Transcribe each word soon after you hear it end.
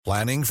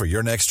Planning for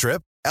your next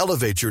trip?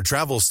 Elevate your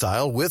travel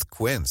style with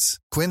Quince.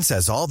 Quince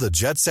has all the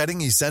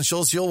jet-setting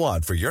essentials you'll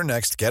want for your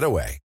next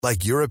getaway,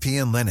 like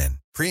European linen,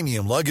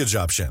 premium luggage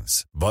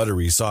options,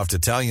 buttery soft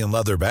Italian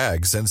leather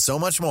bags, and so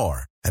much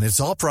more. And it's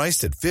all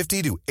priced at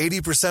 50 to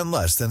 80%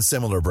 less than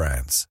similar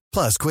brands.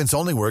 Plus, Quince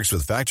only works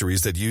with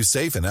factories that use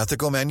safe and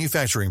ethical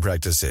manufacturing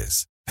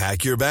practices.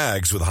 Pack your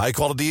bags with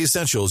high-quality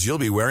essentials you'll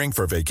be wearing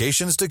for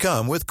vacations to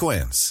come with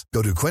Quince.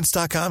 Go to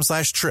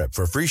quince.com/trip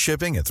for free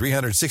shipping and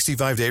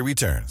 365-day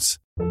returns.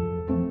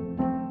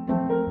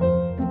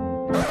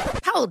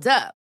 Hold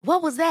up.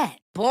 What was that?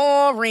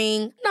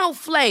 Boring. No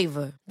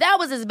flavor. That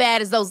was as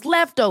bad as those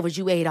leftovers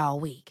you ate all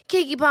week.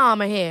 Keke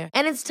Palmer here,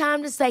 and it's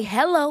time to say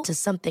hello to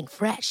something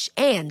fresh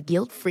and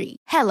guilt-free.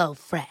 Hello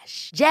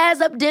Fresh.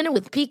 Jazz up dinner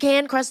with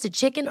pecan-crusted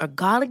chicken or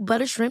garlic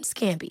butter shrimp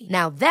scampi.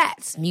 Now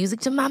that's music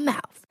to my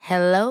mouth.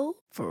 Hello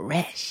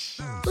Fresh.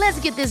 Let's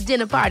get this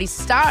dinner party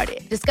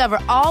started. Discover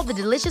all the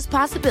delicious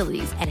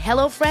possibilities at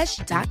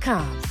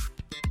hellofresh.com.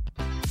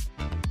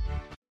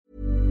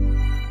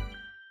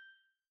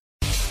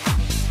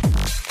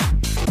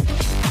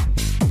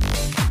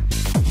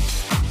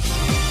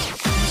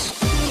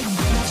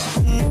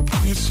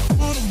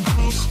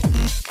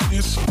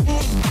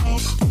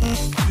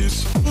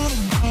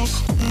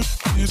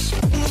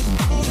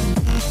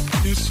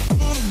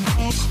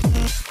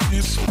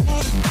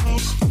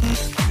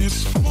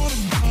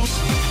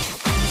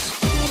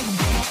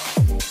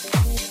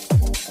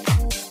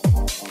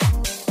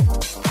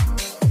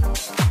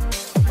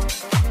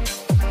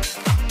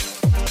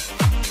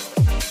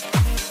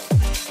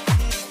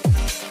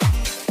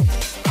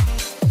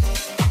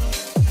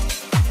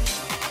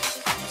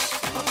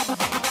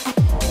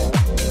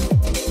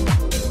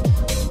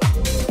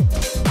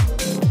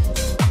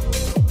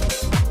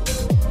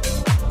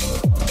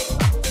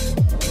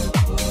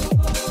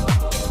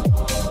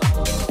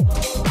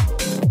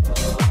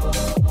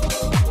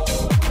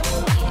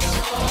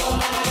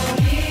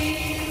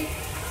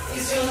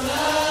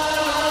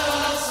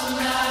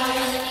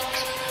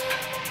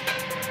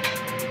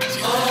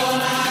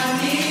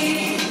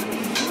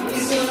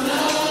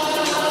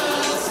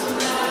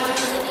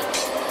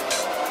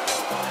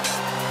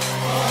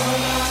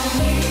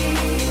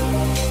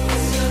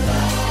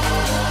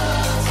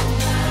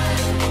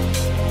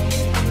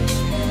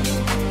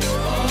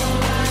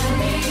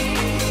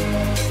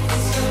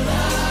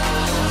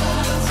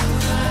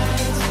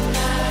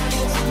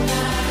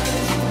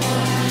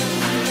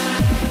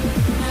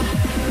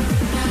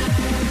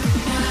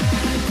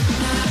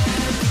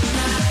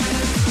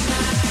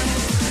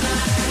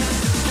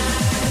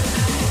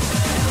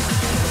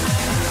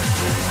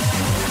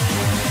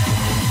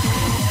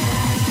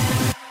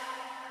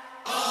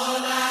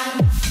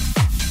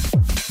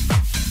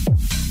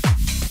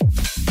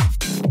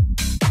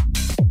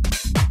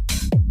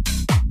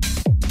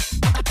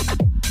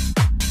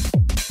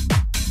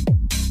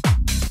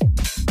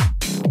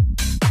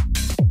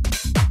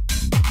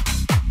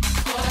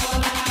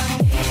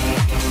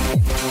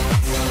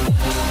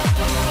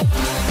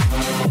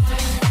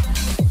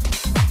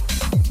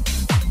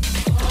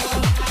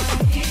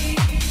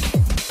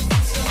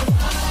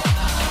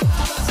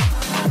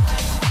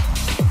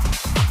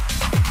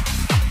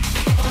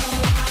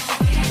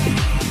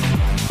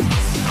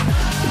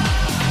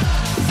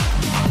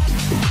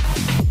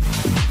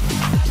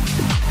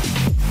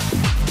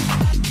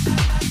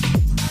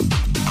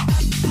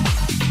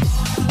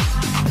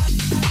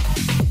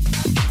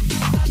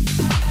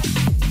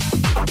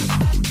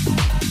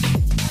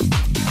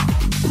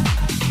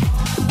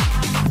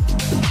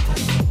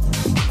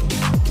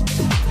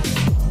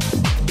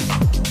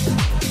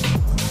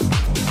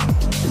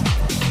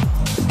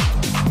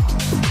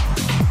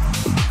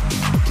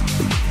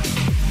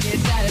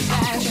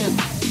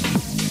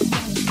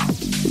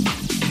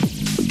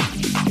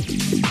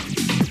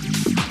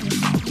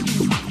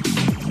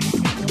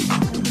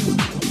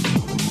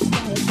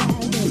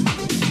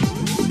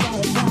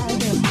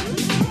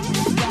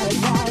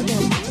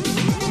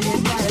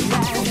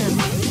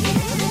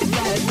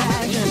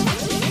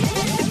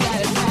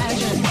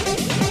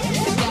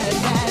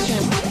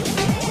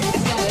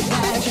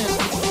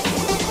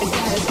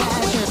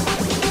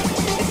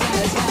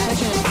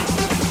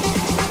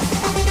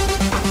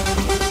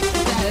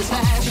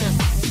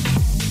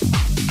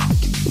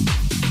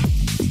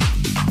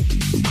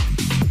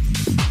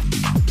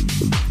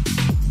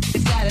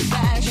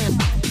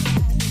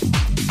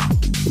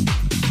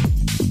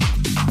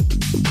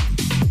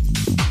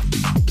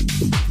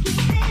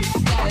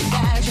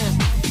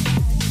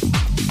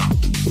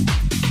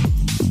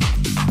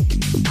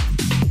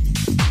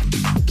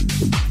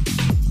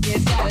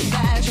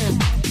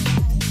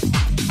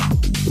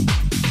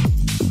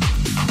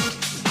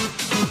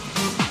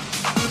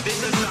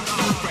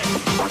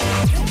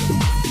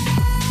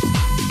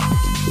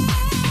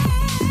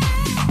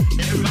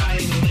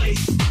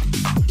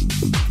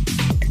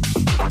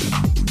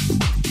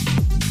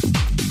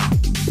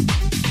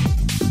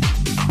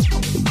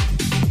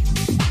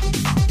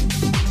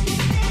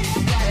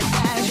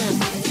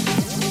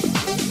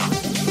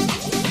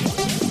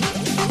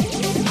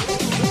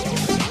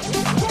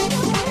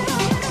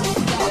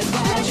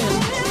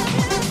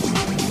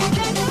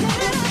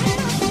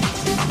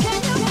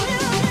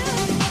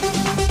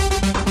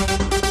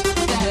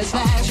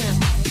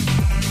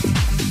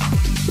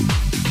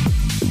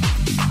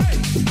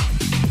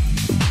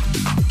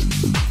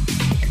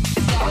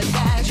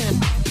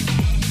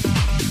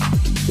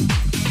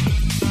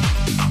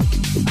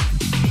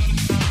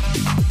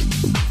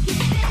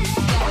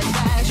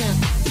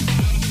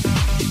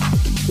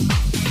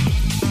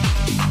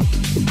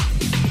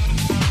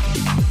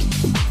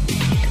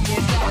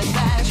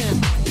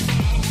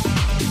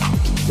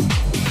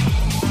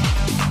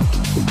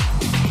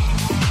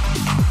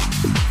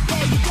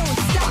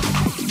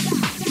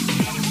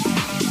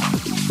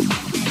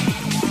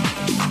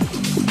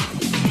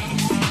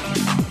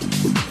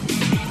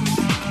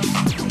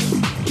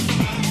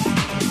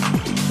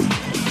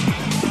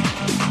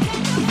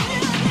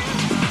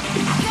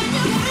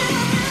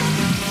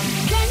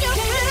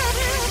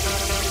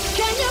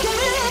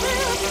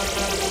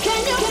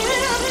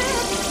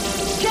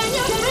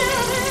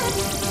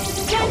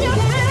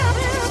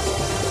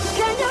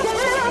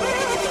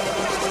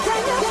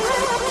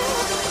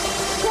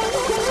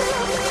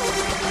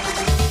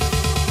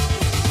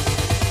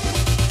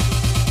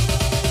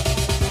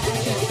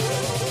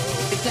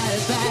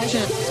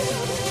 satisfaction.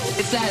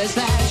 It's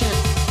satisfaction.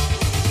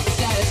 It's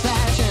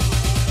satisfaction.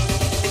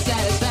 It's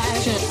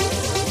satisfaction.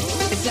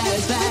 It's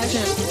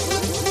satisfaction.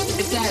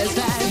 It's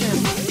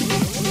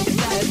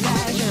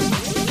satisfaction.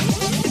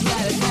 It's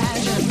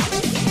satisfaction. It's satisfaction.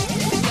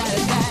 It's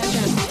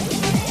satisfaction.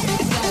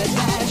 It's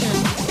satisfaction.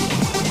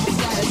 It's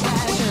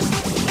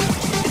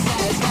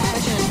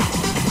satisfaction. It's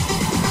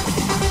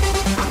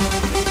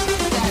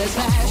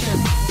satisfaction. Satisfaction.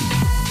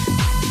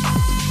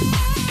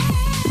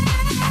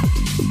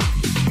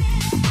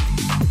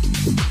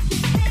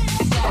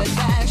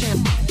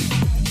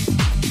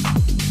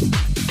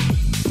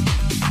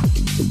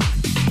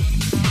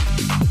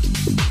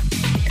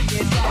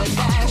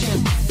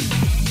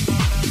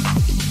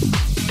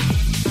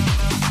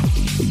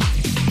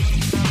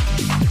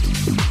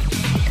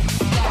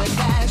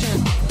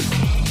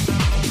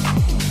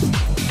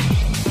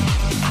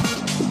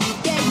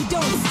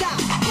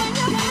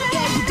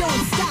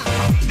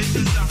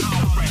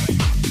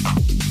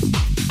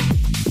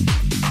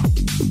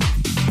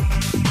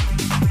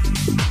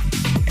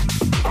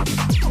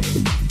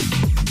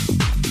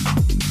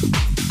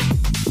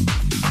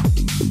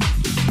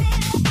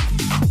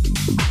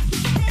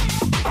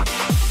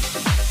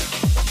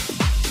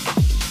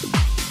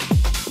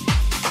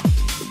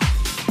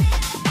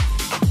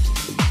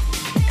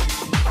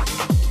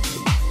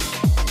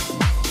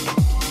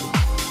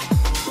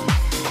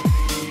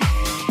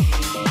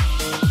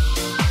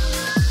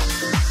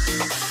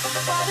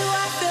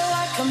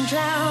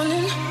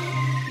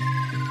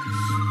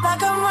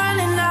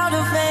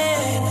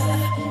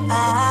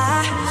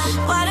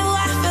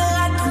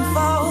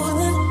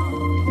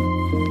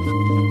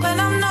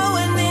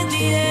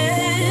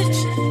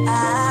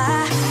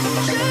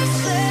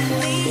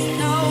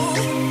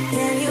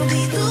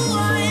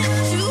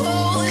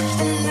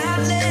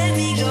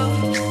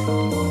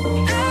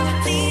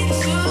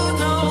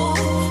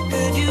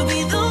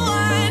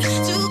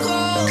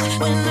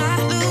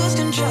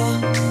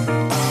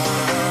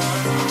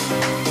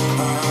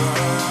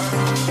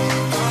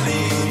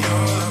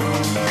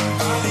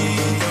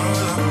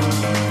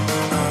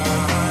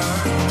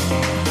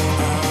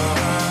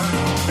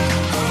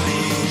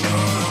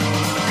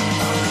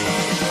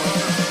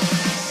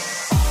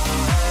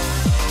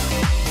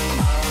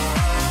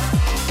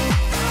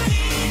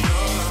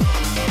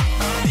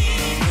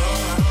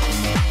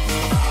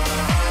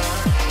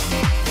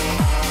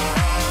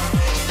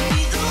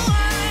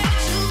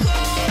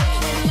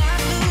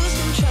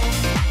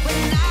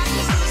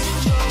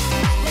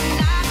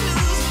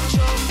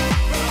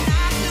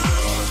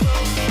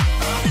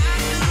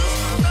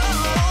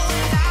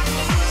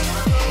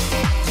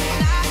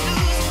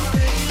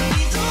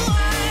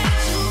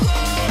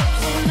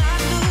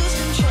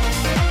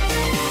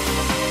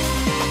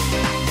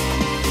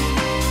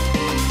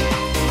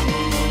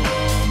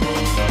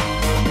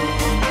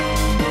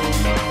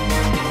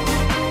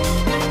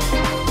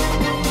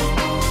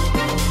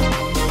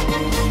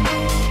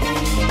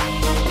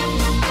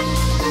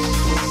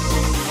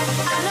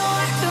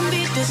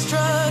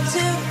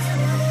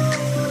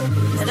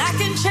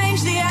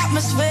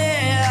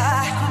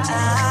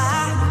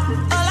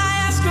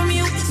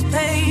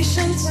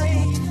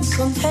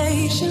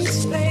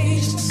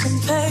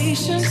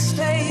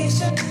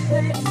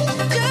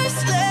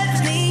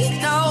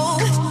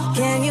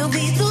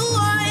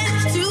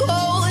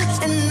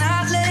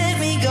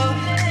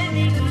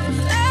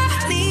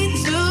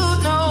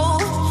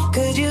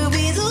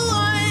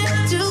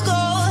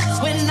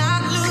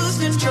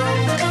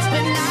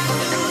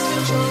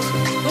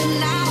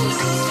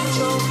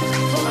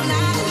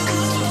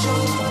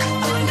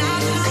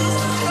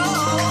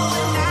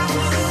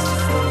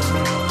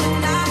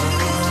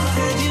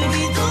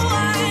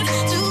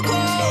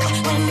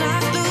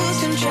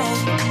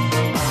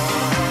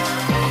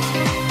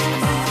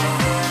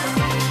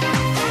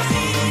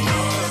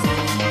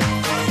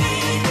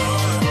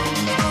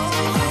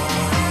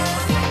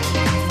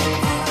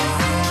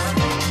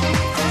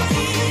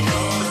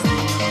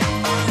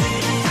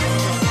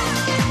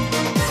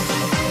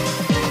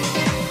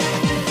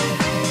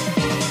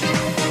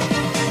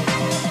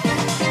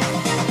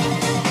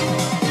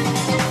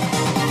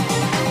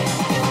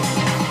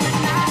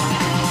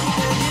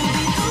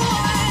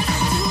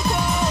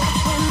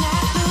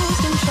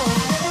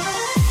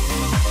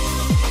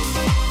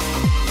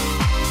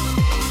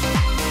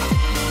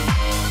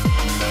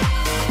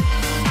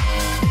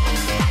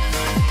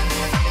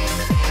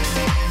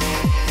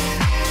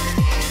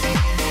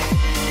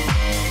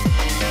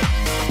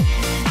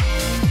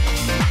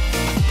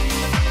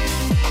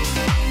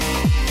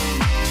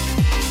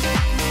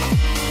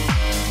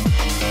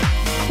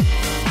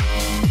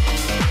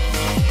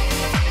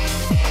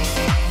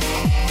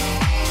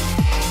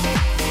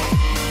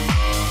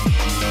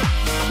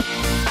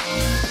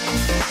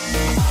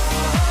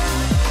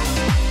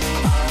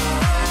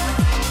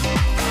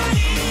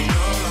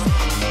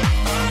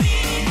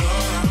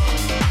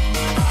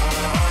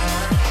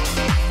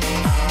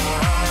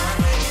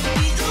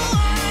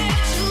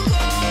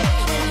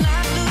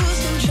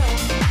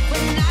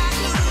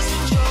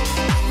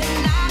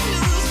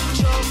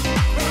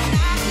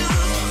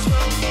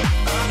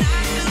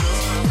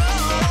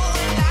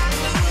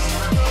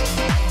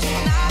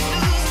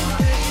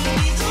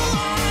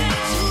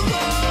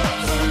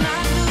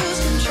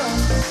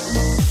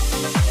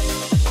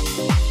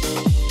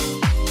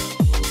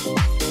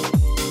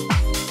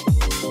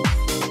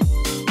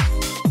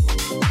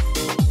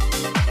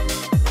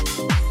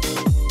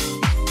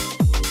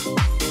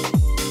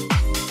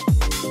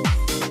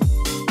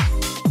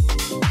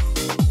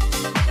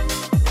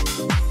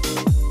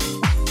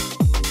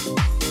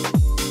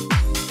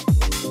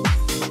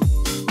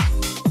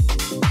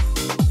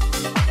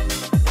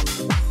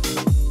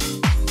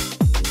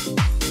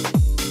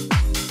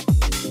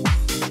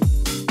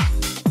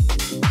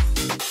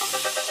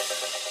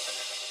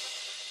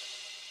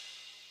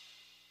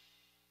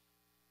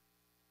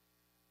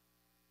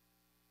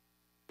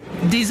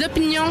 Des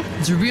opinions,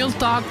 du real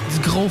talk, du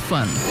gros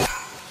fun.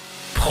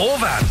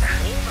 Provan,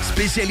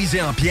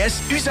 spécialisé en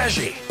pièces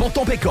usagées pour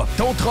ton pick-up,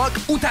 ton truck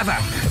ou ta vanne.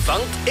 Vente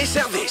et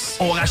service.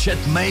 On rachète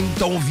même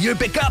ton vieux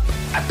pick-up.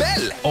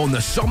 Appelle, on a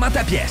sûrement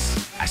ta pièce.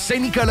 À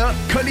Saint-Nicolas,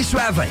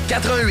 Colissois-20,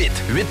 88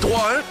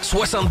 831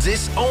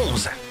 70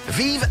 11.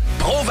 Vive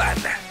Provan.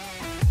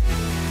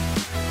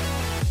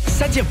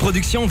 Satire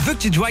Productions veut que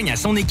tu te joignes à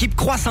son équipe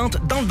croissante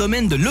dans le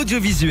domaine de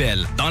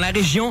l'audiovisuel. Dans la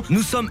région,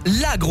 nous sommes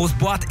la grosse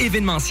boîte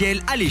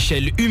événementielle à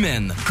l'échelle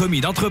humaine. Commis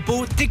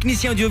d'entrepôt,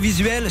 technicien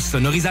audiovisuel,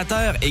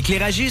 sonorisateur,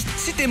 éclairagiste,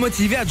 si t'es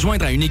motivé à te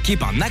joindre à une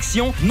équipe en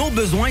action, nos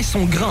besoins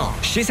sont grands.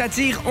 Chez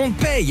Satire, on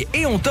te paye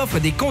et on t'offre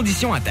des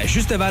conditions à ta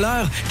juste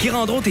valeur qui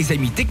rendront tes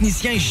amis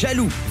techniciens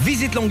jaloux.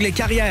 Visite l'onglet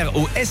carrière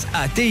au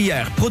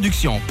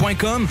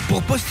satirproduction.com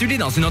pour postuler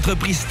dans une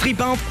entreprise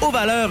tripante aux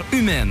valeurs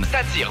humaines.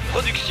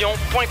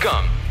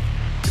 Satireproduction.com.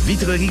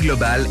 Vitrerie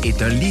Globale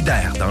est un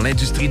leader dans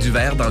l'industrie du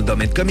verre dans le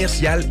domaine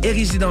commercial et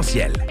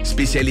résidentiel.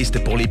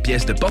 Spécialiste pour les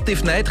pièces de portes et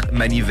fenêtres,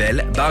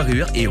 manivelles,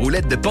 barrures et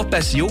roulettes de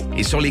porte-patio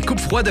et sur les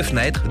coupes-froids de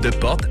fenêtres, de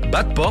portes,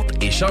 bas de porte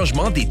et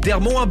changement des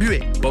thermos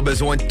embués. Pas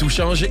besoin de tout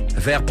changer.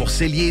 Verre pour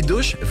cellier et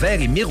douche,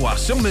 verre et miroir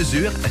sur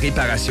mesure,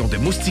 réparation de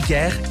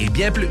moustiquaires et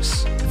bien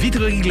plus.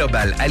 Vitrerie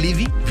Globale à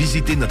Lévis,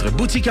 visitez notre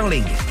boutique en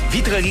ligne.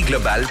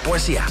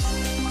 vitrerieglobale.ca.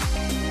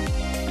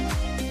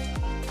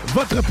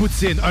 Votre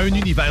poutine, un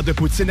univers de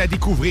poutine à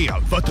découvrir.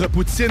 Votre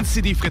poutine,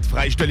 c'est des frites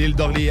fraîches de l'île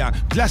d'Orléans,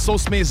 de la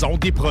sauce maison,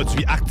 des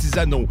produits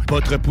artisanaux.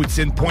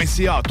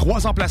 Votrepoutine.ca,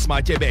 3 emplacements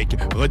à Québec.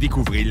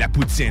 Redécouvrez la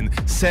poutine,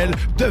 celle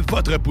de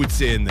votre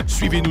poutine.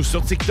 Suivez-nous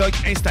sur TikTok,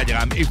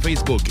 Instagram et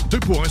Facebook. 2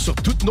 pour 1 sur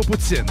toutes nos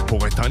poutines,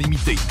 pour un temps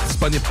limité.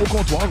 Disponible au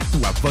comptoir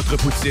ou à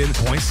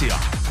votrepoutine.ca.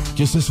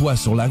 Que ce soit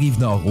sur la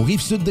Rive-Nord ou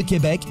Rive-Sud de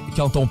Québec,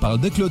 quand on parle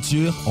de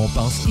clôture, on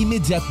pense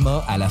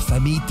immédiatement à la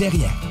famille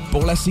Terrien.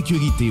 Pour la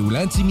sécurité ou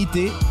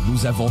l'intimité,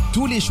 nous avons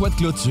tous les choix de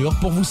clôture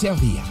pour vous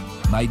servir.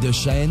 Mailles de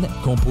chêne,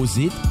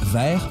 composite,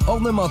 verre,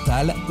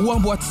 ornemental ou en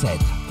bois de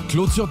cèdre.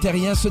 Clôture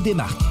Terrien se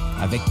démarque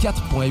avec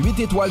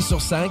 4,8 étoiles sur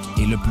 5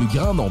 et le plus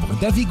grand nombre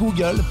d'avis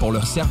Google pour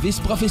leur service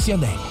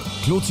professionnel.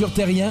 Clôture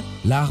Terrien,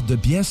 l'art de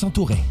bien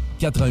s'entourer.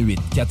 88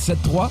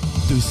 473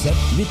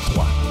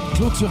 2783.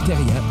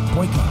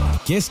 ClôtureTerrien.com.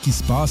 Qu'est-ce qui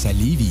se passe à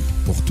Lévis?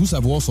 Pour tout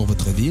savoir sur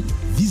votre ville,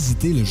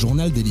 visitez le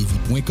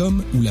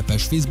journaldelévis.com ou la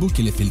page Facebook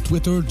et le fil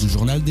Twitter du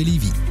Journal de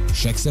Lévis.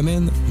 Chaque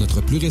semaine,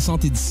 notre plus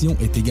récente édition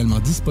est également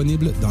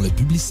disponible dans le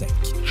Publisec.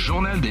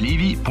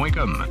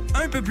 Journaldelévis.com.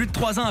 Un peu plus de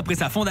 3 ans après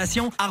sa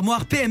fondation,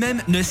 Armoire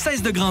PMM ne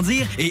cesse de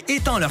grandir et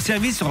étend leur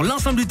service sur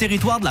l'ensemble du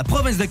territoire de la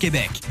province de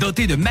Québec.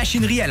 Dotée de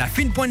machinerie à la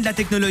fine pointe de la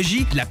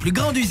technologie, la plus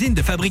grande usine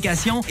de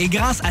fabrication et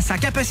grâce à sa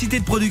capacité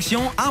de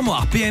production,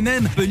 Armoire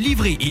PMM peut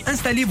livrer et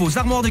installer vos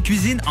armoires de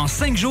cuisine en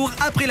 5 jours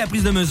après la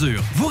prise de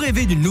mesure. Vous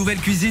rêvez d'une nouvelle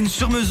cuisine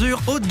sur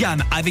mesure haut de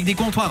gamme avec des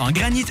comptoirs en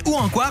granit ou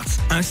en quartz?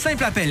 Un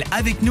simple appel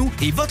avec nous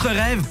et votre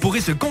rêve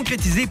pourrait se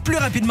concrétiser plus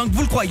rapidement que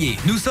vous le croyez.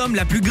 Nous sommes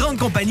la plus grande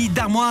compagnie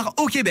d'armoires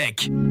au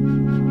Québec.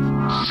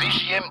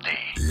 CJMD,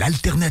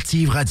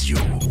 l'alternative radio.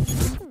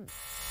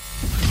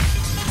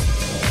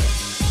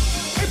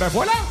 Et ben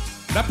voilà,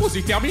 la pause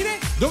est terminée.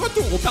 De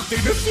retour au party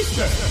de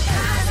 6.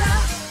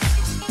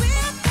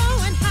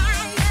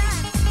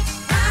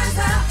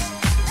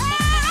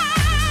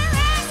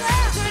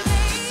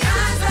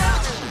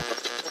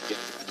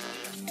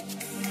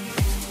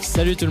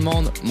 Salut tout le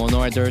monde, mon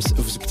nom est Durst.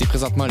 Vous écoutez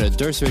présentement le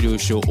Durst Radio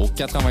Show au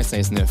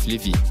 96.9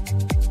 Lévis.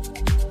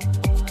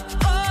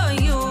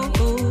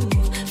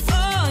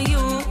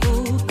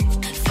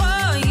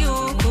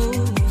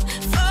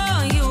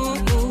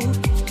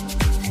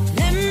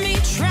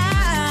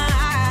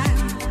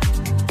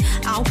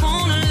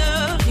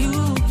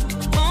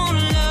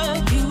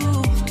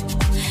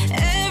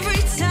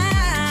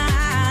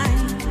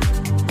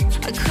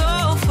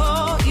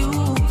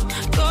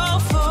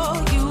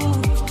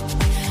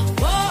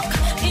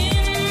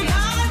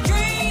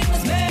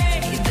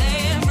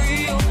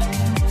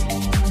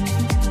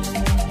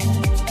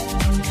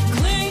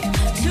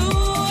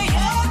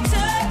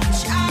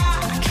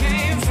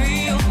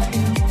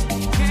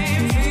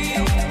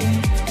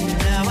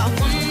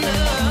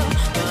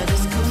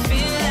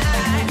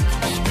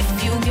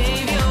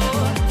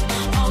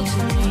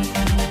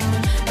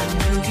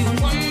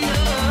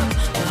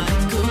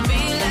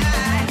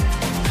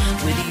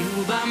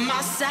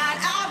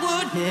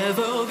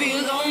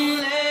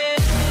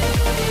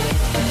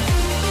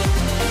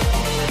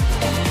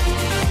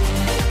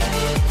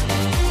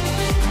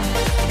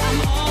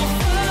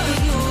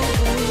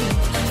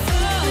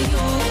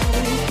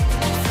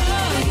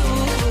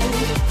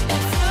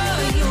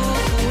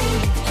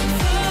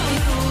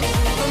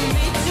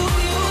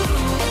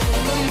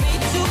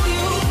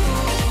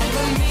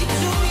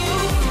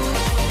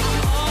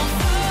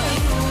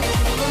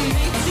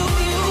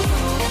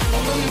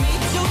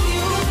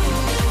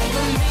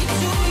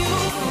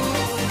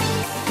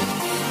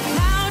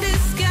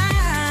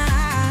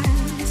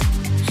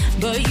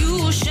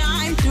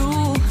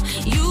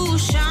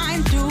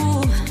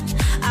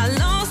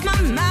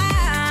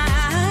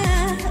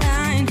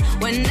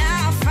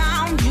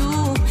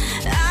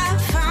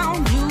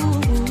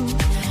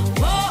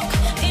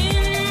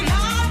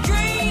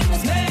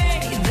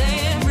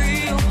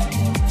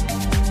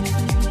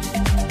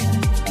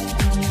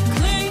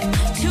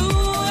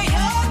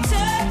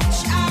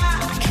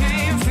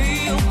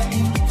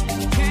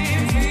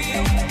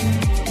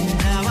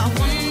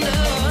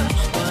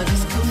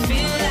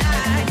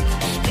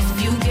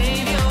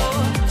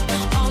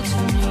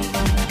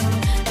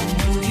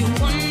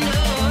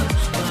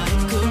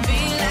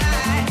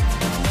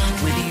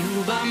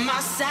 my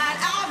side,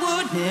 I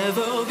would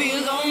never be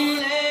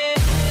lonely.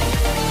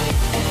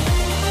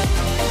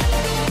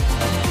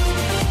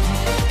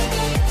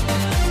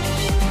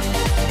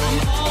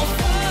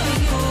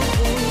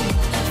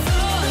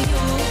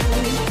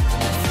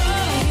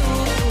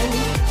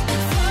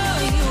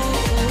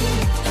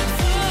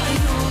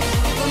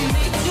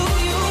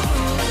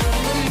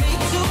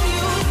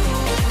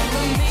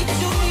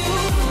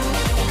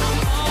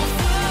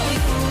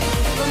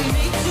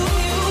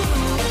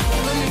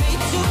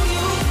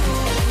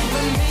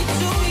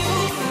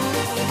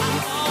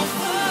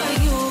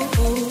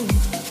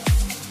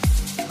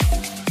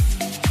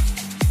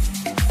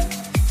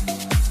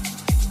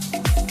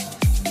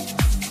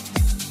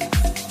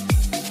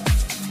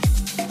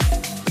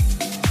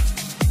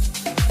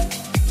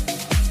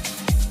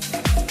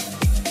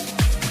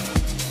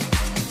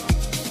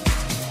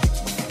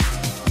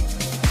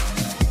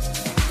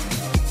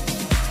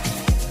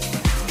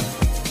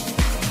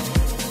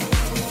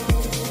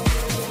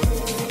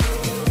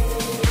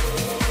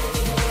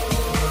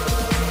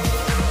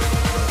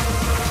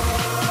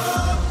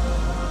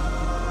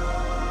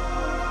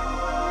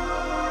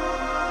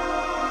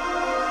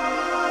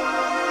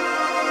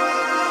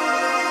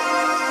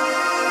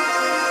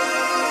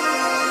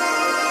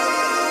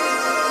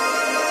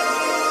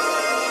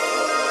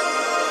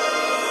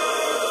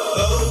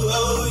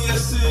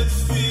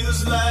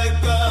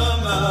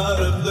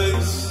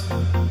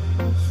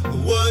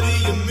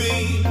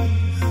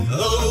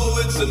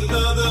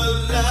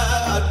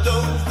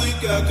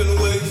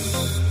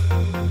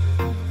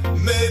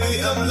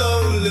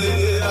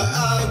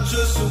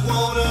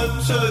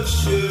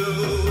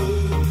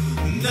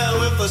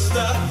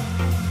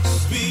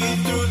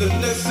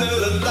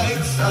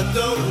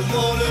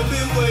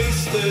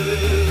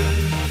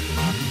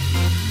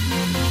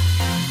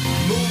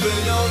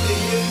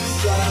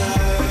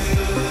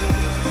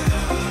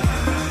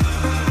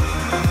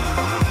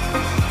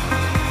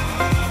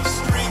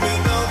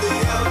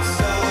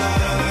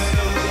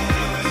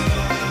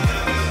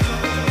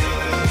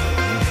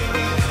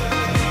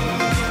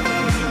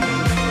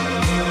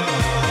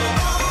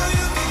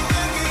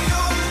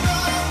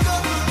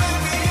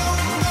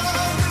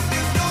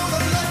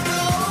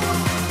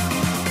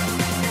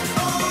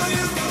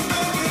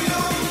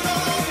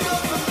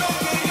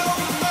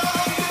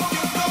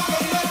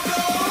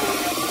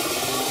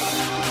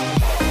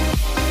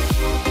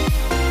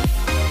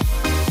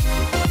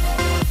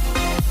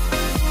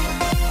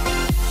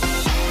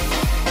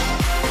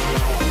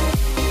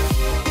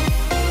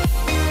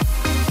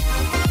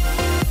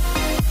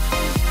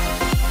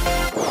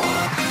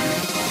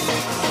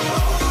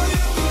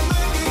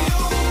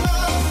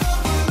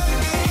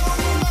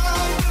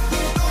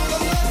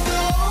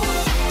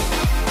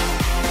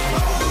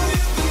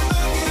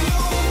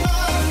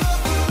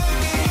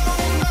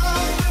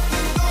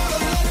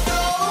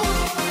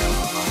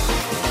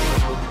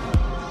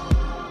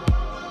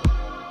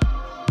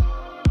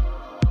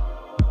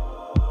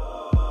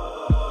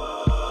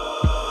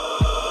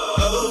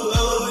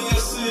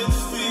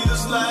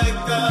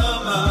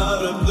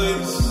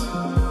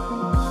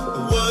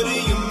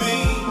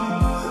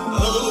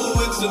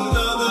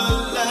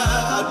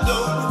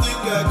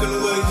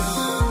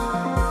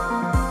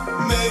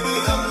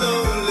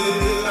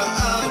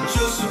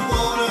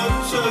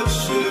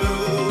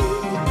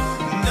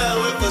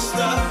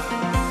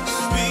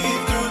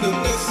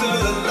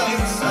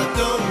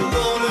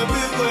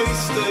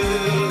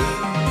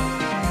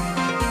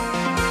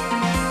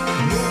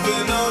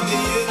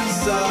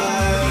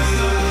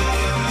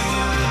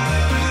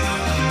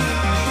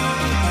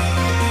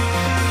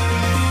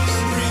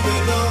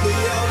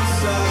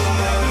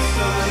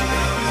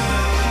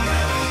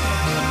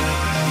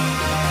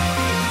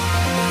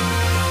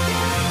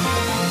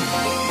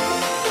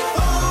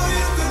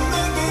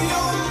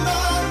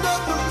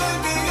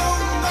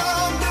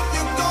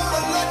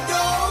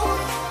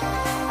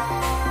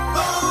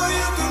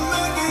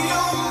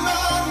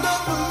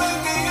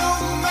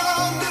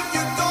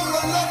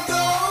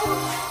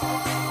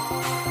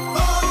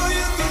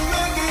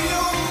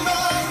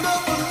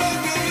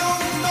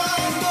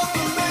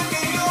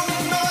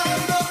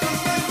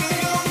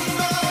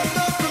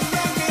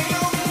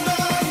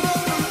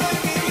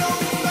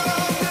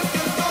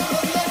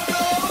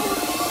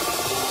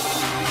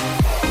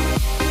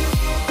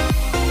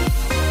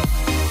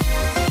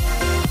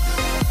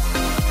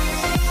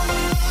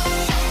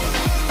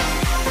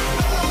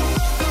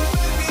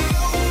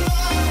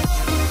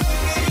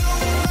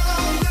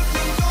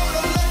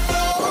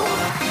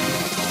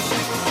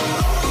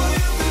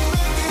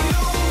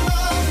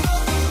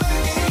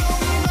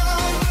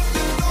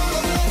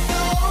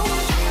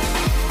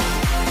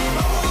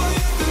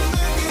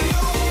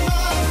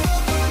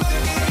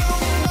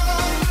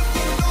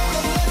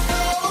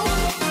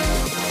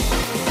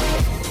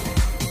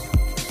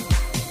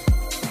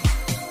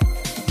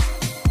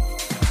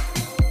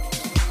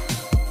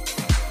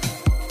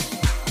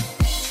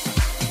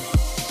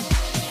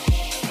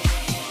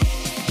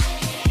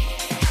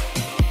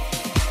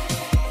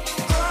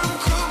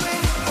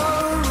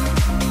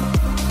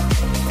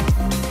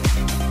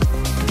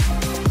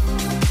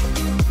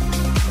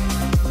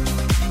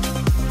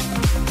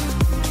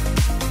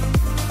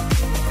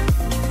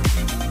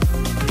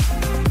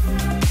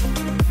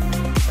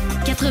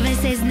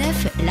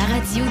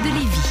 radio de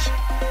Lévis.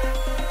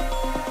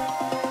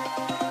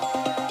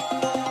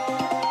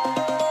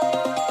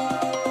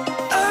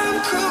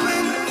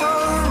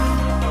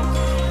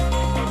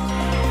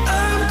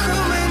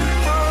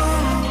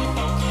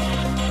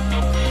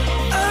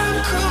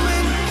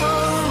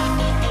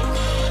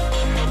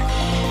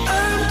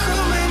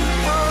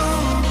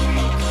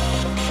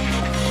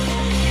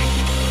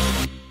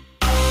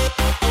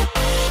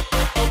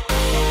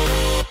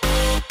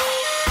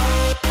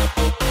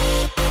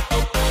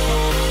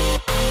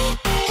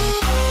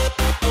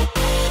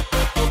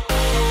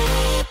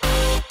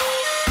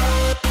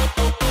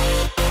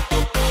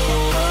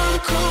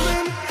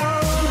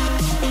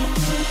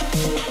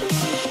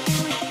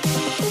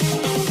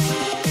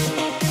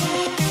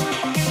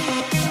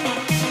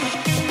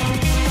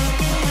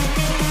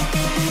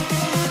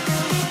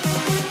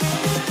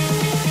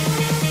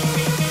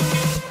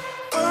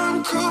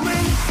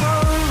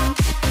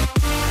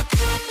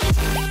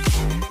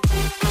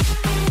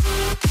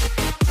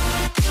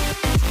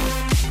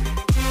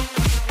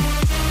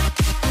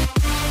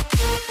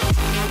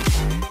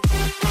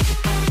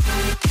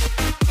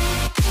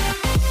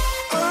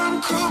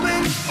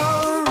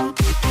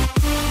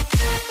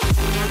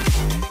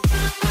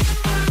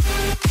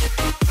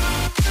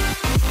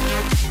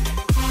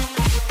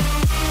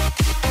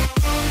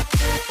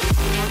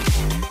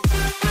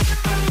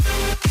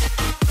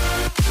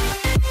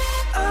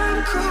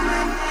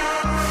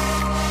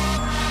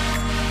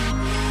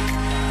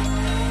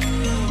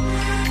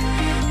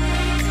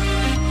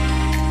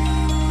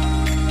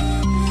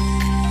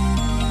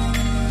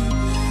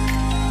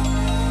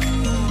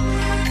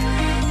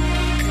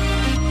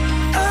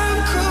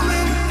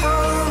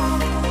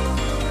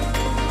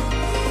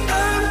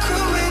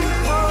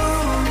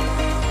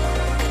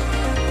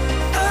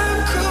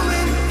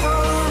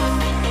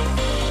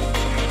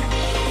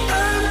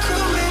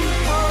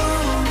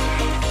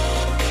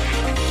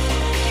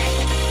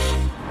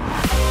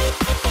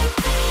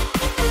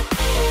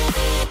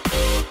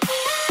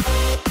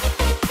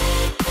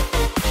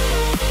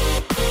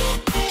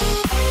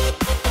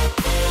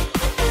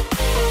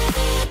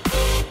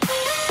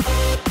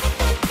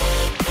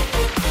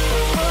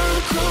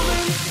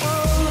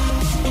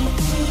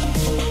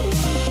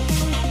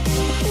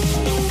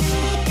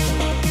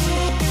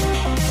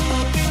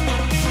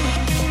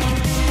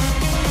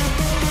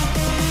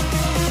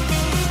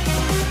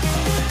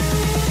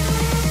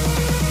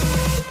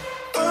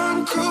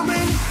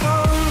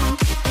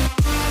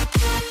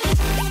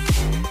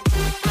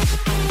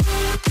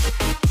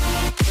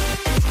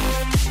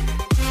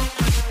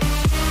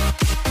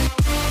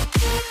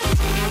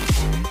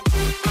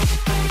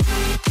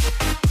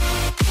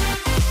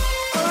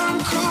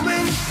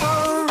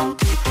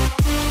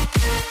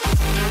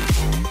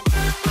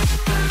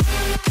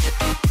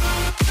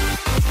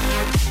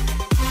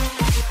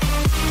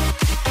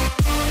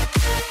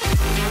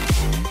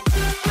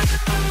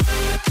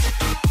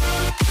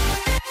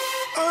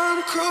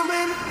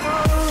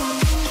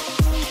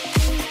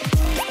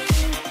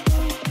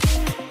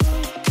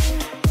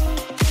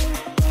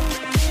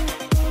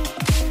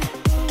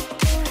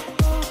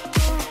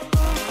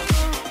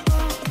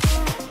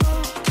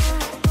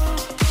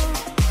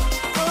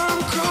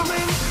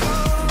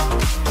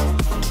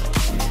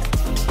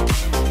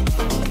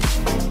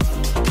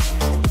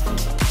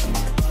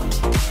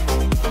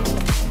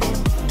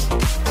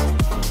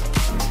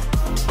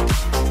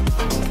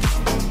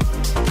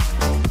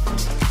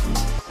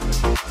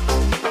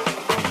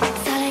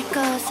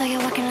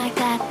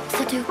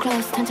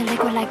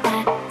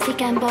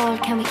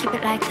 Can we keep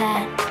it like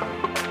that?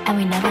 And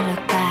we never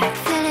look back.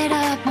 Fill it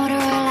up, motor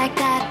oil like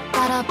that.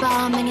 Bottle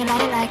bomb and you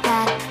light it like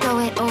that. Throw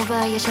it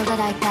over your shoulder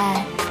like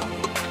that.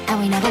 And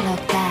we never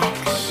look back.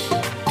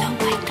 Don't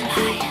wake the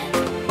lion.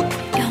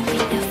 Don't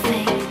meet your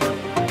fate.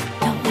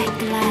 Don't wake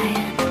the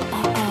lion.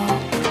 Oh,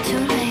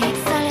 too late.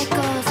 So let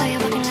go, so you're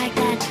walking like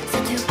that. So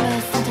too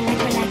close, something like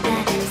we're like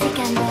that. Sick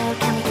and bold,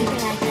 can we keep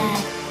it like that?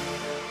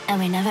 And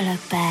we never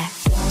look back.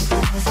 Don't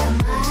close your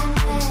mind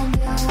when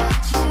you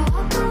watch me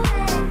walk away.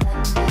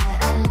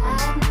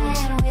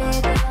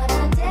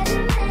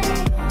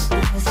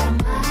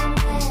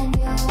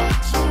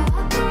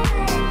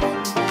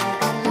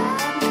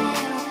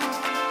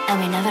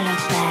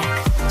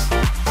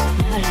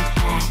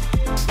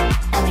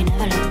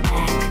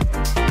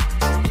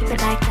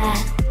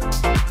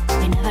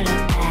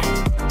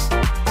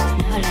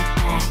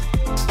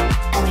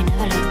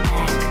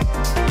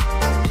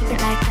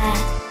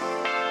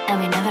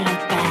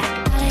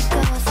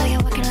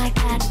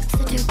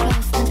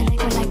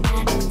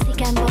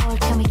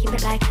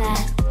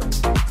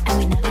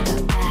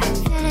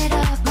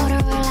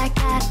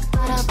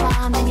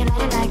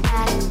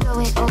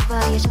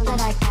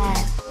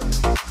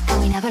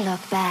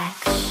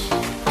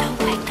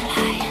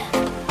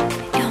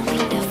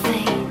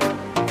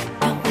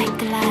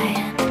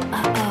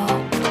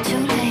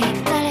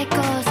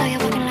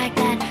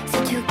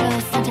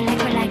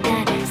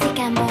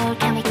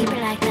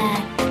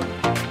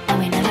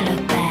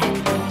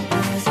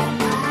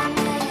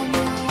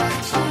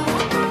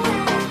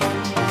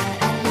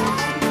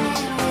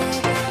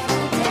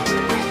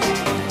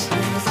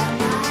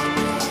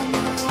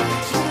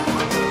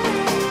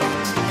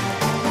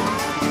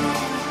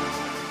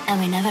 and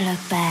we never look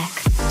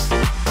back.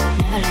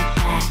 Never look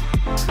back,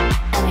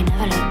 and we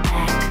never look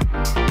back.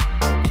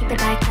 Keep it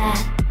like that.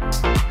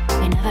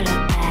 We never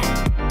look back.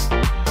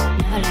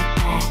 Never look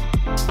back,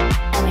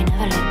 and we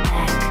never look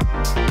back.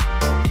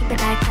 Keep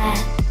it like that,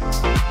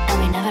 and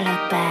we never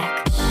look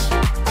back.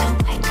 Don't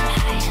wake the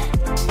lion.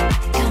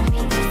 Don't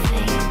mean the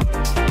thing.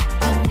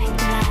 Don't wake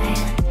the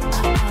lion.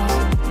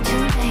 Uh-oh,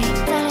 too late.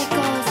 Let it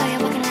go, so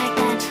you're walking like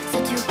that. So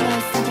too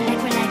close, something like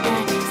we're like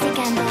that. Sick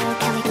and low,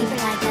 can we keep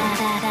it like that?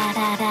 Da, da,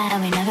 da, da,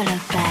 and we never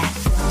look back.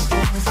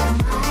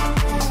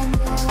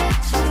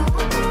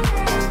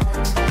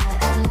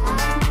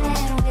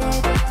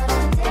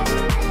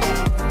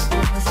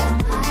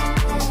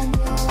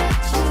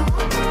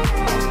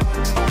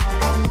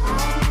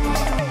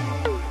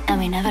 And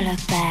we never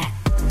look back.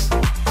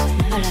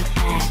 Never look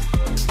back.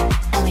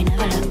 And we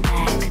never look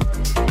back.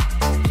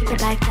 Keep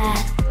it like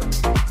that.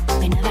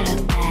 We never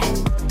look back.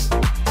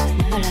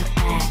 Never look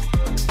back.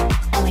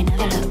 And we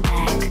never look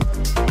back.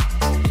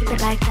 Keep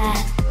it like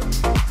that.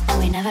 And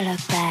we never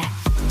look back.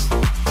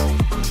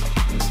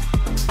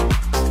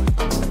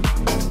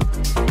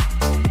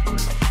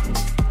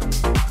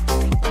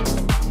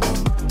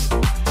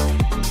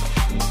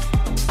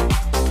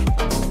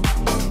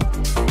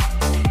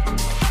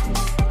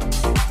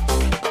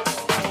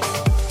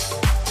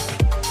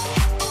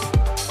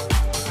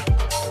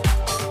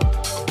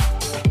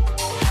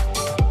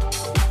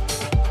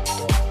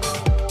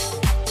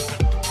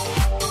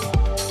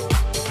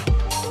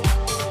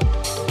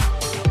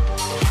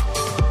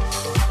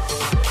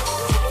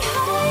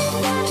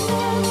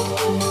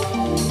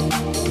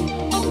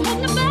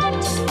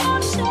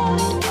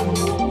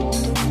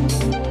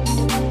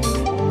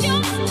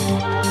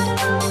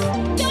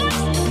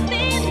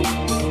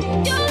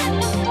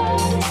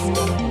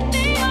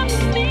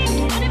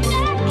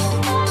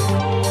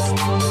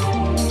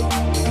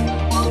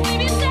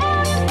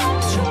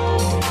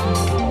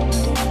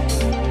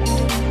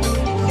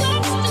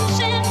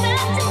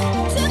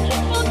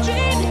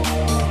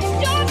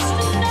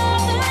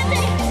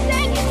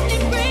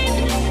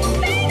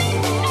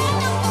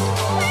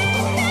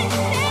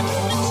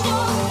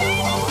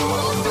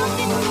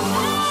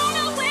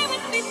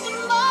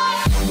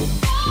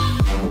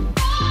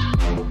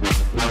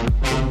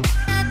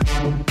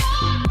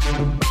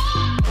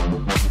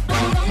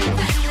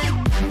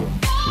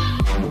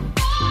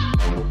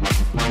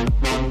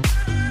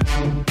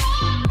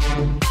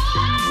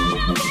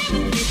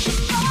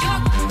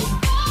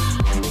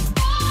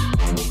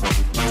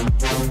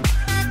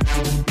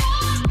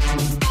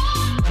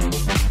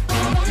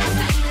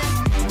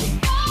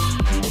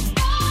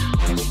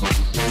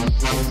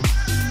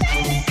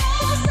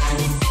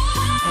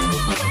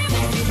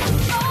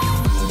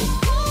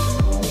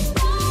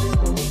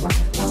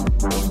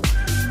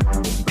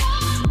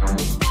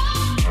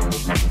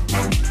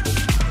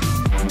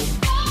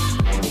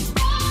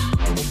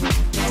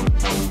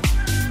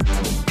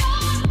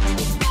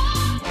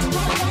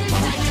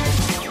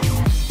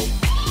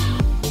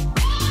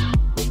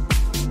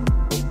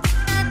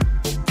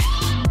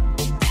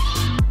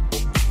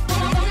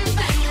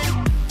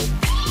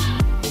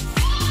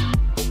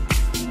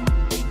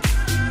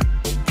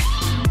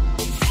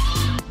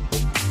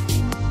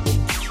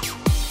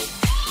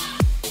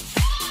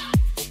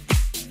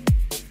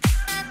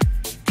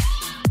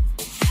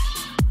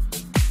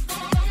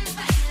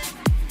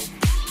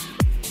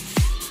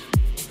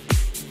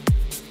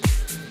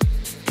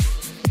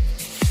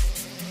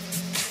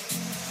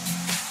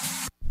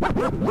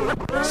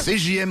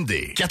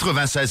 CJMD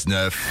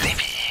 96.9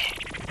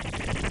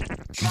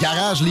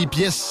 Garage les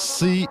pièces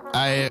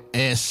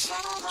CRS.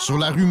 Sur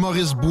la rue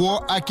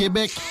Maurice-Bois à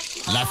Québec.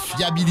 La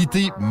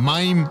fiabilité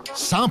même,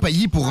 sans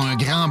payer pour un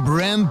grand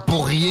brand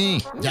pour rien.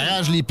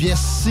 Garage les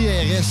pièces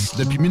CRS.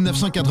 Depuis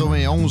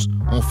 1991,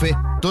 on fait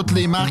toutes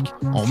les marques.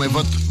 On met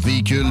votre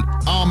véhicule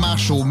en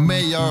marche au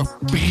meilleur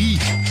prix.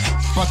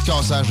 Pas de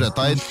cassage de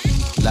tête.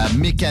 La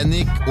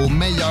mécanique au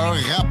meilleur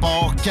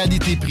rapport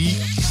qualité-prix.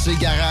 C'est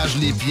Garage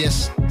les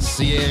pièces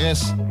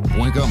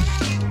CRS.com.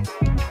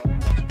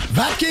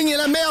 Vapking est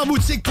la meilleure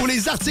boutique pour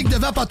les articles de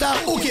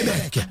vapoteurs au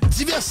Québec.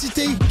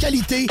 Diversité,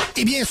 qualité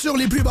et bien sûr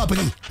les plus bas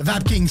prix.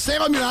 Vapking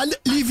Saint-Romuald,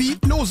 Lévis,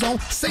 Lauson,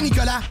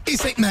 Saint-Nicolas et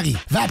Sainte-Marie.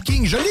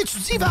 Vapking, je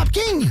l'étudie,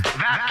 Vapking!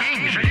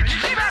 Vapking, je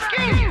l'étudie,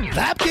 Vapking!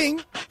 Vapking!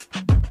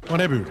 On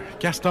a vu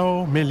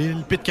Castor,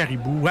 Mélile, Pit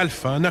Caribou,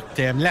 Alpha,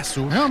 Noctem,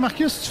 Lasso. Non,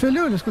 Marcus, tu fais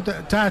là? Est-ce que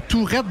t'as la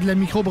tourette de la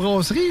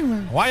microbrasserie?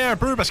 Ouais, un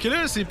peu, parce que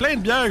là, c'est plein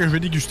de bières que je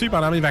vais déguster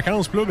pendant mes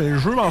vacances. Puis là, ben,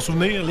 je veux m'en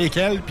souvenir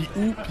lesquelles, puis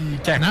où, puis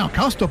quand. Non,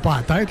 casse-toi pas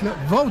la tête, là.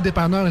 Va au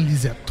dépanneur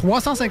Lisette.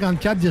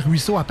 354 des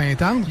Ruisseaux à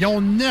Pintante. Ils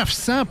ont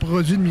 900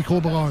 produits de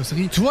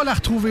microbrasserie. Tu vas la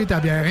retrouver, ta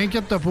bière.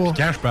 Inquiète-toi pas.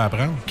 Puis quand je peux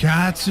apprendre?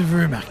 Quand tu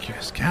veux,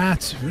 Marcus. Quand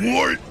tu veux.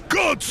 Ouais,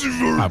 quand tu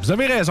veux. Ah, vous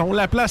avez raison.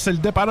 La place, c'est le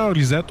dépanneur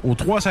Lisette, au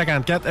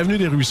 354 Avenue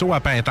des Ruisseaux à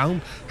Pintante.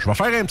 Je vais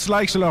faire un petit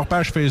like sur leur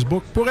page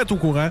Facebook pour être au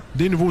courant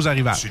des nouveaux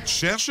arrivages. Tu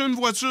cherches une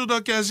voiture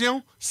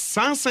d'occasion?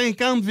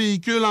 150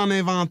 véhicules en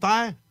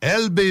inventaire?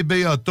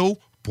 lbbauto.com.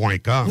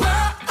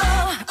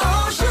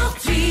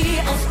 Aujourd'hui,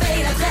 on se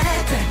paye la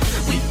traite.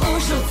 Oui,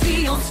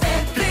 aujourd'hui, on se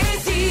fait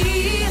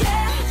plaisir.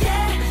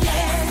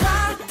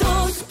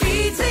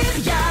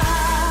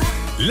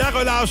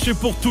 relâche, c'est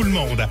pour tout le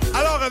monde.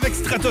 Alors avec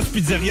Stratos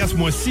Pizzeria ce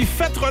mois-ci,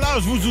 faites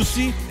relâche vous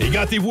aussi et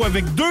gâtez-vous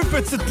avec 2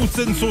 petites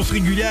poutines sauce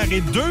régulière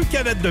et 2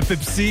 canettes de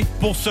Pepsi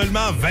pour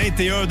seulement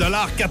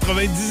 21,99 $.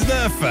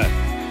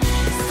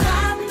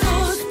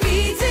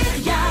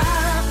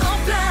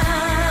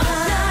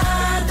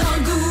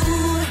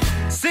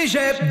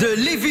 Cégep de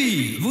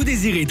Lévis. Vous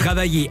désirez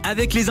travailler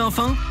avec les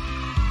enfants?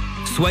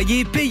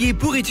 Soyez payé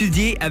pour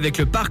étudier avec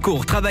le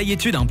parcours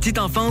Travail-études en petite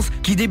enfance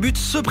qui débute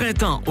ce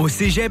printemps au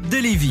Cégep de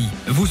Lévis.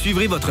 Vous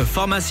suivrez votre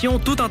formation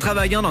tout en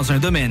travaillant dans un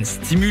domaine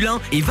stimulant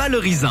et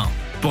valorisant.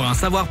 Pour en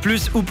savoir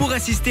plus ou pour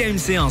assister à une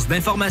séance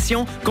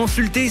d'information,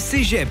 consultez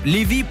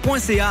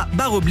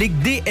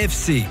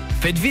cégeplevis.ca/DFC.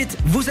 Faites vite,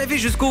 vous avez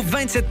jusqu'au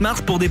 27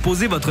 mars pour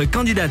déposer votre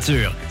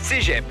candidature.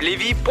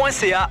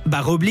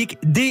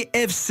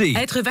 cégeplevis.ca/DFC.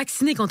 Être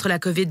vacciné contre la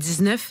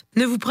COVID-19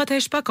 ne vous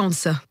protège pas contre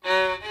ça.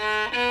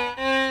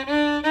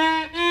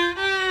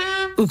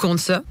 Ou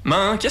contre ça.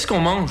 Maman, qu'est-ce qu'on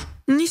mange?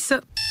 Ni ça.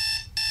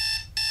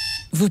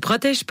 Vous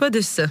protège pas de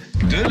ça.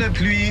 De la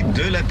pluie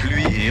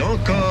et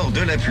encore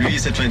de la pluie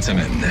cette fin de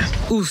semaine.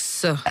 Ou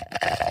ça.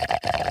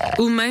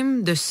 Ou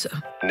même de ça.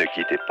 Ne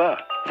quittez pas.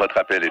 Votre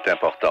appel est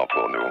important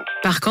pour nous.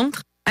 Par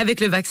contre, avec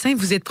le vaccin,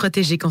 vous êtes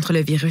protégé contre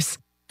le virus.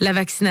 La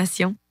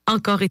vaccination,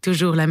 encore et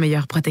toujours la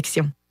meilleure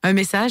protection. Un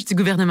message du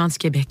gouvernement du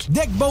Québec.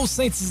 Deck Boss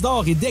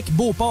Saint-Isidore et Deck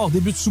Beauport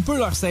débutent sous peu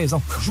leur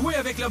saison. Jouez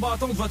avec le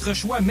bâton de votre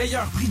choix,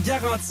 meilleur prix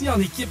garanti en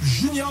équipe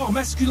junior,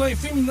 masculin,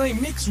 féminin,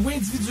 mix ou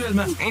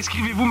individuellement.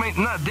 Inscrivez-vous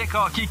maintenant à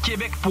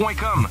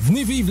deckhockeyquebec.com.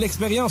 Venez vivre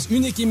l'expérience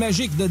unique et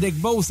magique de Deck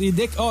Boss et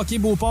Deck Hockey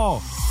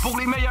Beauport. Pour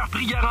les meilleurs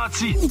prix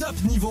garantis. Top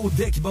niveau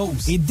Deck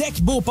Boss et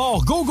Deck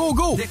Beauport. Go, go,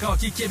 go!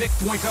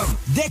 Deckhockeyquebec.com.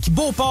 Deck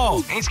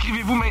Beauport.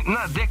 Inscrivez-vous maintenant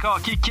à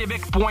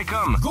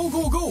deckhockeyquebec.com. Go,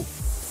 go, go!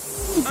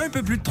 Un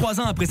peu plus de 3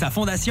 ans après sa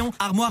fondation,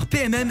 Armoire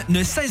PMM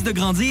ne cesse de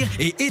grandir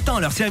et étend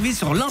leur service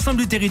sur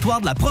l'ensemble du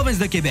territoire de la province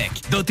de Québec.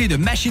 Dotée de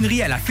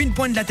machinerie à la fine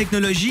pointe de la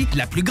technologie,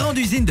 la plus grande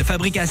usine de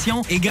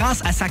fabrication et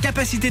grâce à sa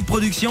capacité de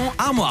production,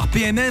 Armoire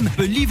PMM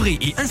peut livrer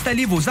et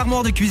installer vos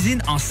armoires de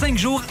cuisine en 5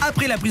 jours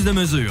après la prise de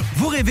mesure.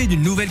 Vous rêvez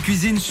d'une nouvelle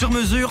cuisine sur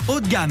mesure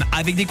haut de gamme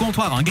avec des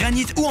comptoirs en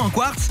granit ou en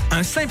quartz?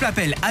 Un simple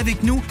appel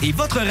avec nous et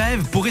votre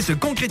rêve pourrait se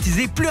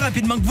concrétiser plus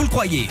rapidement que vous le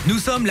croyez. Nous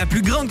sommes la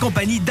plus grande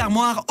compagnie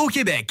d'armoires au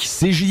Québec.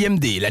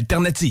 CJMD,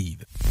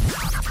 l'alternative.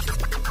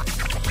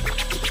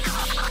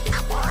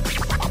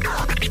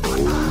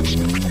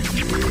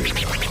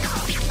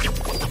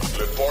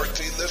 Le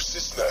Party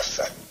 969.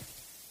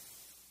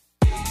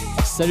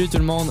 Salut tout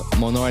le monde,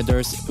 mon nom est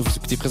Durst. Vous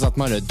écoutez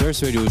présentement le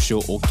Durst Radio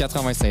Show au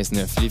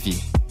 96.9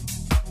 Lévis.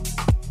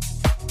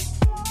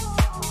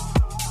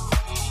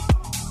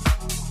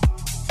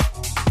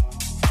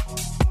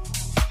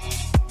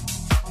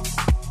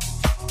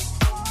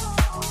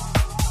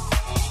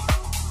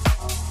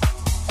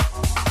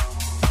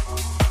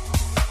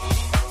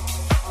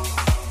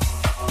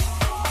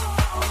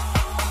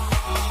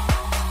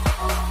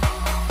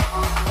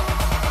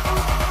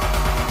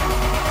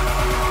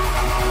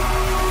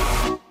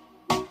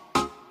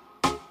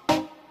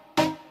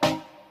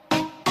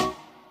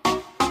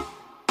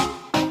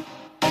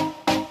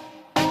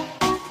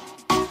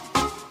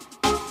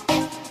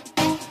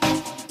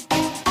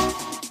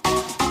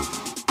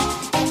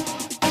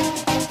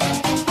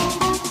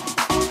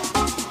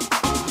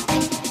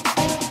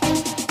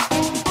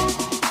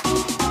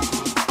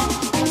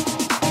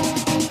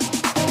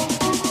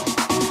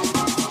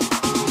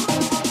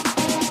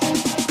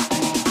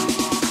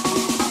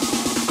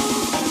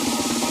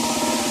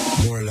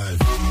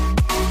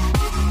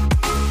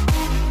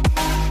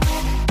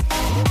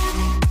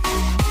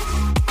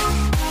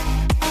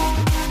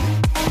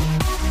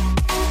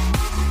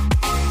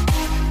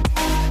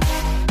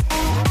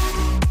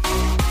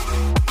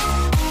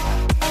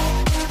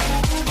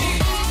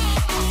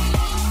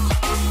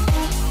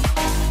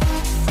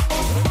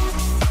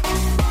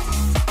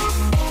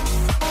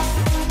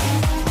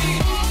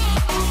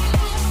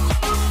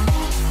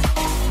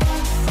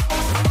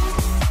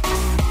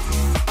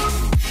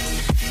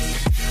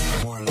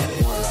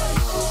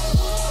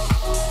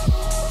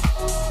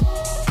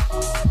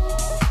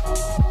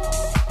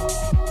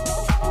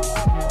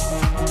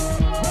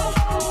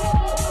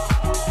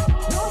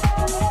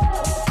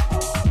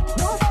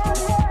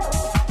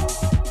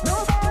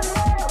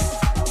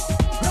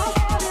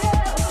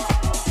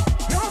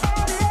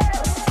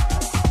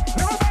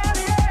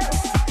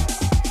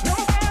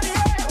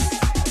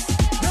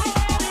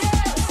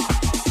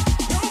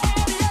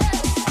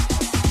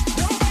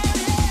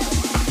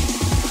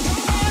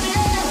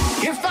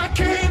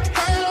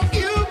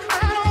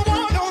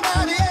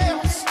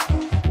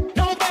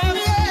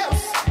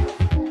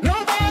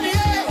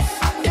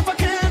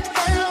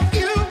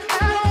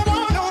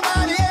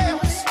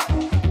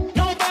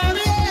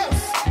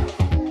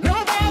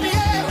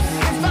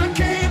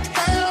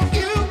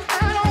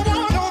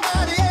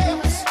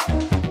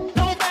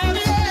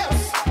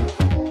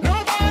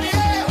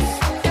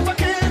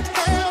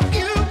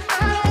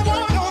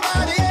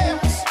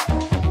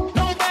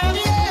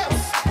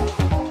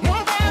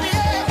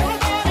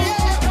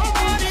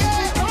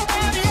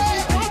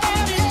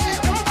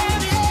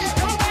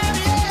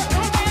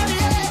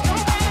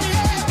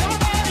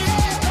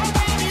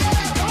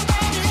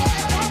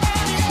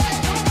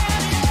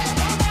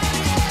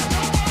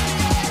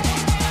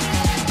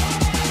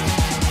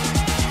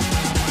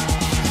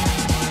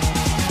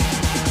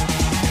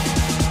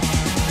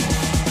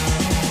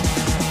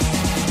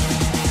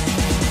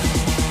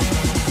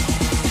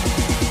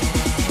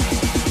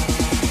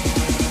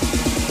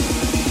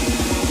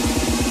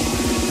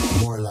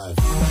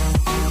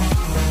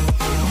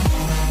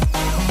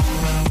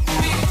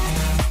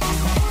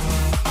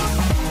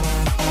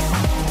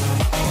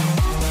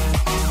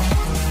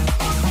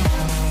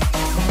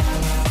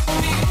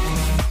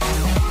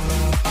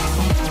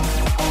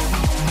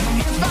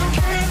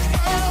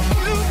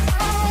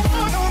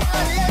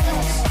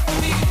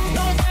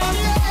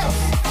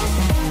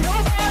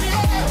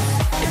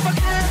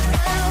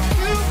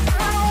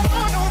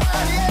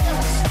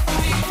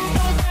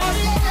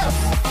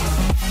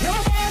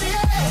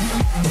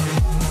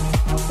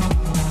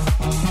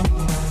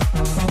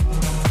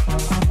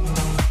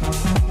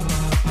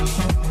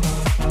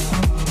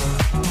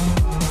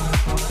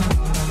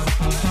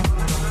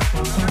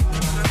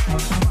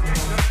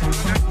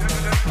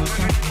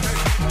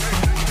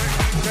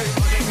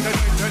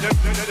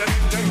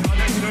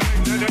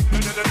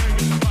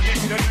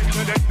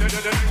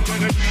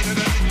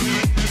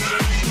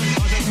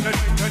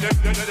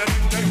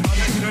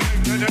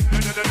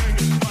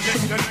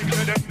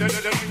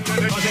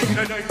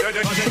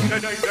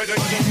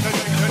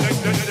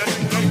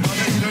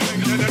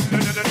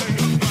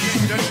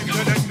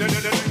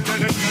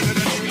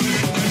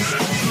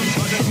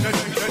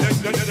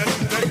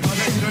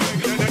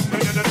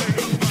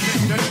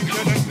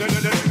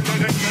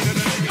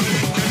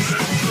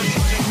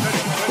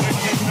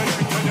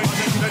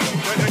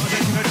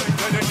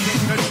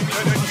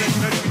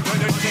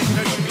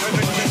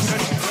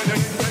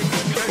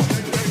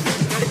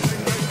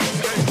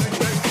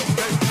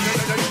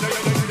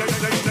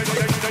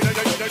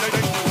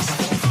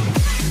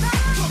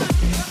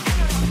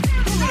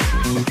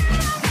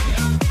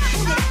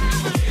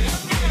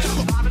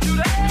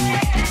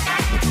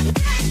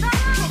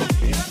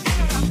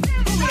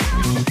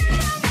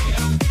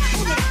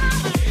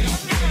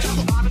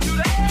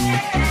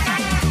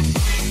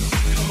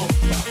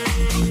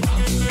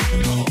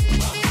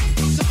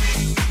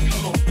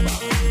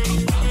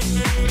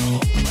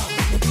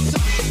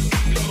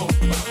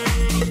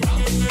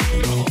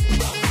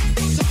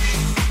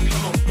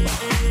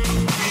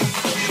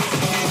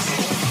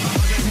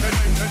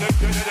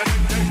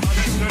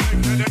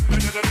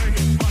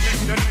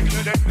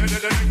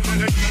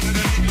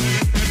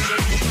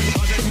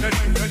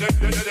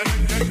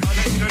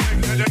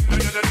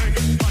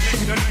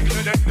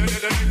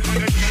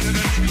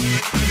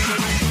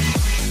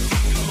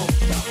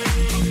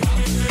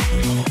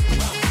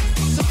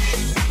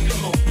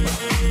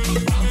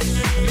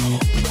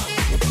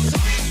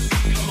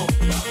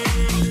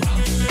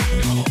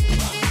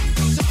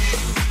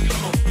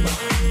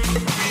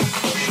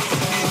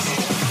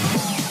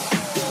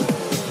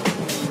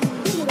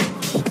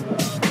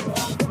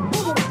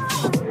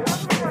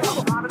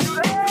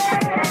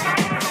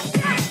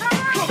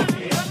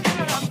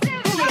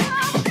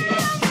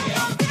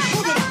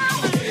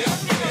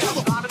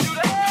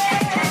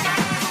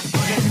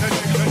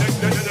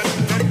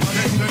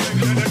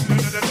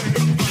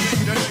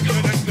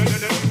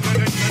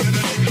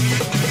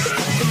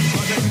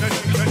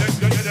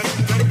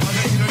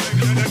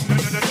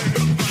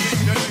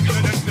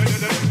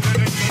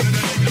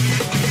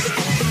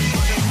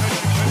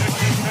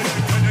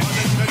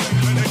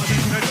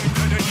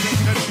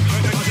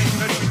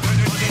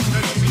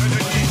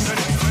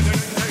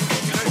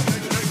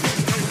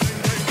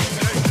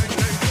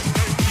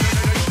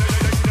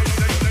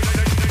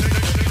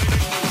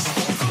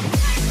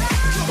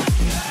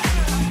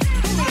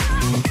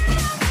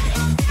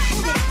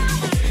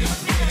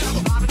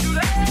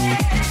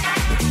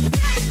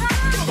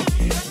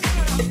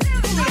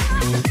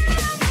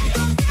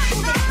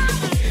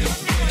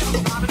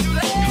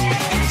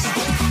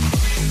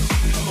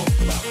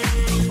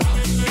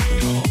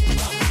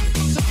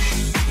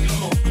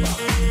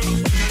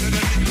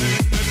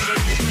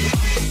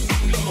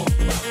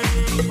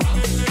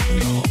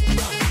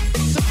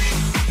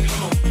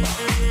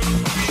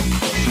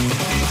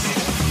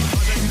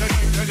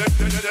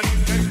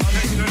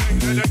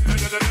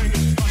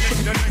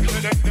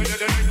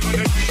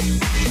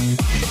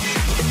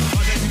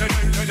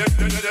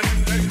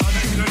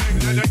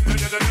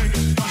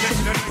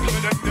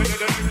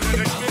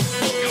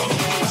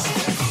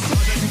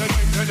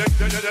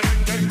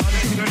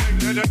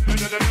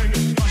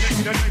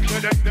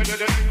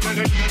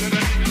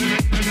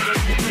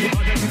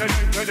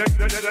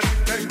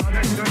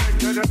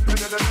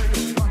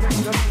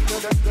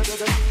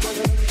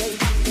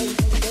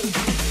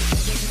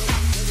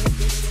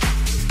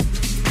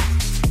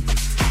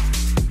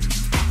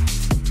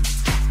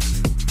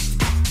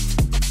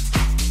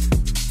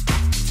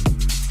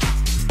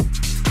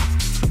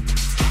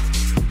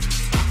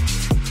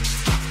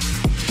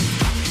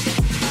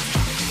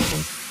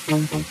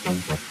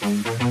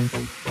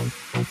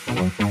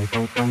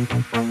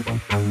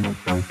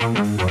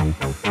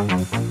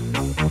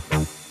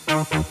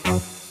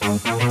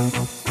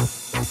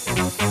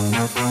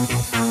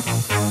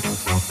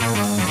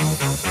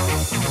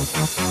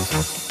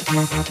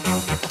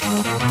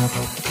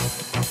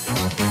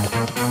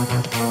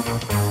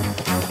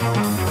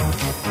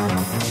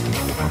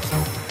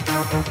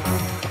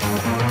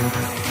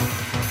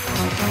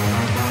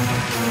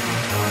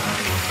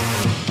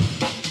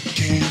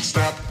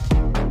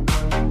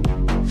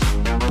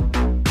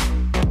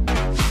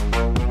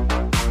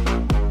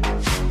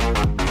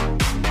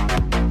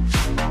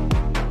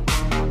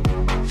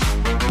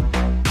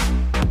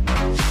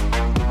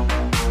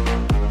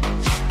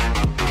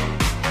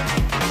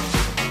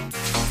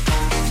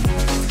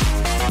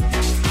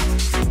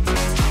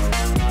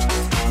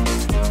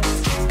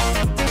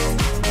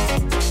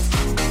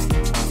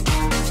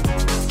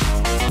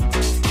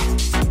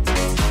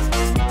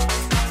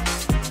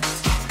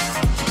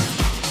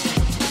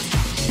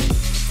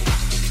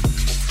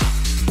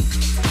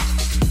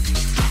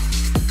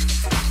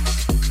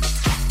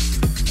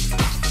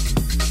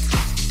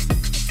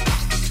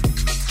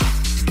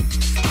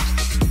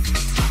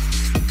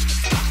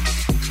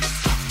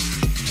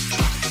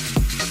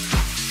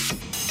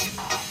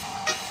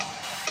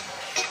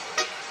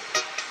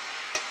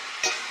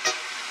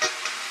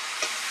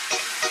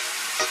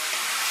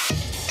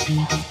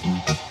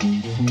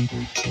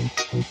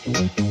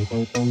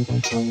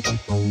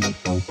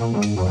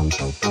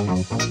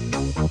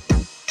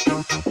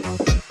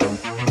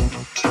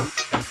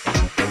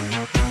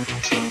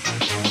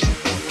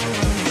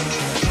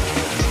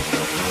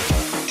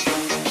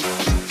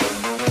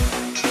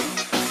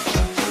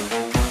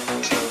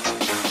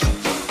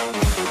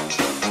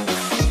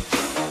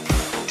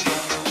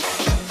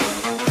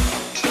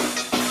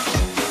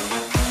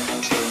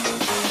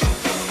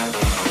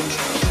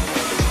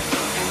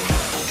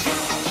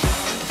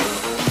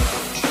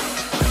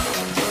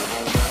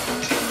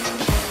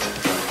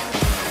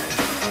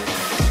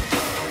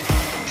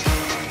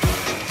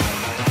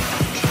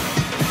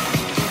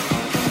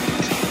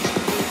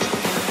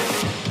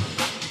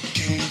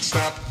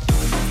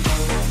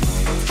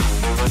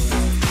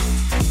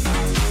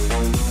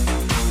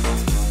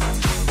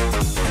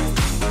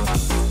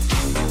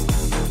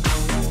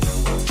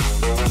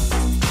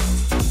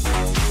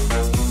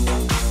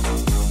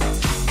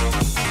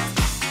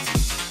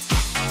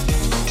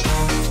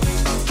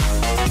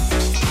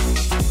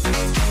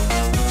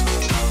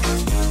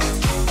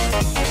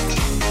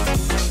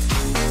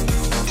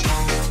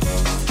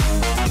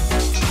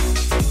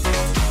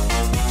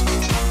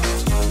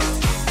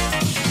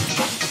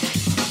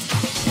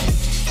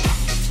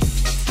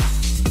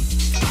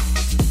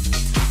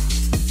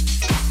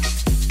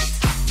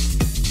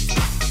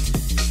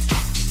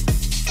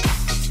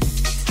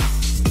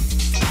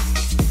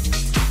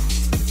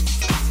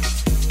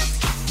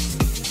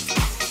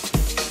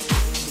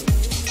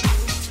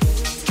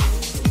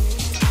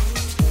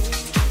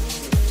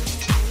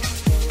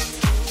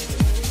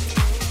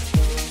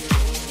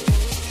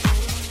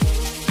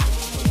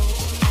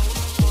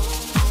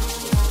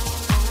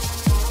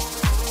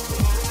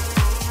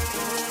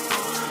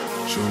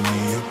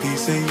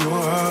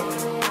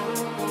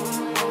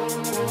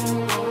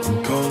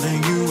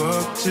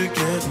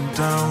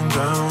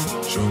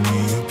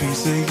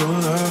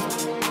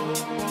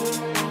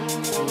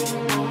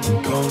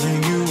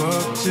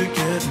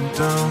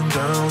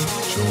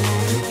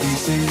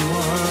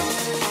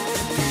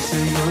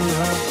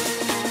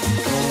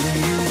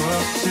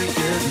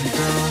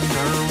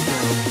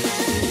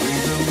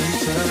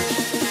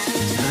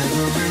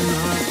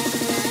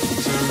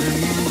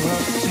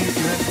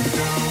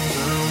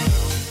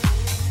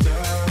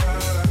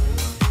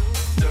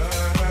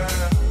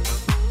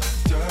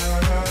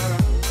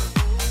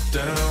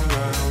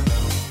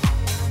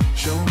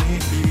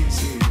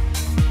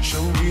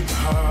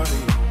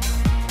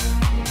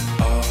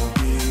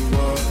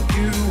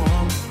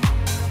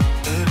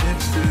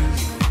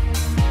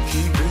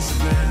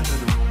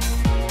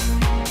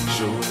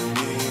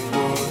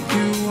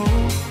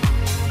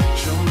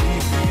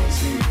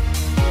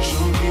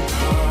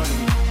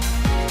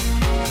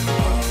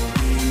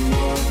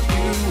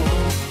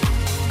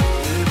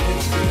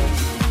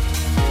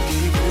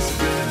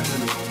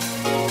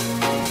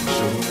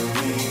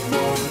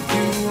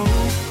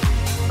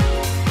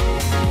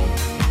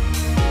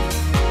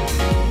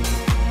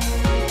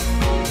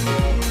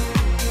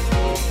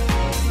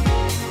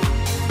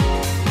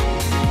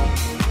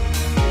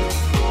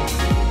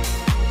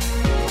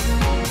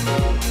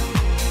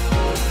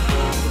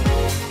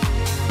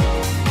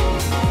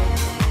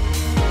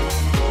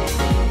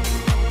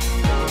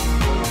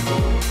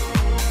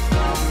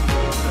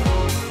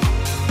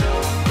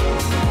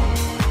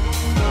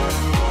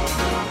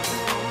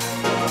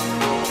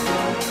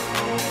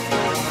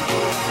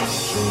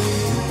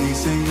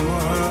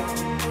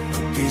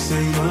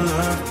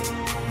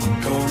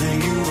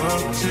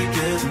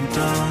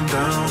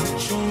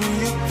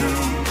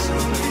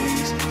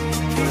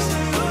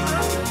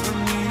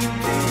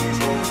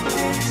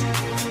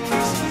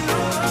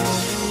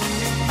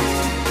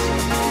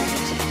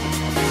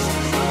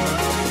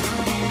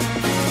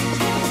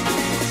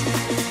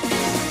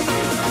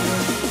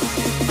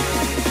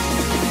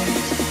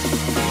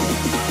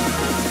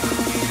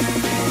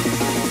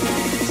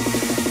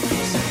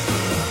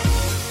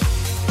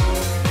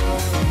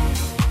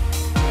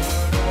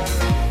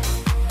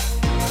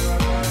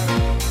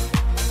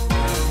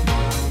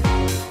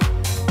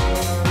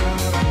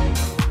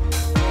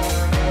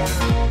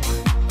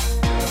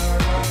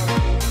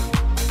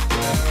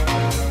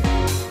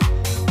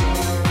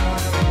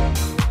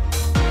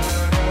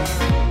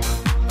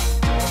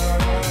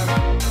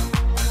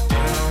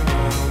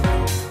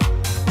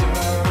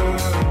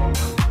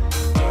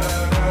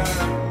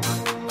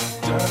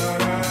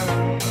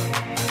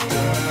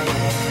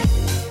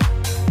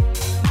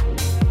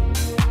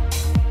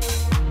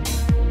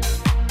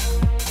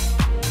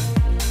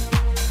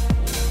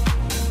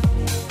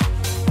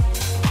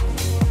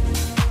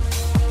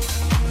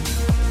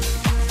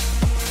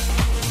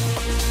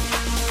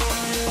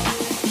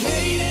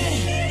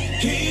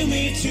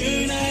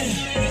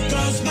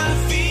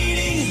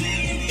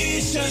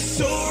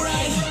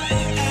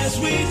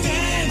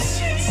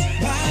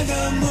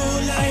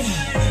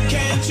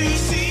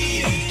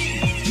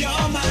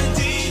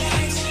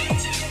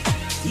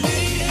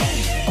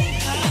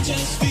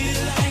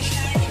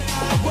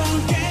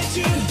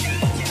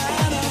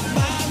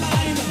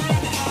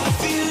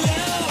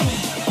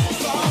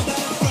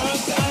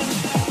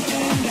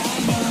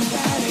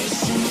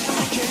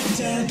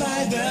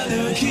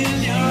 look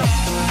in your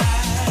eyes.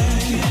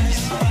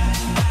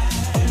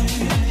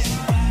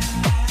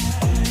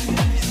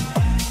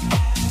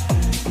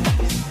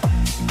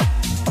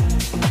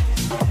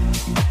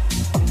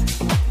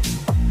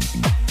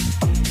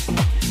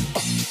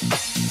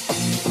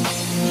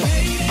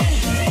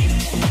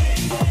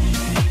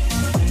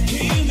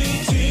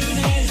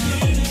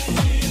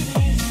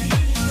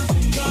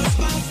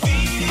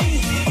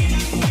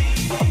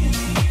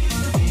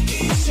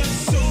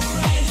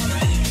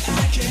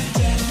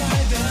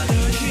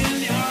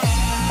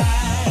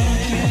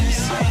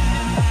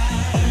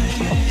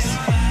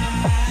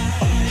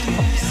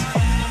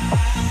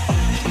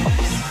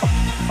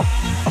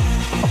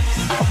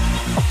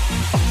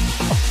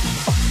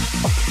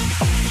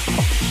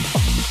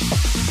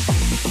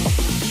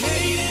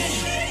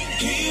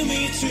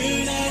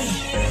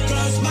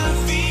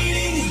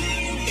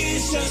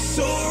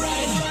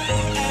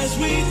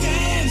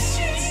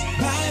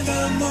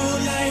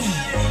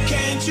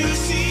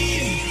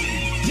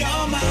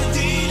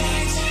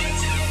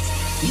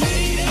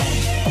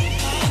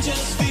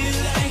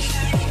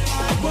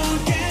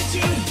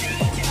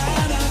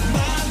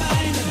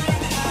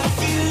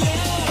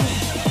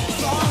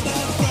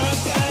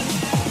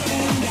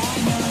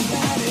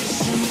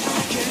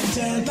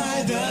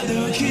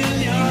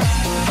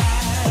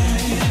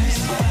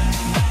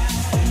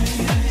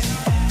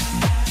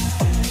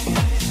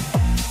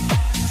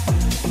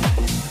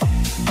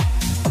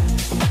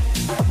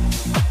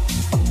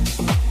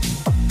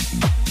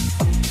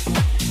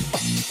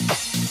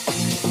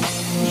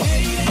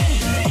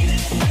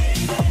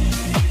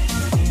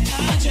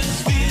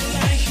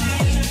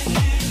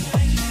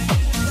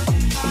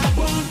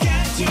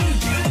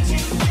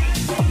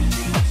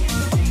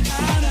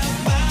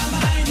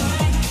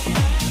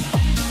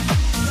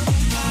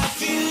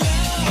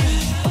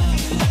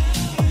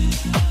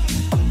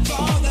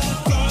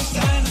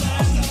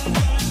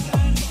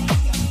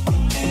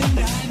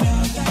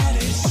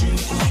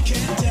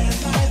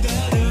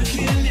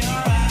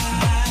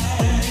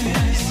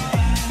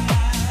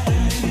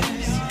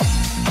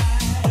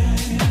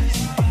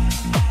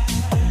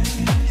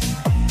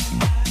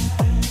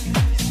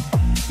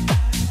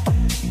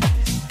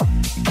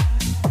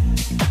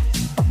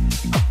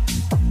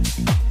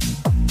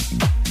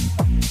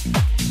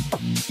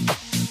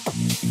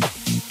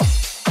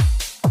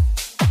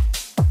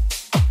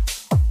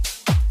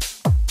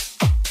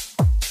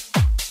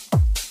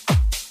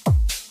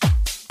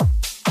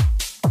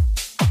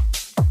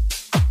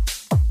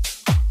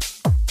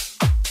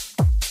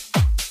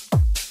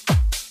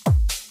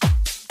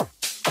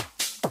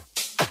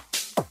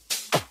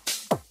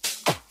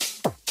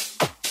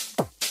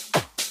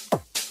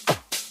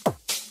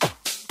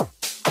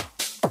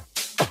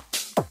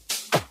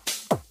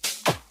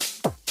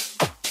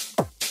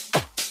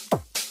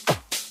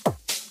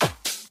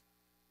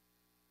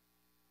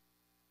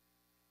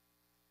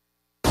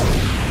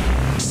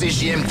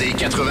 CJMD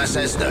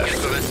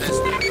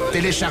 96.9.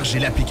 Téléchargez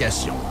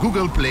l'application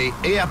Google Play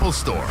et Apple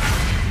Store.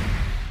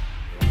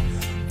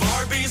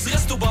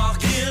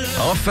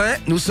 Enfin,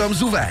 nous sommes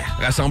ouverts.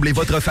 Rassemblez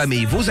votre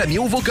famille, vos amis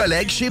ou vos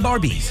collègues chez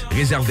Barbies.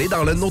 Réservé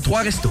dans l'un de nos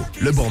 3 restos,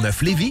 le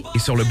Bourgneuf-Lévis et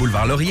sur le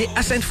boulevard Laurier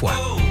à Sainte-Foy.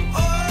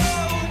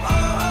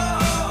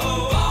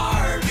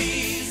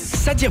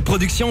 Satire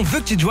Productions veut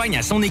que tu te joignes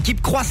à son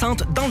équipe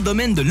croissante dans le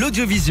domaine de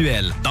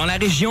l'audiovisuel. Dans la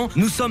région,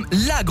 nous sommes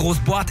la grosse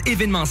boîte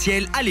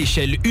événementielle à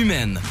l'échelle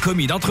humaine.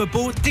 Commis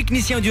d'entrepôt,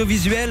 technicien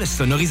audiovisuel,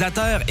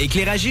 sonorisateur,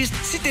 éclairagiste,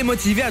 si t'es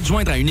motivé à te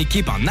joindre à une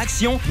équipe en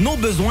action, nos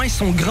besoins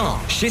sont grands.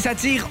 Chez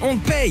Satire, on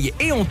te paye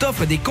et on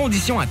t'offre des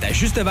conditions à ta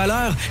juste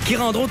valeur qui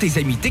rendront tes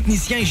amis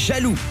techniciens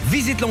jaloux.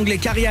 Visite l'onglet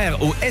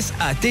carrière au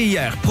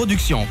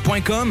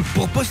satirproduction.com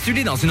pour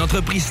postuler dans une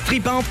entreprise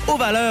tripante aux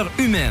valeurs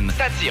humaines.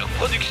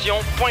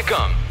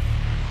 Satireproduction.com.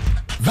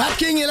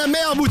 Vapking est la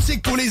meilleure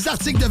boutique pour les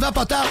articles de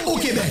vapoteurs au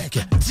Québec.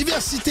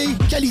 Diversité,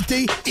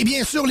 qualité et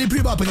bien sûr les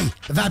plus bas prix.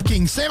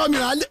 Vapking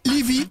Saint-Romuald,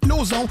 Lévis,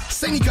 Lauson,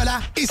 Saint-Nicolas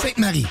et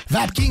Sainte-Marie.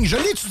 Vapking, je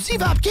l'étudie,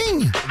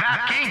 Vapking!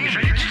 Vapking, je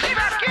l'étudie,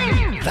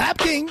 Vapking!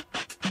 Vapking!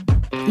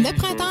 Le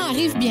printemps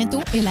arrive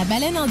bientôt et la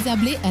Baleine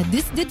Endiablée a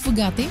décidé de vous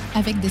gâter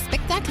avec des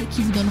spectacles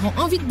qui vous donneront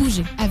envie de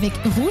bouger. Avec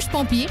Rouge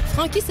Pompier,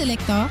 Frankie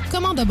Selector,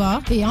 Commande de bord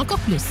et encore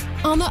plus.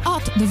 On a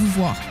hâte de vous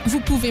voir. Vous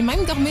pouvez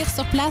même dormir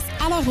sur place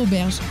à leur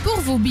auberge.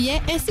 Pour vos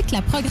billets ainsi que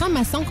la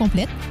programmation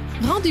complète,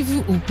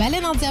 rendez-vous au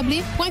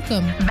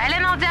baleineendiablée.com.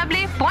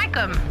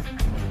 baleineendiablée.com.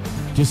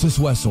 Que ce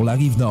soit sur la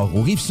Rive-Nord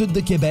ou Rive-Sud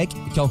de Québec,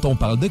 quand on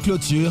parle de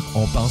clôture,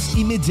 on pense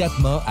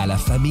immédiatement à la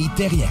famille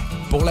Terrien.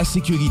 Pour la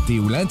sécurité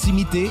ou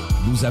l'intimité,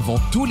 nous avons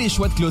tous les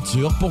choix de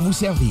clôture pour vous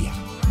servir.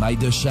 Mailles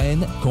de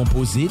chêne,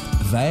 composite,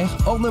 verre,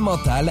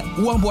 ornemental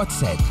ou en bois de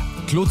cèdre.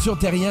 Clôture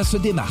Terrien se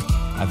démarque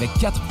avec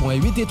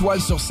 4,8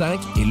 étoiles sur 5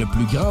 et le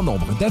plus grand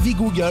nombre d'avis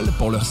Google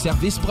pour leur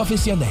service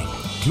professionnel.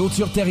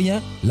 Clôture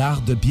Terrien,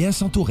 l'art de bien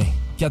s'entourer.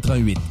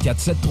 88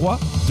 473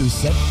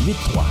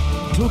 2783.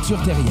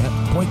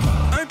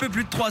 clôtureterrien.com. peu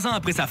plus de 3 ans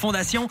après sa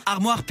fondation,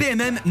 Armoire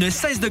PMM ne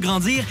cesse de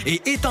grandir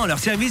et étend leur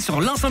service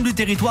sur l'ensemble du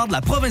territoire de la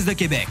province de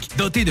Québec.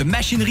 Dotée de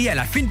machinerie à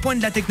la fine pointe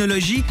de la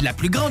technologie, la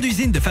plus grande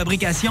usine de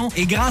fabrication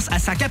et grâce à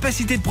sa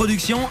capacité de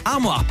production,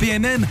 Armoire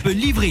PMM peut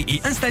livrer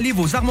et installer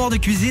vos armoires de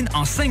cuisine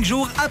en 5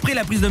 jours après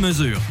la prise de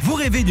mesure. Vous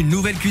rêvez d'une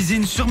nouvelle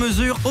cuisine sur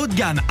mesure haut de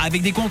gamme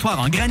avec des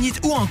comptoirs en granit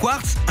ou en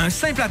quartz? Un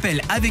simple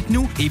appel avec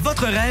nous et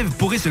votre rêve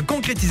pourrait se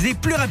concrétiser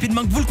plus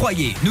rapidement que vous le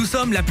croyez. Nous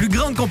sommes la plus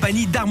grande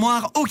compagnie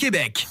d'armoires au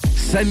Québec.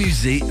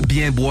 S'amuser,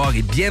 bien boire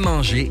et bien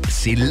manger,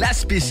 c'est la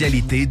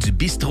spécialité du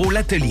bistrot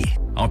L'Atelier.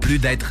 En plus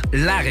d'être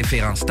la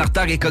référence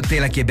tartare et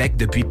cocktail à Québec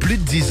depuis plus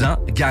de 10 ans,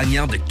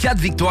 gagnant de 4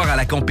 victoires à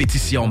la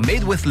compétition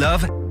Made with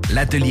Love,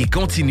 l'Atelier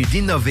continue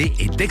d'innover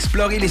et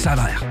d'explorer les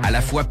saveurs. À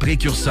la fois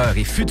précurseur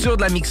et futur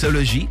de la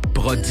mixologie,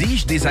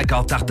 prodige des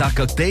accords tartare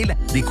cocktail,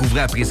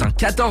 découvrez à présent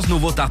 14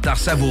 nouveaux tartares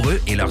savoureux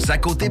et leurs à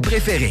côté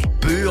préférés.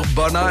 Pur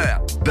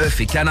bonheur!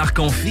 Bœuf et canard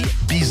confit,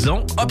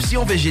 bison,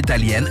 options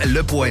végétaliennes,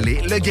 le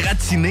poêlé, le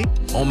gratiné.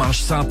 On mange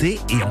santé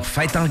et on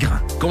fête en grand.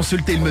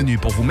 Consultez le menu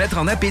pour vous mettre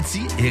en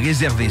appétit et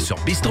réservez sur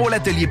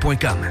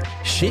bistrolatelier.com.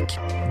 Chic,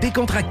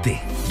 décontracté.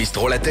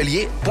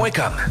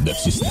 bistrolatelier.com.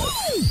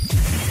 969.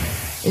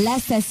 La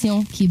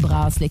station qui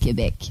brasse le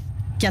Québec.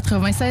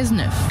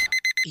 96.9.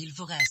 Il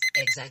vous reste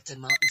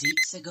exactement 10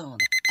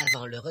 secondes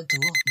avant le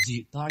retour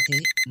du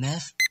Party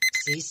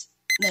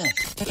 969.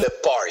 Le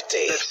Party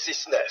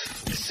 969.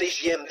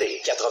 CJMD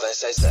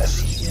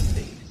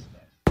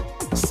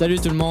 96.9. Salut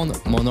tout le monde,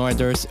 mon nom est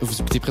Durs. Vous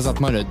écoutez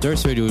présentement le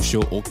Durs Radio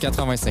Show au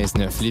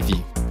 96.9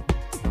 Lévis.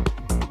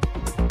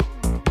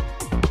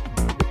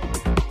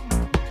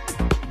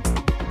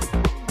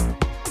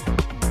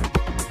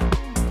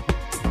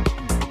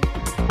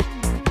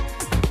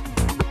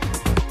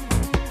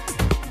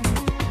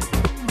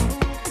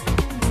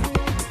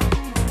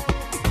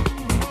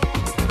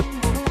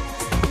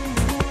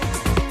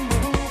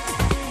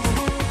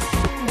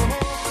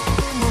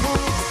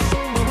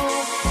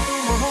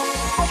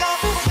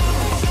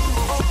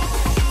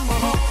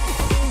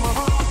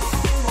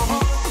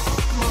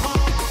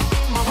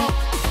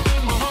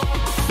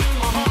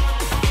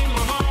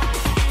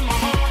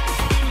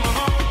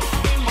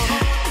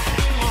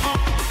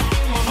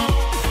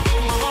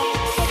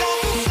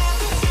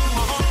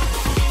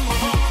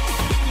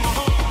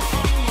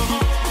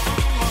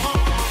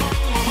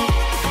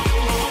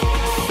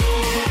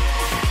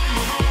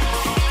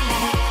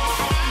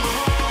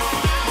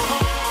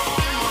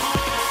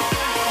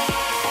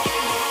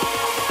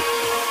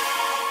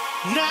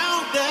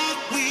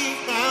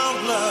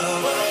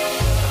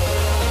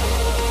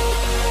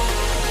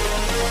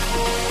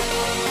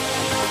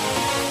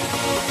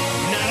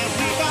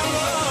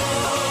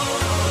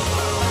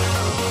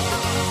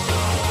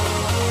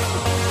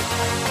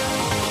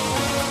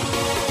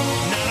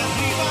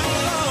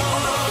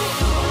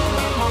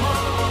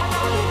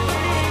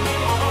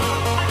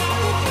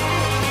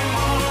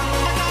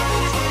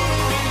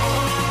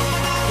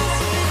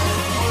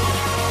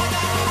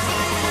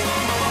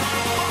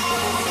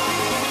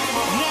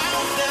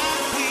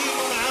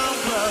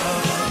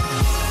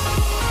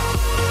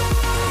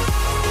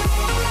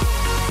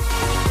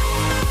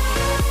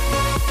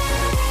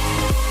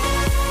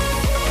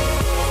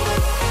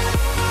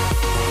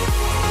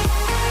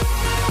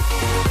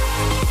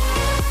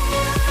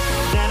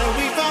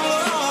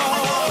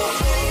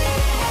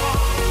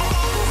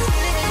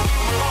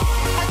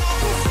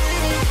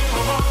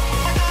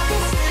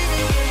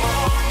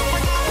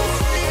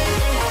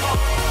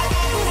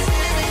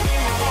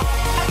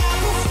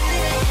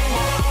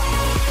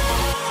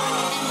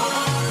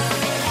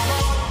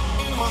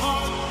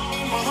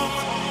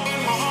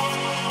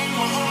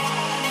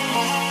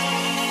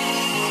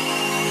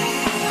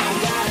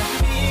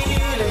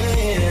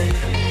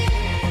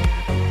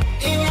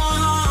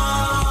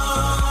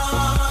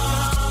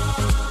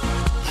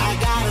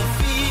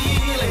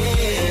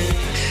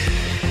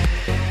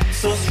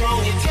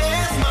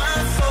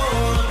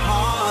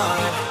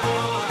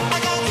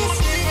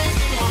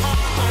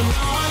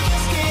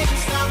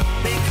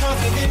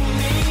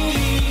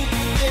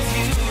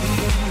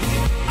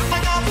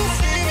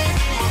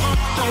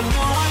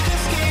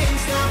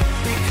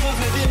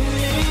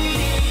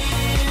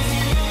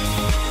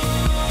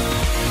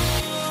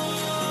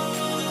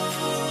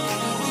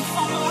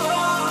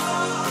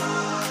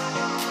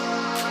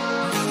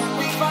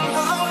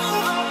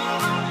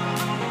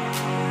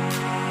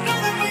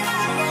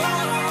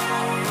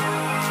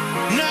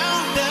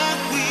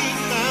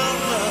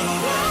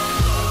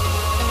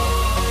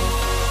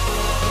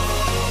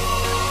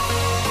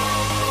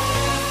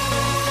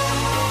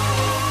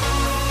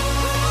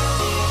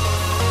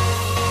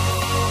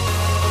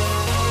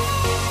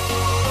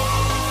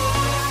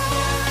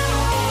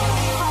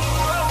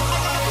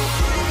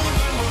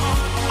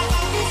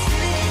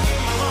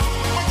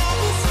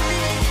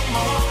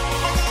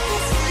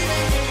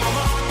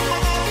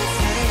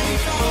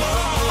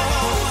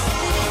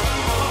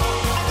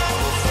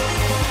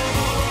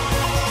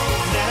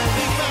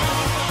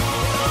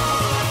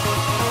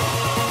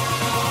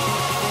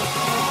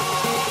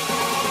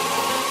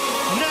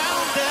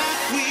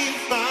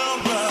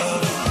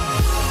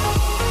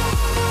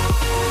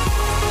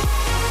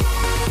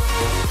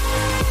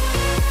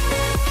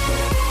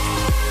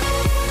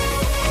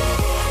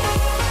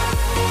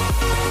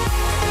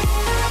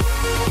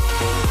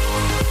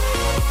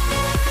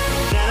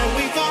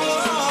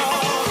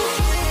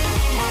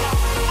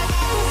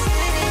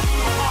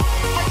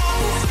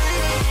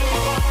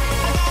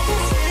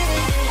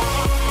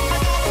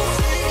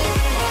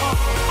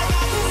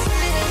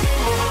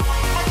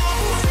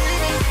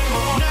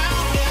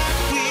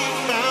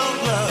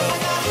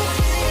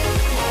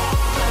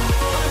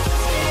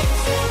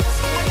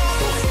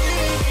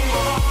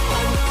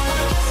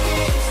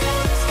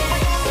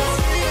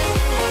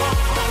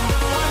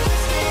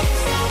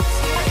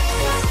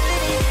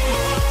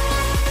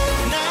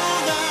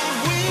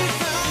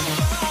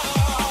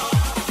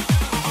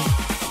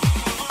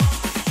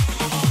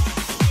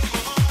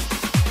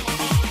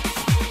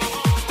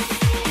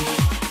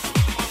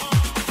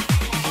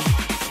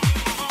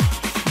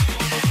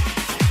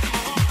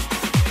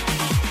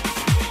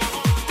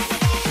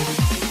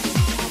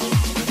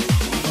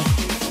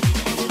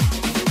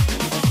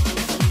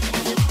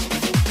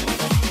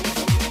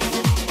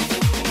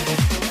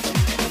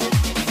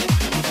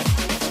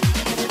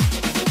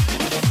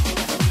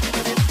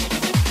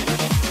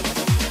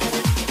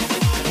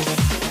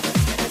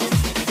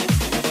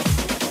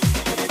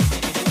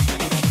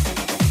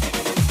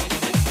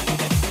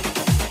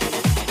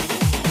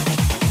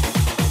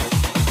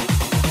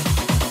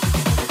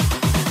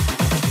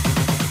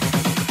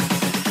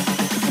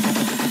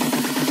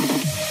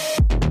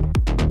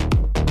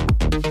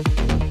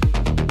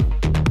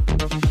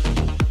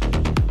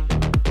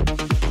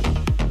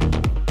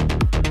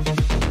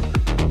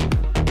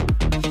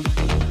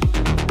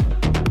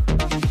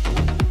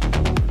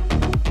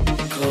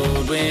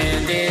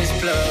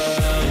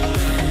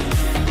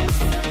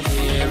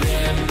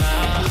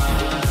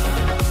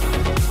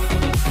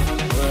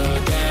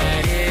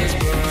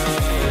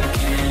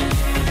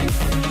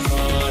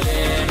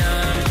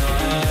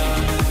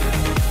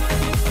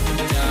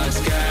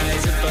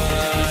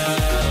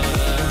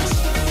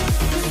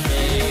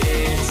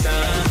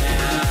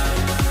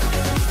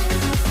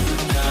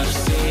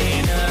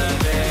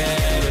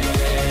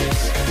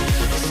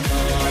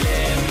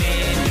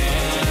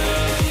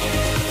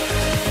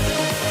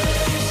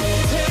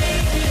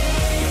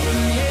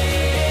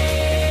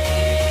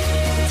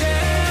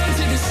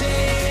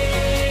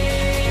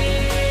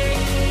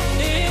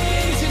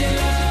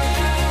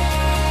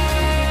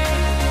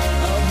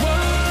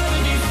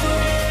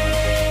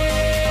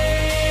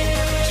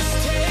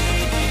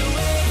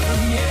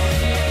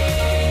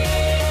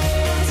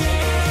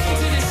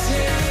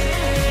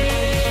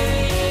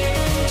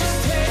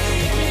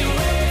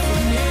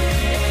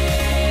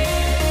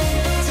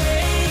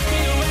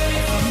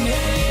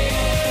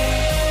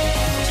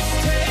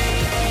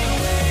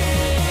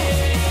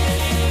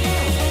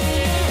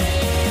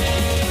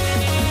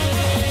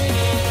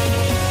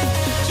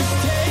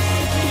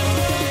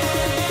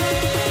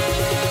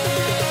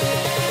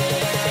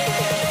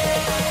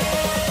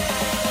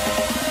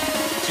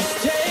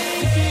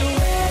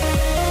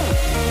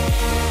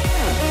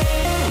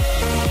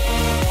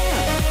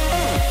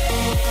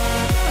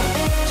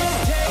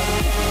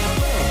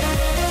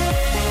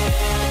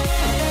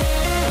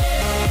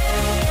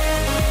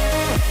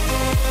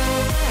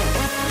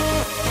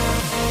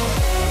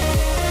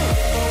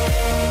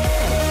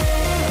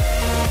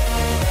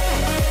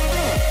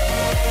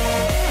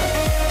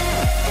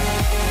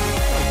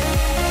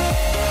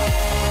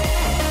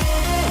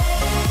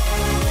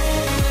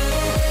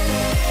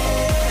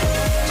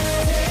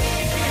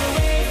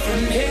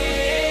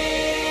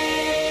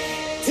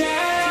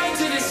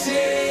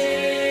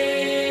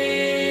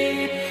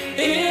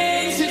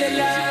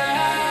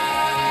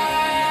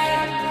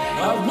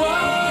 I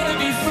wanna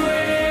be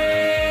free.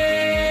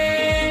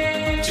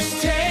 Just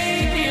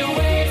take me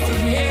away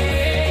from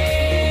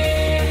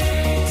here,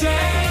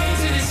 down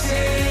to the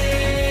sea.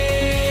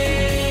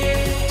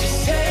 Just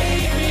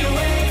take me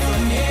away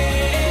from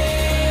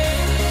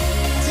here,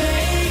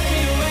 take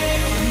me away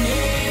from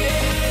here.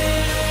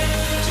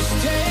 Just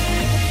take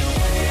me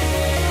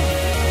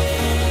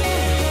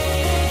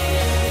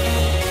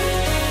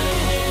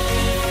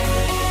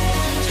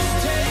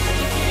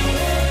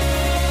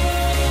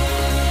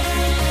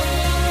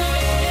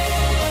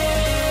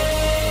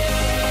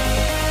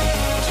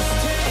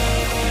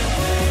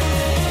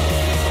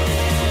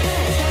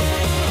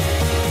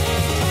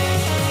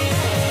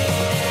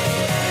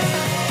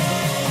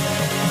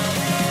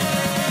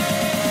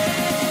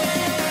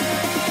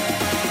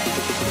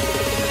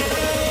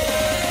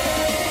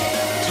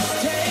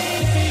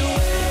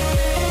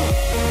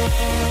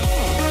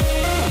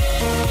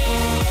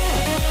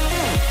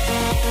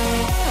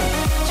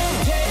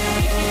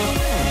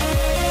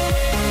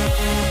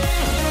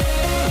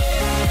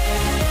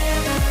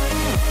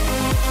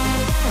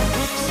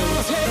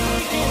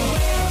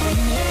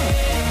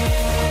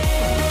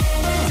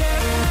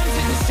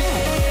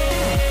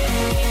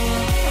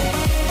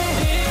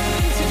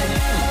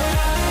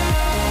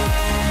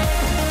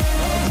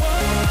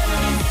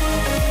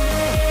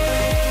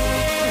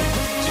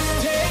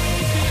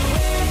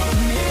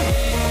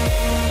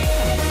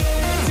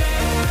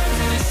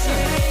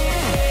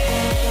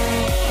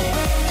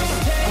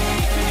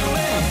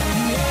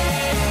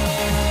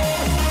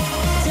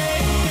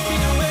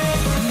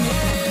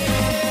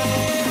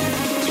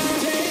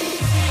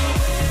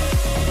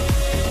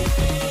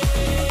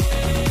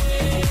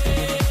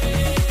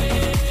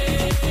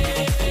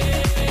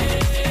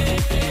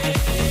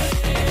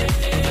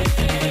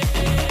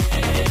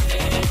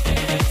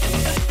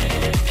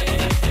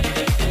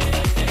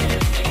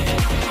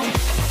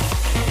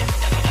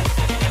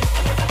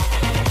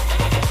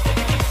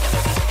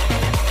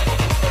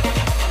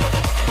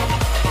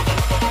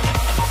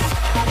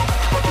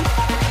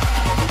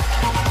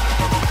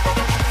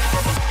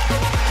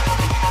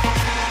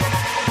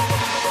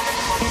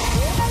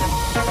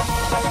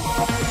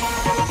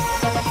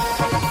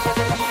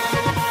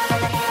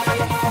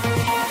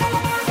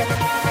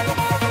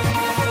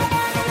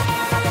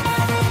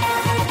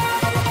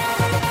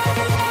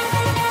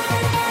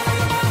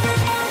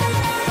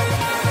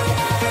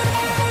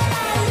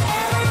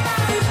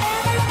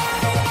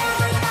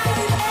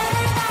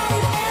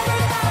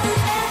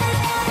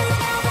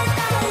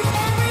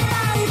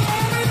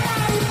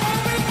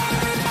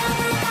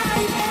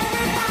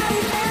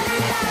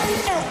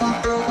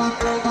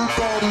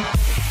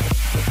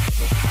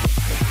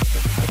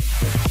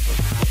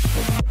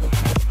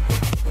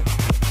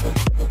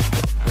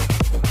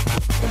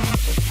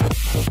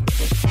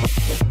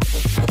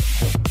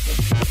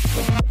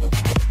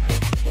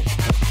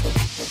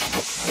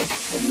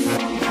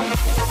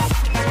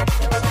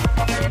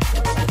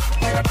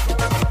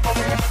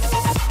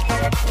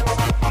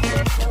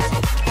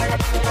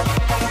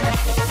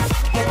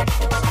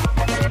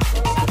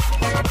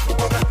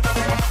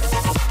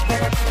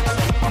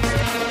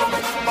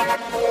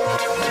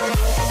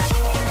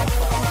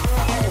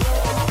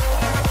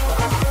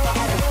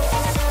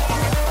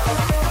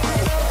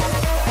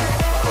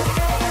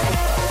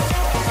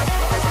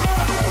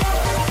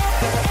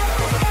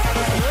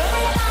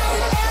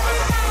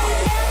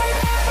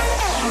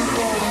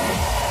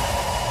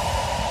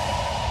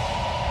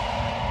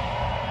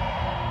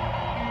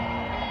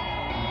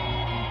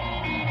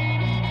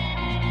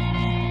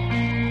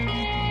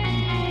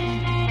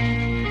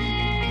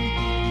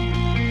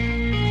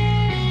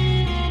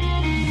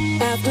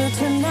After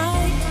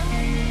tonight,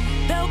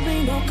 there'll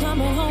be no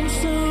coming home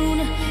soon.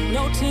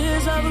 No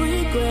tears of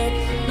regret,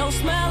 no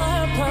smell of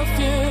her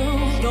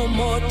perfume. No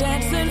more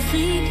dancing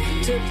feet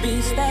to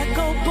beats that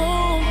go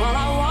boom. While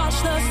I watch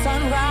the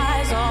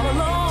sunrise all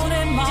alone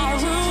in my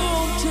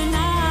room.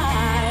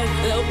 Tonight,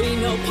 there'll be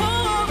no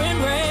pouring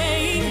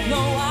rain.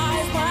 No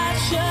eyes wide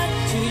shut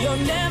to your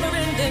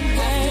never-ending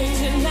pain.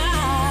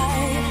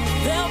 Tonight,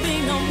 there'll be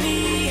no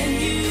me and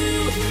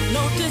you.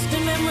 No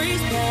distant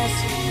memories past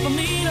for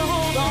me to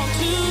hold on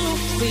to.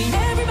 See,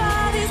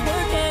 everybody's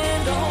working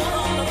to hold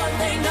on to what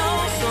they know.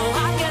 So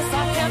I guess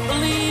I kept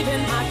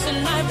believing my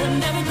tonight would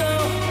never go.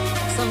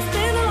 Some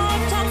spend a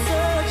lifetime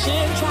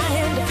searching,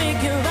 trying to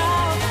figure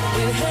out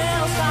when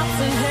hell stops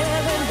and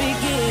heaven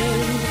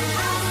begins.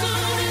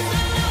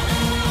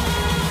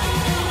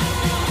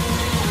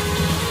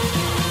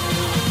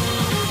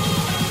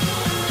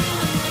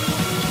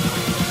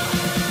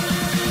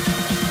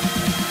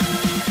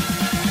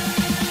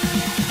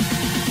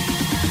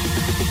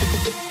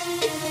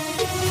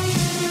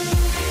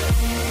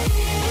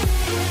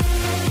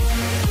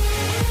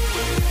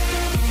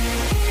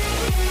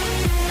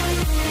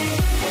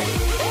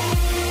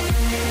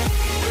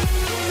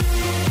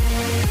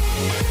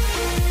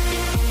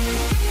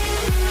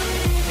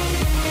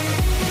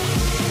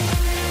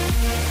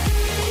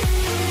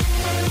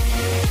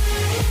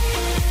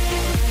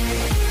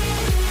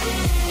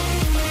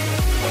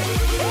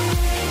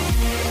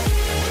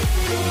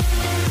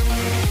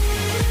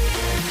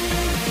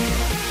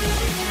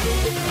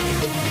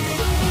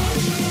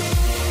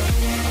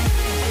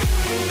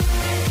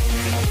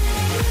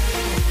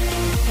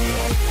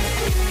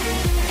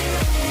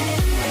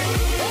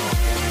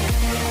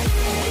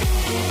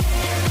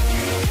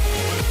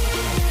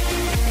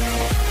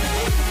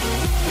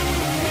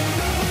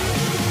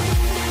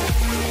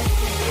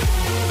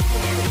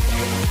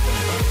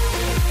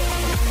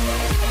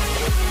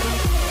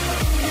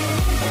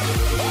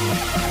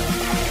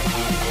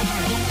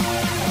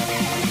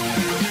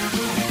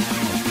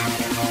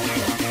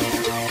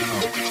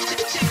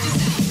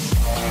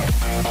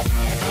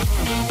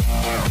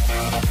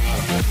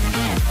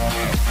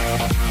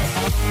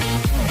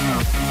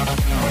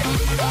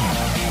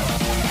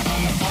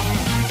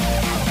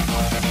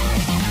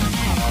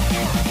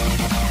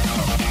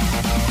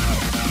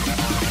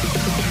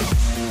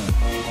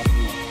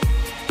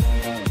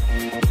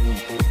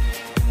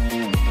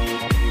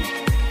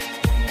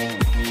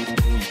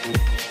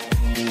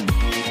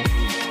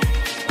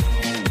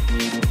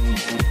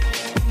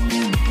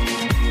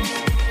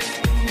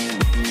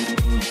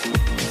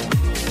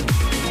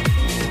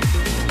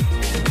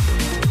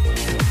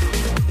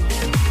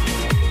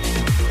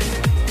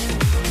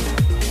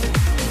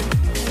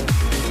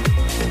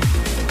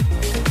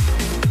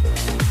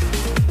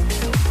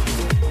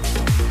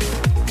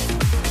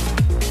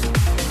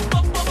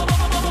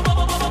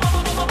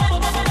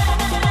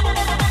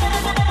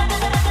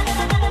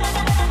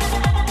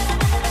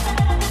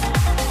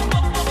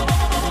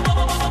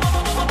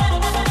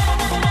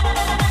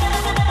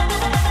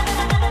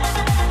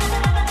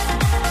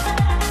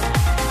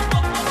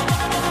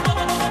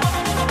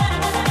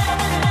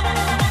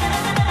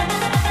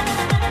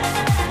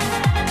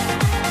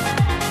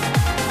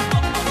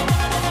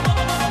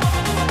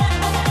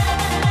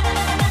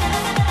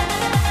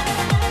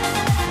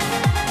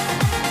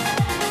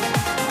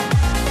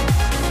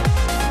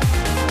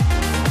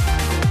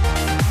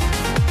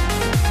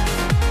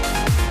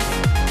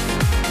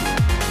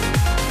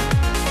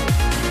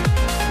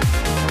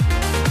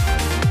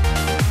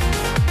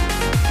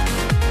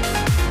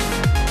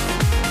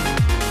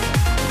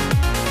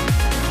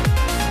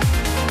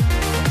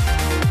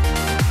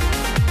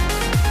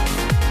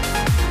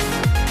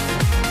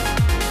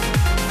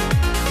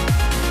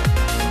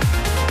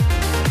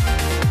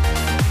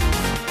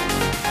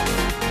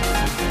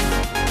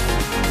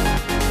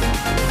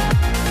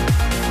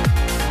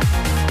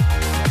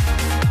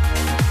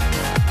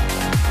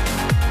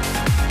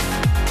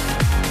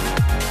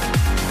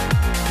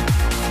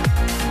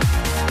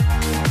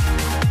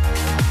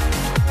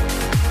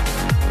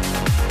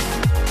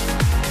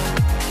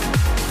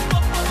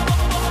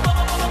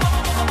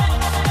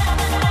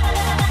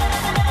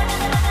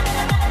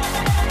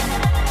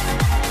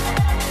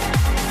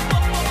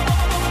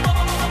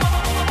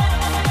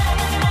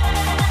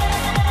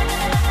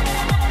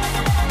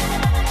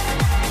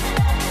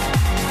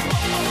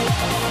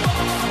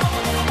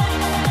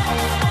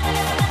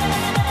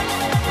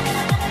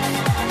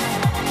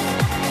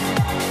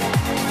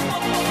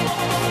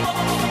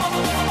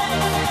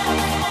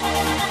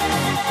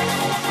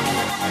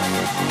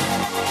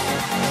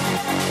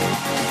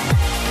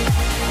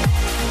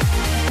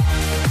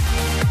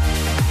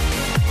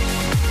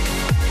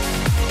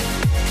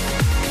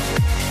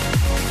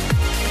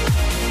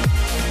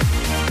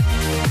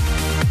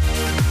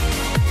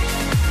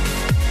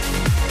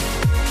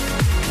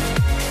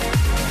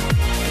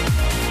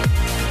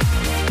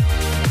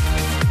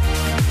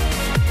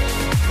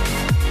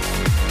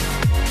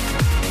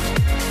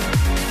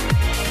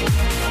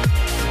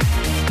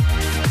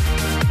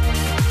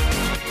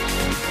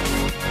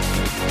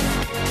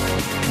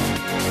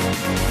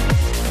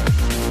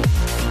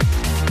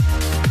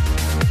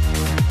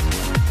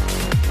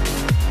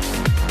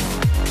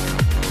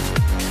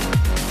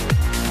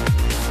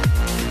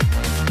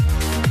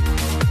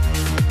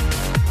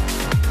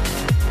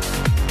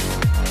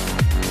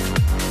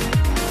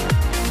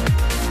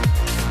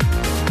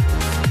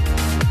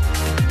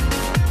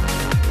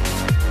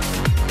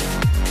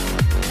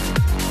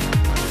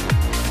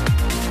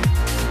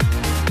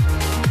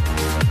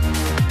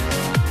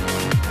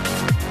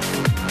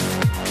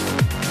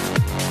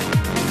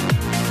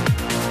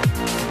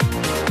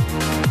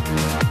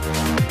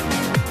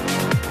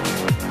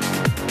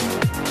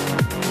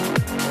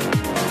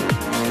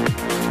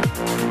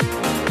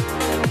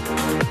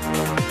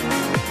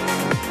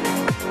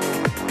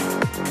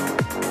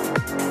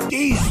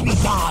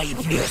 et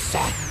plus.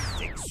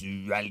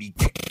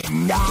 Sexualité.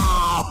 Non!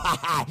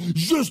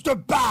 Juste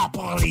pas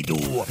pour les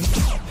doux.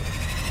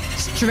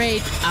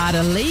 Straight out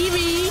of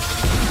Levy.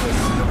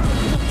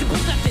 Tu peux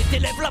tes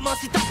lèvres la main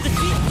si t'apprécies.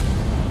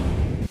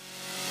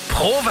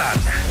 Provan,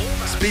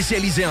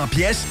 spécialisé en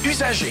pièces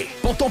usagées.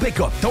 Pour ton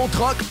pick-up, ton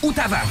troc ou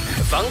ta vanne.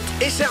 Vente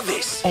et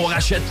service. On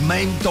rachète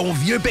même ton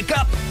vieux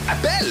pick-up.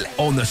 Appelle,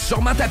 on a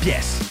sûrement ta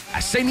pièce. À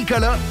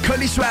Saint-Nicolas,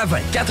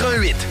 Colissois-20,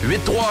 88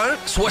 831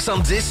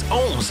 70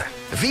 11.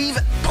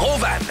 Vive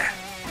Provan.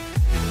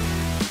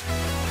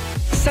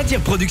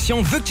 Satire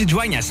Productions veut que tu te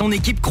joignes à son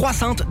équipe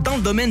croissante dans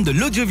le domaine de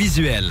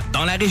l'audiovisuel.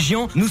 Dans la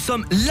région, nous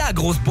sommes la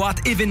grosse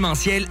boîte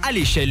événementielle à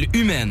l'échelle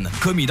humaine.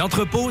 Commis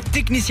d'entrepôt,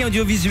 technicien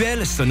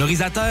audiovisuel,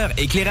 sonorisateur,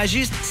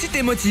 éclairagiste, si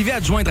t'es motivé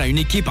à te joindre à une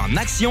équipe en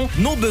action,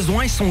 nos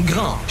besoins sont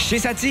grands. Chez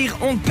Satire,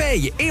 on te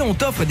paye et on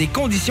t'offre des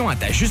conditions à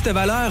ta juste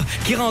valeur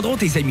qui rendront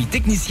tes amis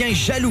techniciens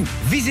jaloux.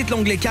 Visite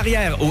l'onglet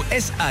carrière au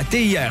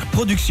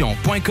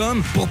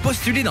satirproduction.com pour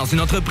postuler dans une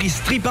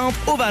entreprise tripante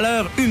aux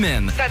valeurs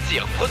humaines.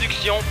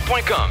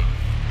 Satireproduction.com.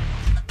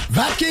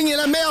 Vapking est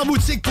la meilleure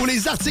boutique pour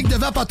les articles de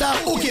vapoteurs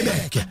au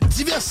Québec.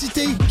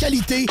 Diversité,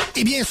 qualité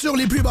et bien sûr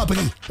les plus bas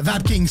prix.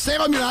 Vapking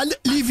Saint-Romuald,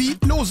 Lévis,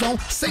 Lauson,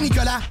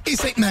 Saint-Nicolas et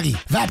Sainte-Marie.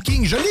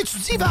 Vapking, je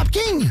l'étudie,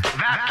 Vapking!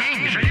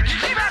 Vapking, je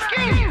l'étudie,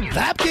 Vapking!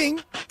 Vapking!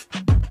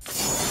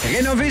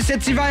 Rénovez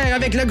cet hiver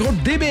avec le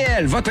groupe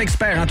DBL, votre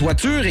expert en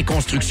toiture et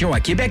construction à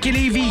Québec et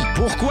Lévis.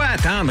 Pourquoi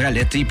attendre à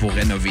l'été pour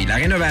rénover? La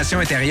rénovation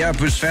intérieure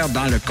peut se faire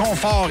dans le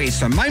confort et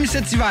ce même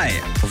cet hiver.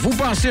 Vous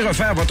pensez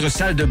refaire votre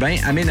salle de bain,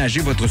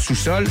 aménager votre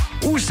sous-sol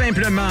ou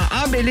simplement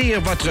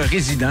embellir votre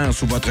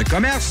résidence ou votre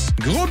commerce?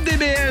 Groupe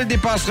DBL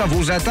dépassera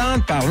vos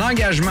attentes par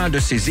l'engagement de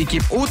ses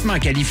équipes hautement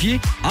qualifiées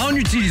en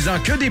n'utilisant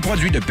que des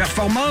produits de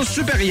performance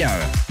supérieure.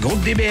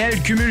 Groupe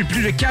DBL cumule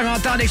plus de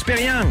 40 ans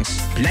d'expérience.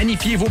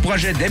 Planifiez vos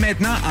projets dès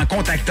maintenant en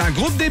contactant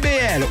Groupe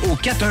DBL au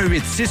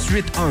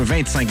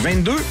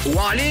 418-681-2522 ou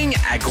en ligne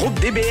à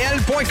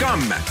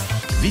groupedbl.com.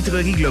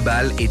 Vitrerie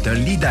Globale est un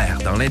leader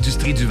dans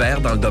l'industrie du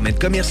verre dans le domaine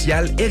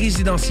commercial et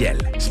résidentiel.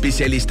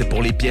 Spécialiste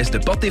pour les pièces de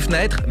portes et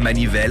fenêtres,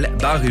 manivelles,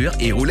 barrures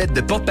et roulettes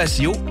de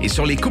porte-patio et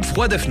sur les coupes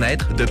froides de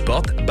fenêtres, de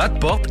portes,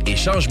 bas-de-porte et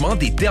changement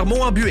des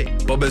thermos embués.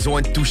 Pas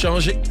besoin de tout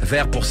changer.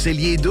 Verre pour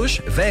cellier et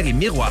douche, verre et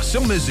miroirs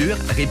sur mesure,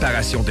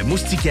 réparation de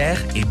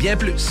moustiquaires et bien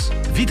plus.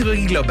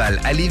 Vitrerie Globale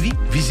à Lévis,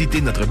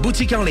 visitez notre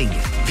boutique en ligne.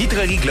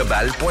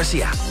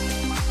 vitrerieglobale.ca.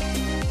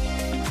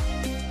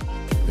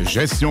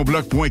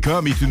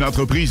 GestionBloc.com est une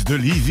entreprise de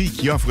Lévis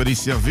qui offre des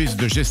services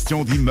de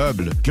gestion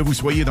d'immeubles, que vous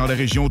soyez dans la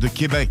région de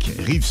Québec,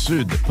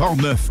 Rive-Sud,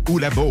 Portneuf ou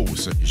La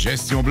Beauce.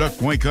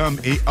 GestionBloc.com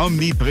est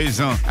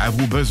omniprésent à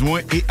vos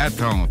besoins et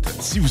attentes.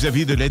 Si vous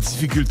avez de la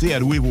difficulté à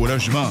louer vos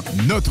logements,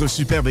 notre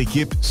superbe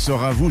équipe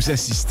saura vous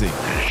assister.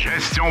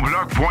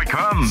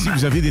 GestionBloc.com. Si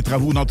vous avez des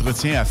travaux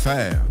d'entretien à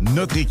faire,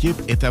 notre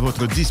équipe est à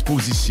votre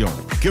disposition.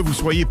 Que vous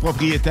soyez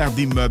propriétaire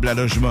d'immeubles à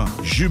logement,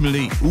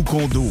 jumelés ou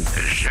condos.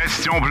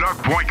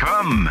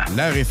 GestionBloc.com.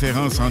 La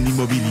référence en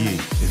immobilier.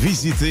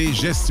 Visitez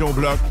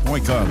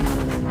gestionbloc.com.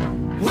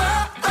 Wow,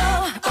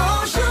 oh,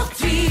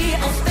 aujourd'hui,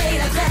 on se paye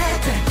la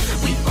traite.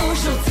 Oui,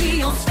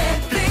 aujourd'hui, on se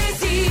fait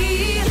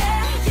plaisir.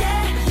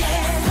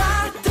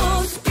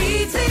 Stratos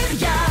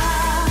Pizzeria.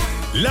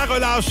 La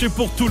relâche est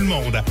pour tout le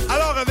monde.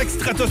 Alors, avec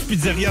Stratos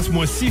Pizzeria ce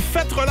mois-ci,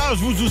 faites relâche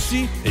vous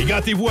aussi et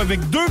gâtez-vous avec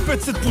 2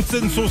 petites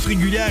poutines sauce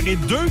régulière et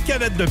 2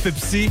 canettes de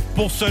Pepsi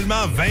pour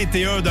seulement 21,99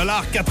 $.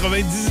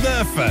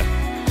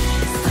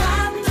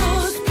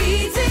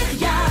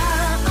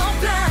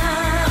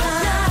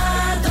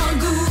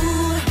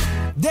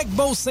 Deck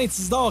Boss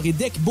Saint-Isidore et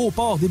Deck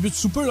Beauport débutent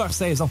sous peu leur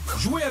saison.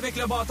 Jouez avec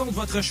le bâton de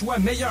votre choix,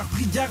 meilleur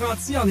prix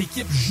garanti en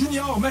équipe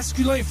junior,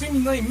 masculin,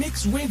 féminin,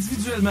 mix ou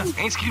individuellement.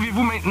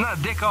 Inscrivez-vous maintenant à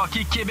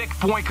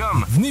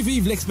deckhockeyquebec.com. Venez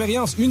vivre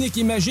l'expérience unique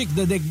et magique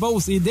de Deck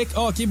Boss et Deck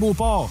Hockey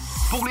Beauport.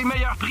 Pour les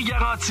meilleurs prix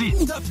garantis.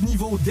 Top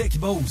niveau Deck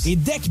Boss et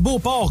Deck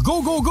Beauport.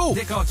 Go, go, go!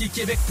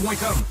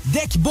 Deckhockeyquebec.com.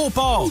 Deck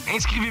Beauport.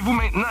 Inscrivez-vous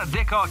maintenant à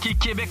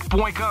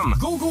deckhockeyquebec.com.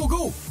 Go, go,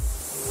 go!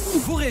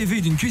 Vous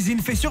rêvez d'une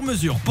cuisine faite sur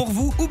mesure pour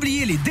vous?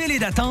 Oubliez les délais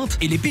d'attente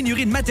et les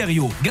pénuries de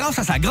matériaux. Grâce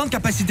à sa grande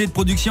capacité de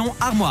production,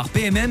 Armoire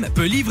PMM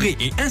peut livrer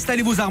et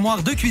installer vos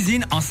armoires de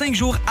cuisine en 5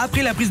 jours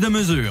après la prise de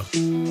mesure.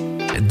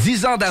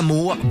 10 ans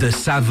d'amour, de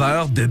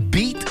saveur, de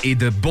beat et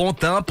de bon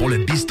temps pour le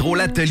bistrot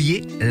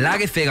L'Atelier, la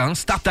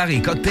référence tartare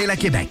et cocktail à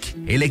Québec.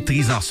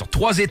 Électrisant sur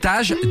 3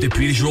 étages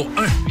depuis le jour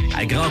 1.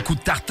 À grands coups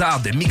de tartare,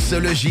 de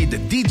mixologie, de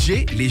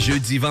DJ, les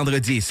jeudis,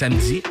 vendredis et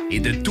samedis, et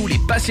de tous les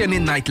passionnés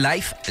de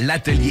nightlife,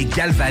 L'Atelier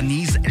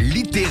galvanise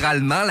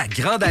littéralement la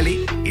Grande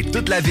Allée et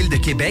toute la ville de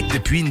Québec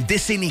depuis une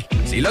décennie.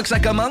 C'est là que ça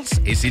commence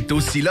et c'est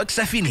aussi là que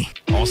ça finit.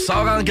 On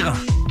sort en grand.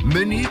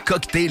 Menu,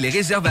 cocktail et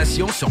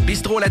réservations sur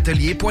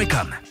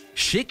bistrolatelier.com.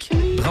 Chic,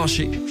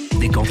 branché,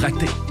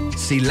 décontracté.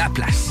 C'est la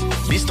place.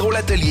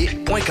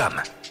 bistrolatelier.com.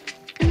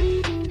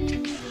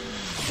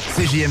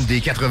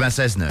 CJMD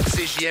 96.9.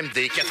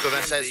 CJMD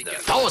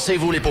 96.9.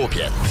 Tassez-vous les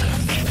paupières.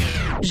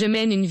 Je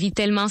mène une vie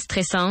tellement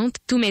stressante,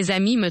 tous mes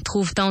amis me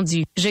trouvent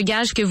tendue. Je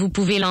gage que vous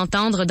pouvez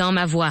l'entendre dans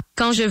ma voix.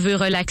 Quand je veux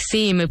relaxer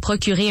et me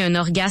procurer un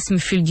orgasme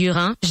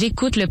fulgurant,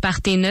 j'écoute le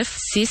Party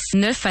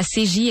 969 à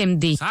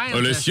CJMD.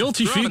 Les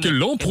scientifiques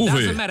l'ont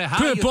prouvé.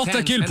 Peu importe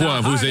à quel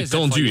point vous êtes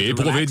tendu et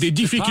éprouvez des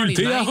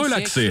difficultés à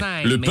relaxer,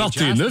 le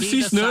Party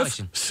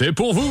 969, c'est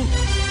pour vous.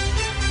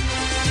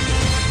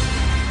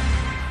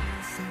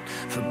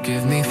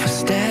 Forgive me for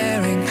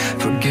staring,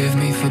 forgive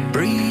me for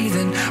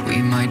breathing.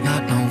 We might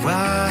not know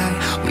why,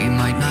 we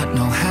might not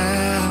know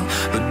how,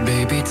 but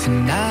baby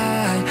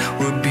tonight,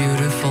 we're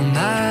beautiful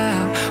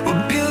now,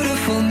 we're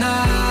beautiful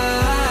now.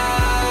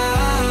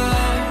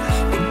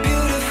 We're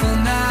beautiful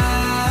now.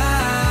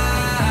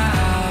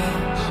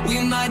 We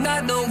might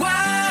not know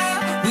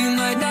why, we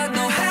might not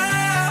know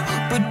how,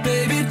 but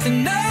baby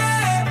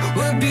tonight,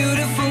 we're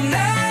beautiful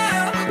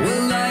now.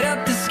 We'll light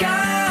up the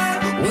sky,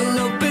 we'll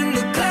open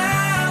the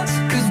clouds,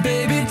 'cause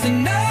baby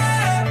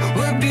tonight,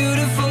 we're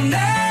beautiful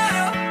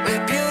now.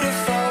 We're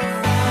beautiful.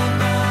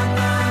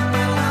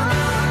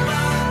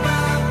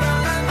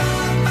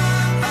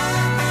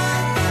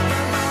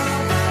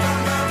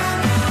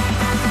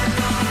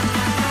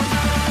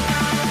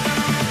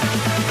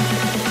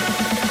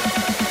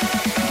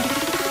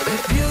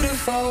 We're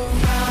beautiful.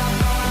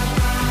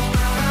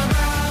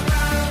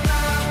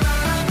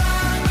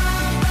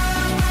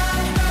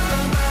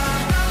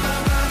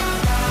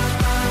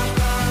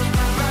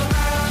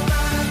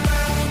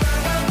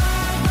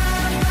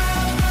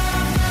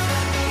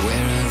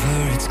 Wherever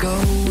it's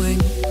going,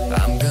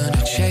 I'm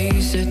gonna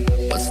chase it.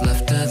 What's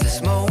left of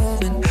this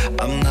moment,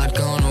 I'm not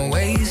gonna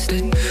waste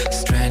it.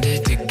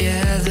 Stranded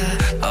together,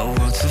 our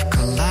worlds have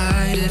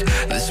collided.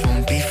 This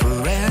won't be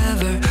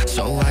forever,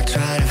 so I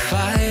try to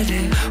fight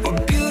it. We're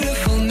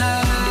beautiful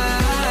now.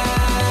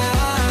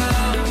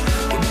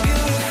 We're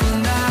beautiful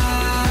now.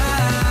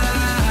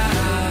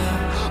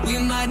 We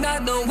might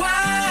not know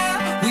why,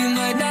 we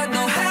might not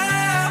know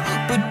how,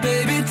 but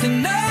baby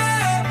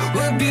tonight,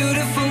 we're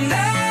beautiful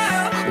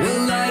now.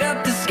 We'll light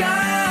up the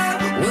sky,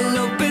 we'll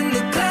open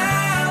the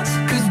clouds,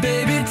 'cause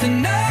baby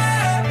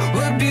tonight,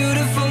 we're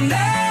beautiful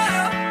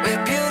now.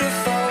 We're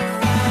beautiful.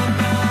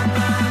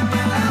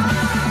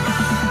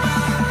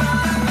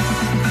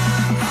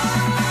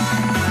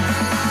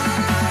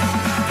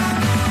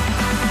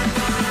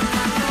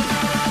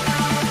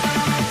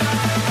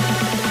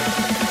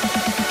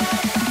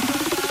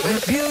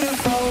 We're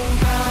beautiful.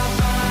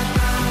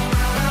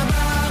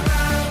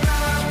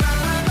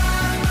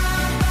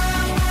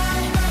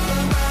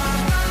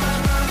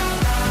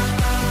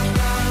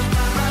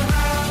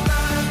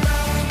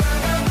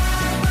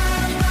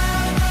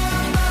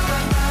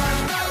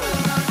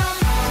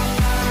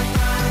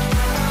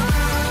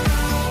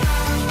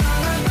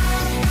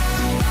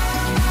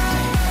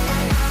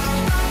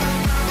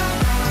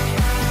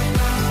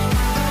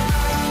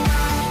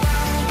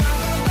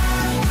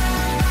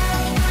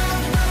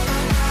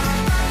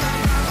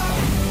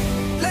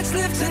 Let's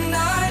live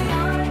tonight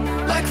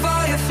like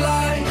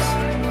fireflies,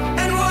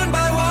 and one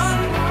by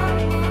one,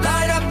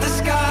 light up the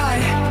sky.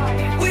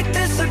 We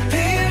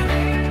disappear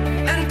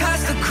and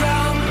pass the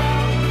crown.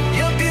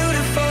 You're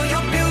beautiful,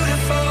 you're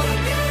beautiful.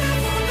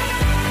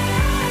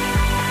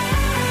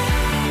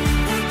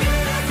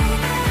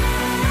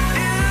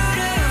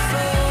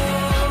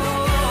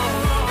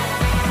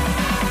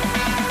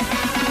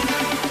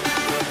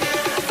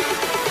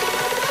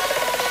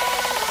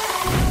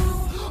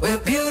 Beautiful. We're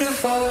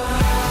beautiful.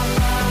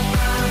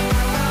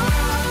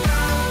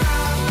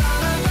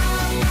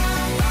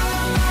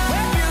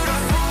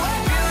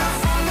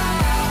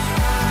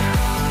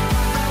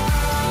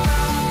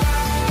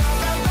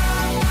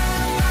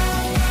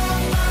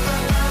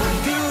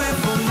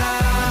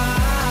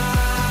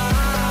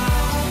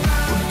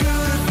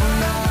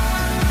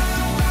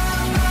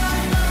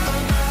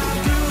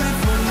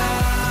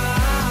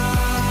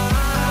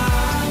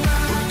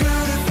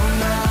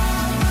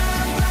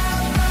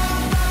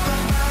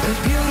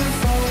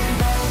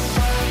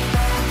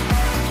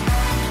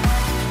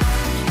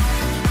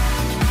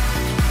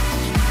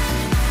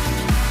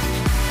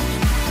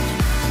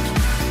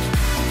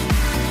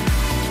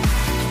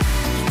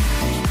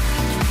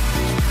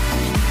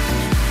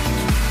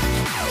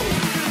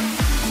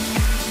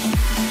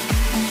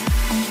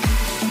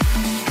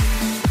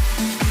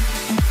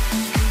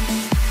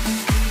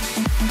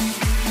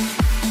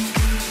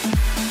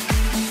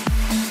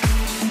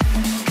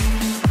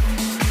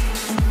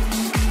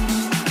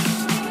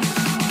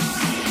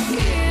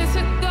 Years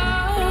ago,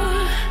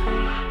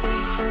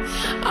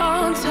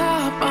 on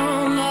top,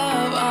 on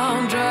love,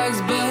 on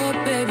drugs, but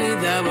baby,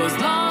 that was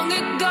long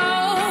ago.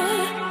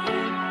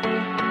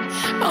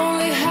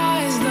 Only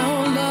highs, no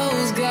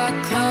lows, got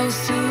close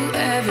to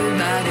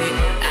everybody.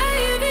 I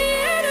am the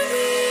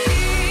enemy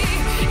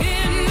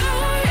in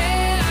my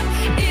head,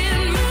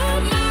 in my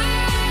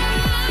mind.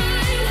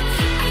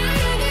 I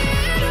am the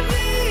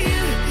enemy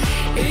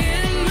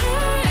in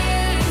my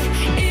head,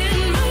 in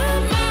my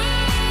mind.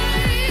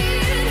 I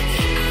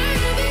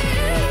am the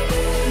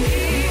enemy.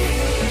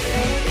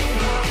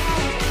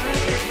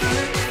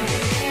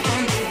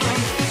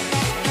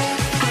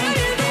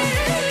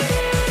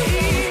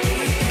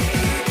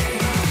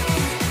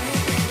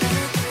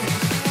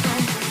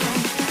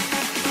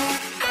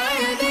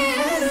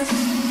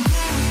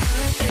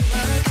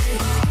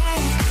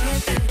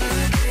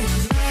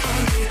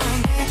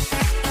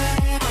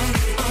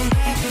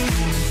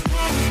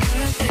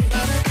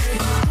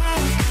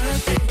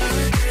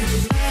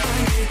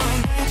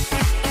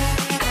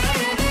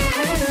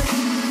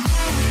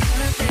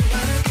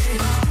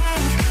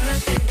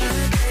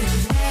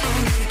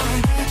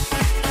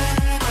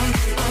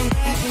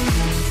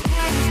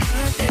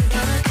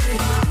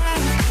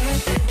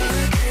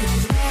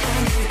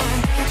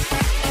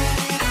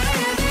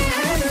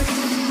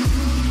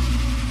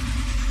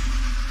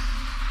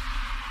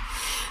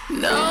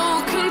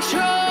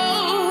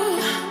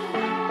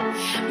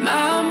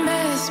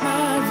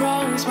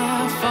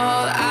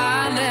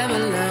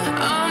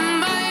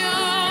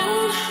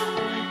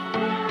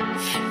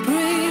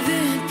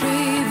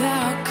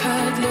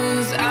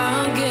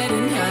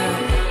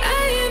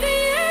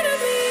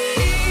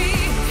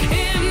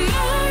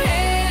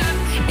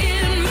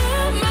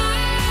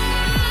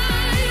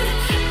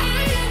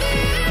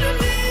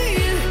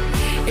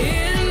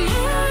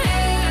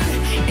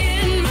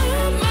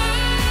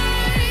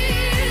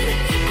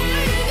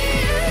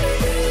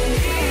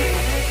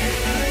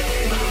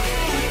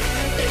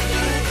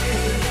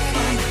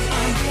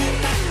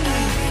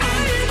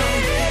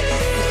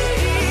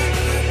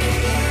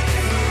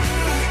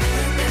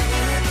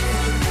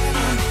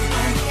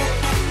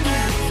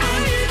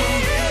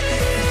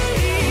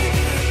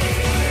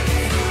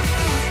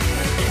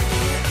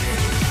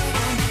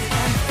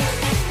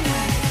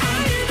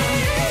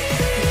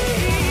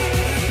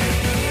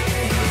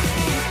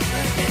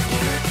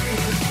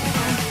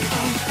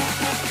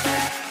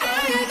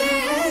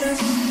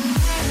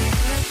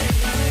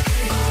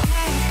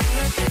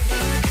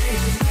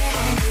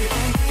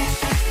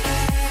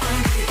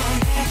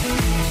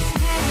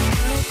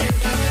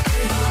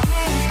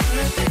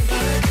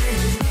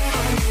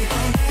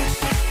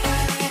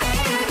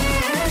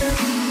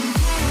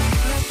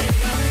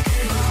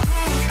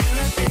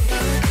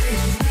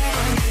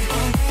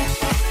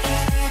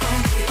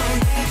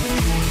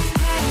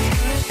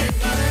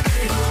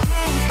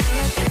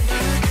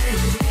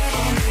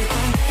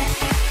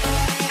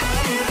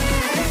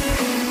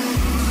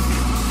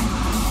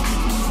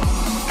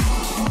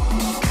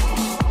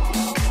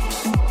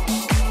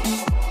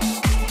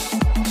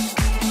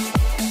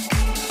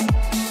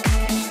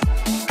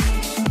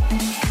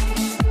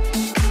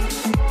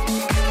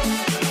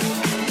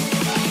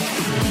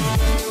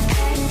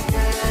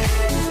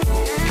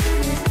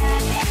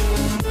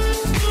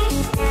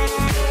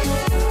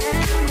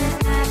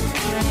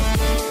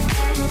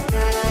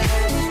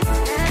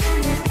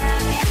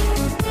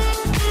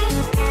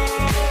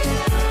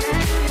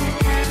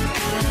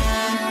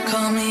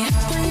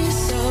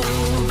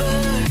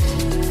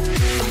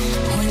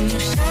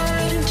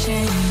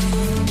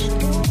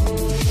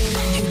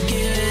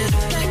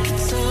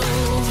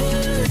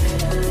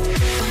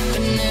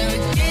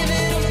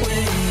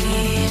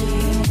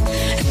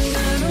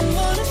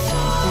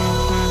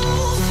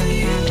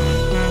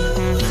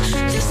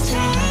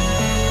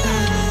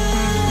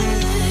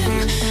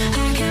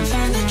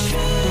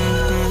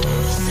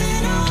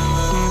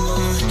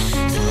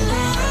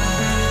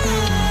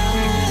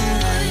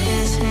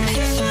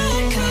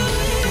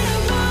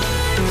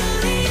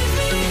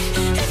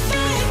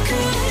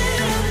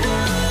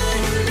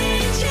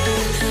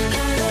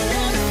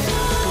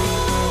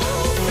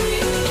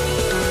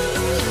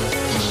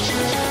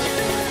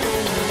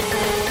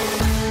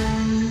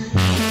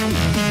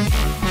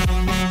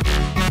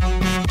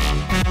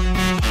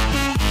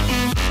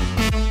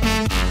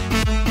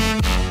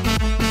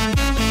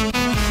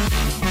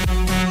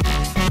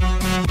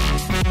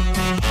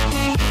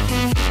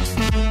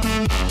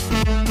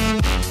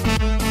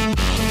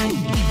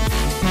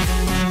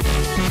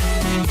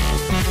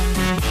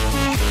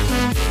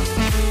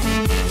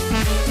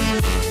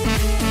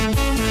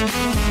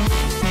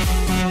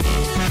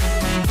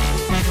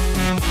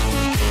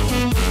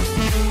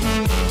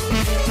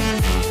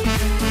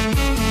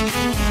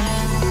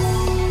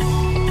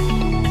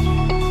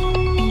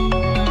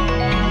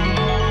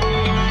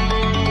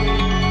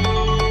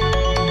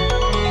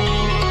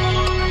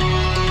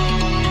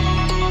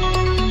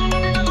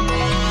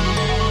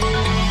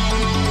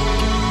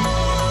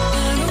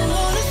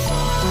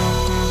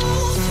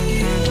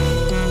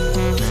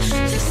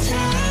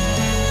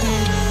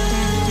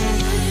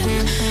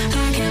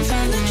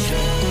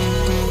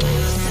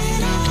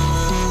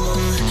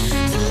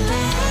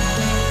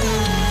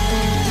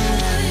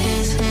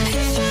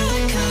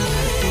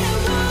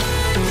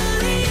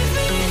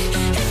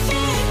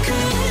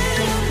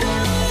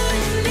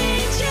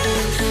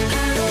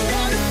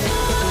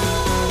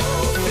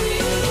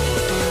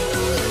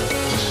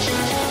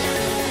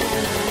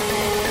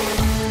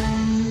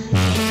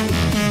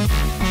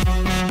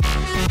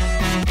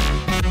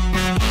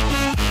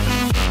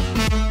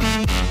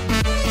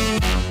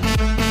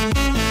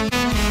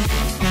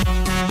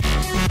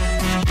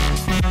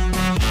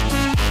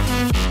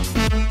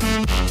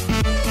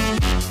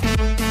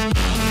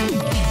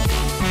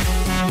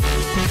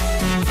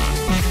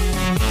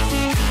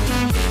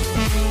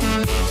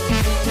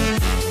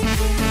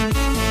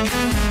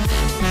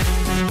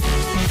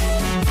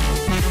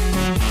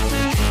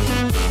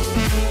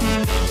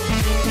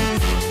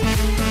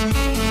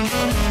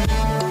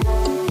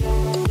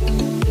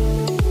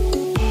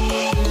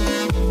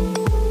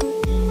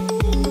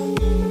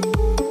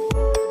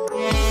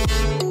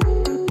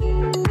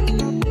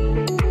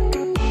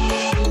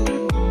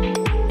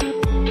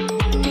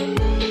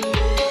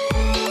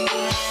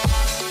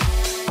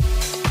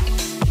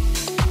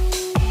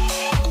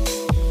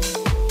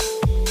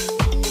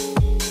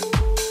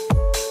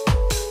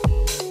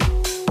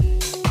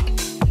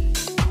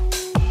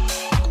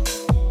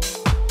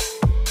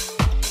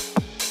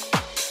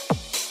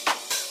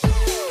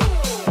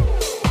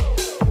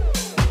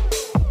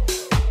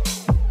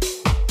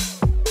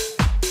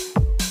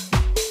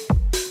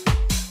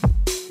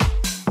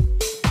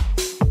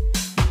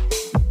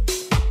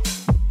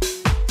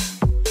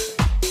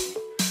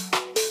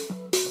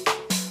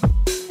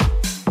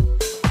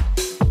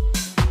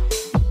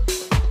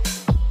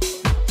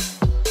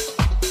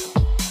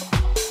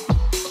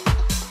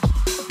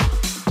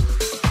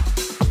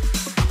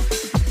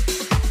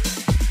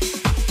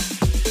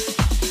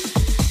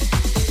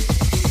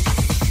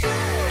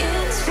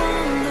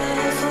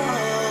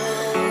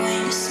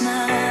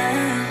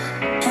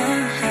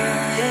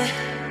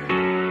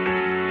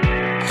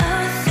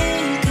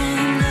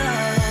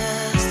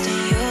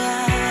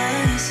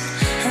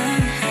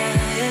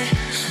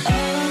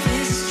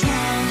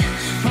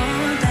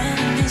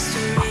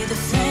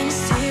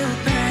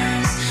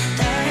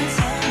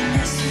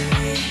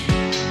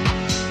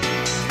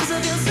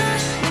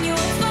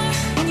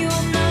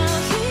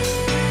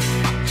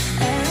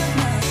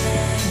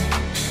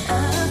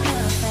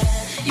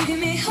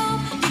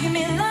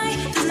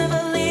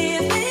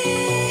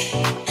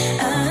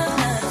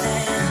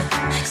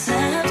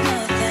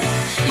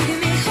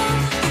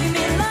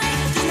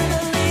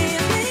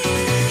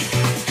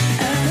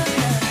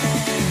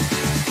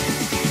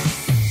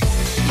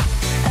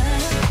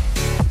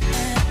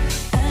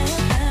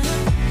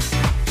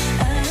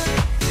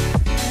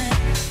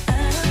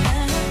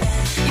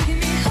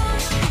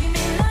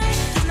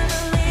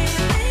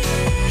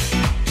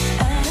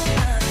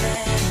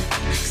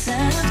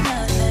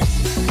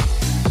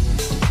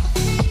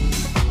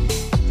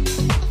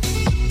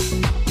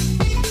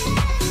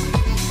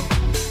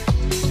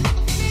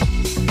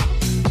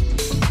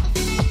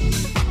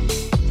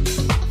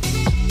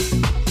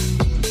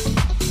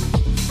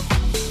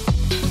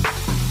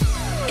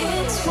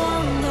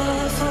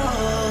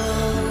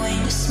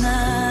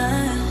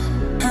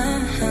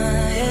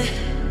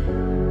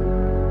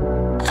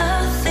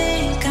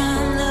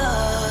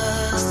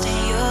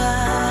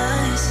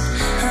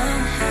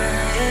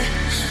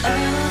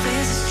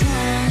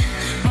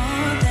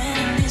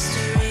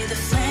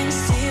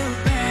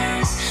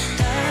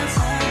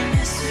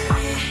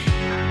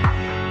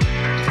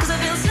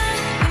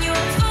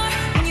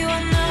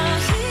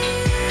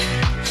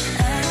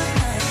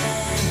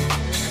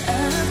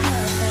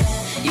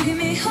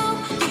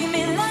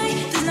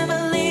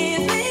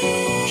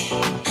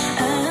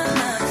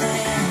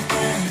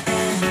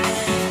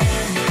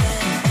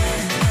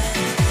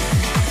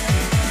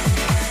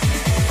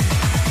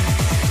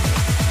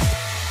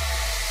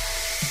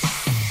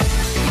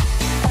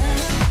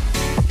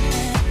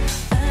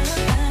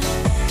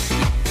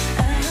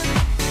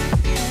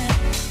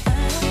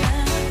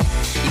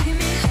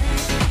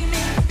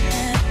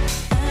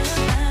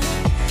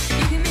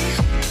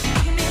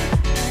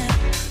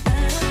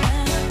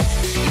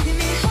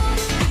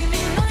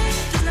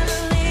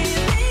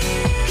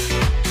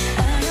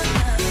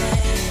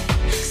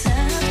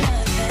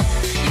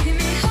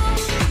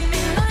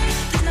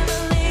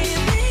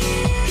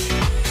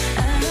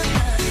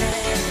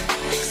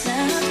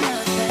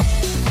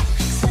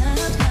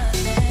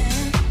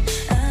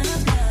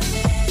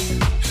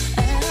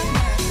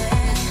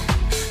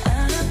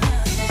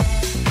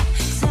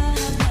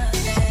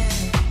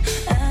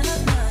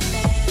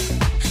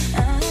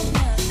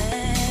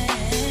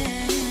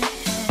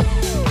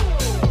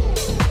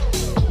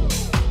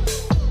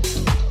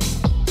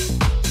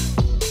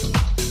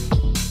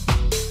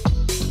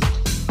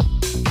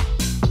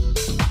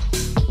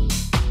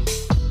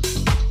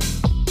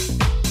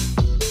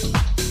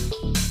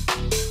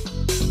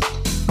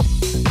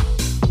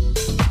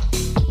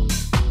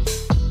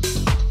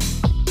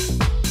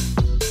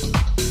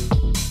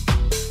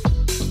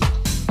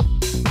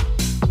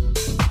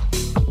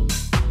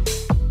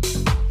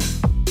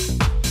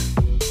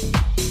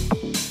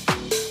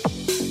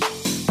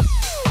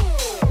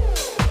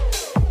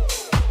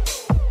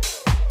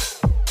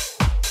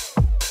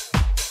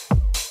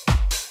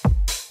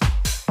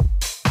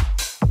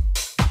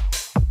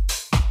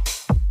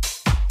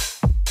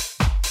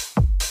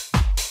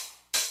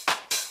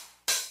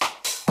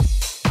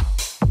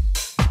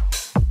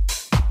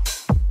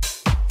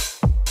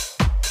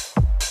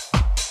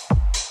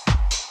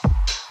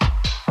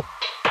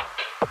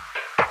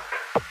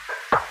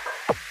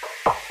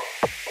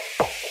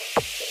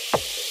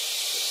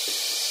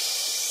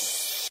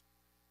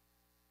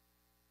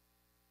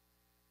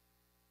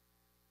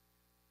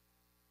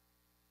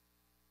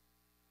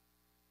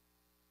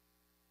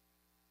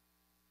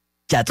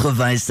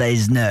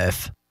 96.9.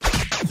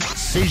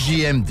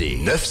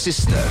 CJMD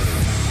 969.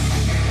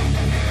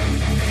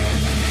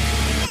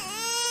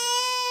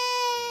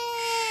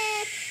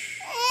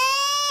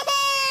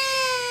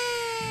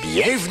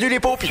 Bienvenue les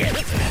paupières.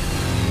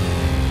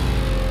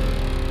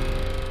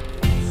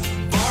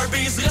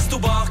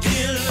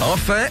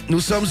 Enfin, nous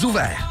sommes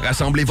ouverts.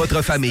 Rassemblez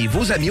votre famille,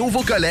 vos amis ou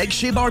vos collègues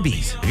chez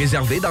Barbies.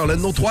 Réservé dans l'un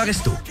de nos 3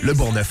 restos, le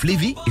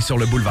Bourgneuf-Lévis et sur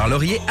le boulevard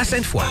Laurier à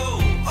Sainte-Foy.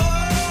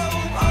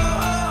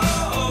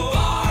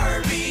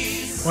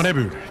 On a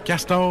bu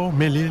Castor,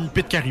 Mélile,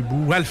 Pit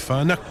Caribou,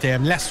 Alpha,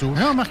 Noctem, Lasso.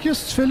 Non,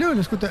 Marcus, tu fais là?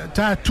 Est-ce que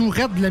t'as la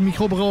tourette de la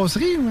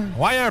microbrasserie?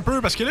 Ouais, un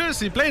peu, parce que là,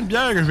 c'est plein de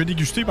bières que je vais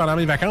déguster pendant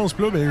mes vacances.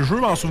 Puis là, ben, je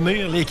veux m'en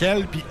souvenir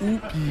lesquelles, puis où,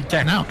 puis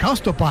quand. Non,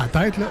 casse-toi pas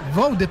la tête. Là.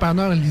 Va au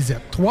dépanneur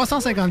Lisette.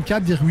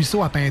 354 des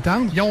Ruisseaux à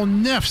Pintante. Ils ont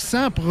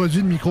 900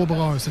 produits de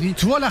microbrasserie.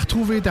 Tu vas la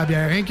retrouver, ta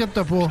bière.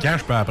 Inquiète-toi pas. Quand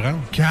je peux apprendre?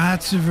 Quand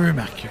tu veux,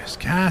 Marcus.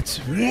 Quand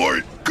tu veux.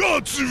 Ouais,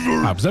 quand tu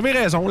veux. Ah, vous avez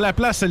raison. La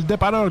place, c'est le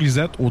dépanneur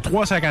Lisette, au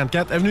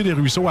 354 Avenue des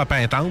Ruisseaux à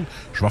Pintante.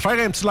 Je vais faire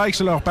un petit like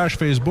sur leur page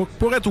Facebook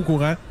pour être au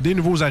courant des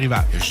nouveaux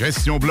arrivages.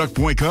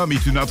 GestionBloc.com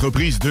est une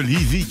entreprise de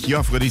Lévis qui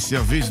offre des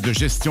services de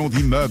gestion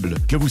d'immeubles.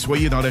 Que vous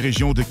soyez dans la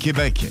région de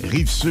Québec,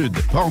 Rive-Sud,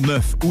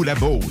 Portneuf ou la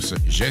Beauce,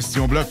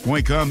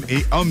 GestionBloc.com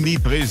est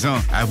omniprésent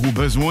à vos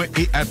besoins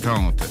et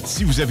attentes.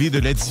 Si vous avez de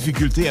la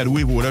difficulté à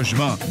louer vos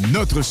logements,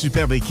 notre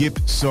superbe équipe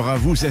saura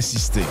vous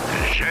assister.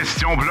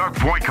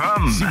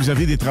 GestionBloc.com. Si vous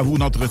avez des travaux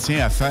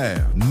d'entretien à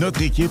faire,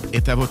 notre équipe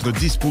est à votre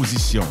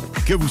disposition.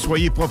 Que vous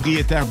soyez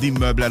propriétaire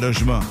d'immeubles à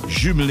logement,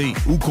 jumelés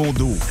ou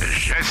condos.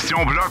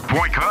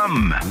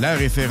 GestionBloc.com. La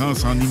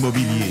référence en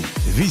immobilier.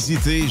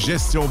 Visitez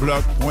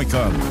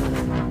GestionBloc.com.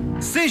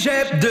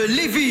 Cégep de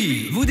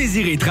Lévis. Vous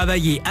désirez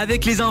travailler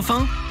avec les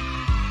enfants?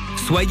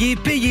 Soyez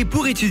payé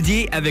pour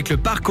étudier avec le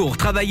parcours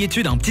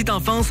Travail-études en petite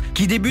enfance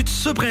qui débute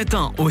ce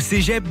printemps au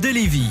Cégep de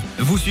Lévis.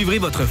 Vous suivrez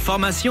votre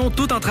formation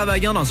tout en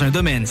travaillant dans un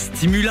domaine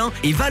stimulant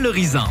et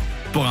valorisant.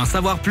 Pour en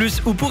savoir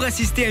plus ou pour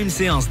assister à une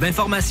séance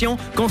d'information,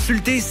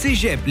 consultez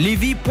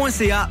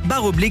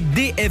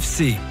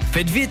cégeplevy.ca/DFC.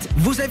 Faites vite,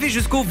 vous avez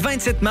jusqu'au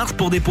 27 mars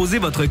pour déposer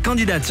votre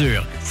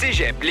candidature.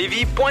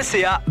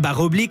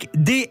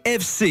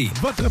 cégeplevy.ca/DFC.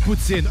 Votre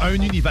poutine a un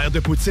univers de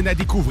poutine à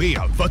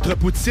découvrir. Votre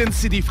poutine,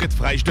 c'est des frites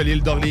fraîches de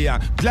l'île d'Orléans,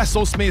 de la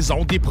sauce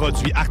maison, des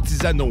produits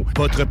artisanaux.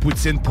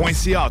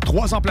 Votrepoutine.ca,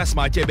 3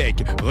 emplacements à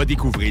Québec.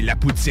 Redécouvrez la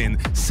poutine,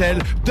 celle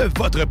de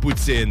votre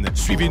poutine.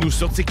 Suivez-nous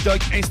sur TikTok,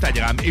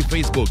 Instagram et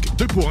Facebook.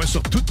 2 pour 1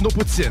 sur toutes nos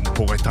poutines,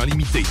 pour un temps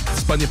limité.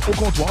 Disponible au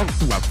comptoir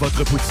ou à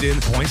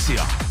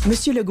votrepoutine.ca.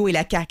 Monsieur Legault et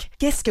la CAQ,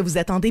 qu'est-ce que vous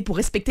attendez pour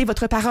respecter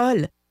votre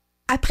parole?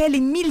 Après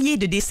les milliers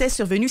de décès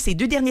survenus ces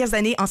 2 dernières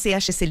années en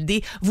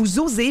CHSLD, vous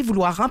osez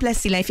vouloir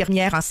remplacer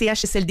l'infirmière en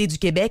CHSLD du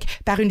Québec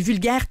par une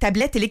vulgaire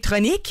tablette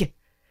électronique?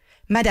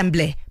 Madame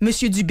Blais,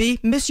 Monsieur Dubé,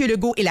 Monsieur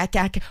Legault et la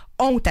CAQ,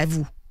 honte à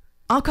vous.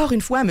 Encore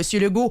une fois,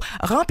 Monsieur Legault,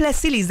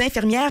 remplacez les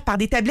infirmières par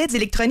des tablettes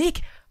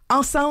électroniques.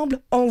 Ensemble,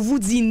 on vous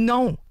dit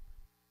non.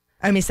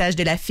 Un message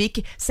de la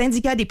FIC,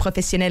 syndicat des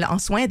professionnels en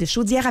soins de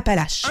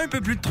Chaudière-Appalaches. Un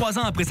peu plus de 3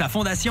 ans après sa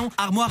fondation,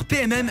 Armoire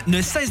PMM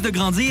ne cesse de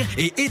grandir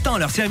et étend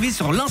leur service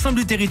sur l'ensemble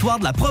du territoire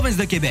de la province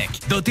de Québec.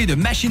 Dotée de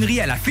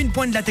machinerie à la fine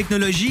pointe de la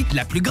technologie,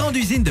 la plus grande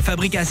usine de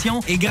fabrication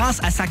et grâce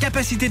à sa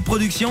capacité de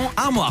production,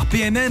 Armoire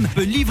PMM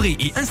peut livrer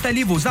et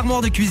installer vos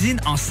armoires de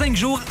cuisine en 5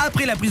 jours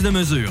après la prise de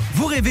mesure.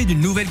 Vous rêvez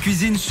d'une nouvelle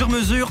cuisine sur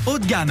mesure haut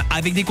de gamme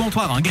avec des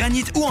comptoirs en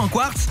granit ou en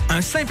quartz?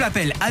 Un simple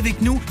appel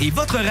avec nous et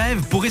votre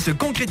rêve pourrait se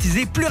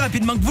concrétiser plus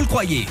rapidement que vous le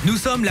croyez. Nous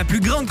sommes la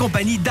plus grande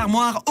compagnie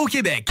d'armoires au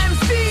Québec.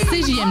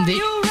 CJMD,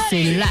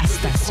 c'est la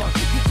station.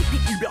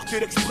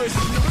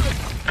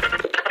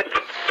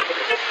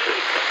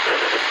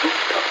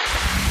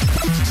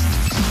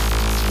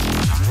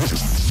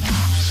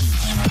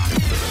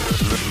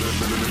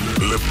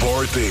 Le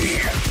Party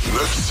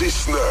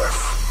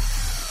 969.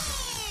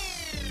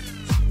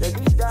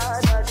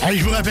 Hey,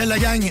 je vous rappelle la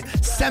gang,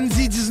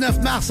 samedi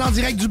 19 mars en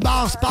direct du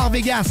bar Sport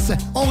Vegas,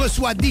 on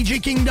reçoit DJ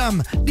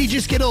Kingdom, DJ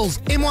Skittles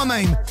et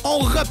moi-même. On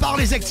repart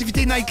les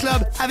activités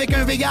nightclub avec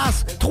un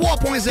Vegas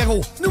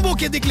 3.0. Nouveau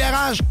kit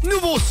d'éclairage,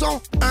 nouveau son,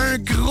 un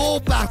gros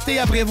party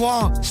à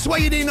prévoir.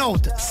 Soyez des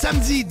nôtres,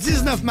 samedi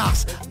 19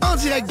 mars en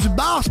direct du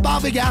bar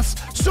Sport Vegas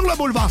sur le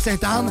boulevard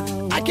Sainte-Anne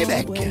à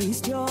Québec.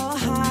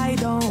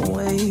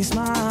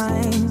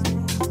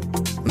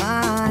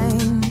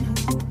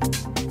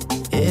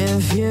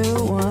 If you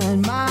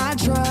want my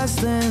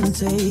trust, then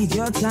take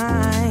your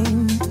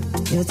time,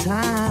 your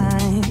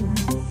time.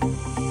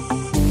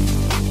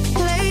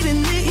 Late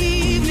in the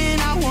evening,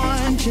 I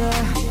want you.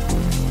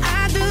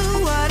 I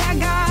do what I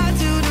got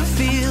to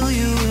feel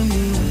you and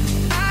me.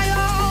 I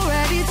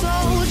already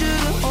told you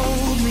to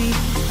hold me.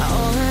 I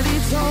already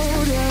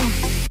told you.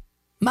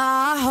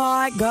 My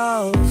heart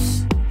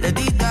goes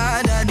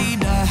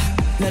la-dee-da-da-dee-da,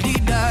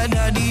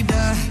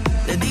 la-dee-da-da-dee-da,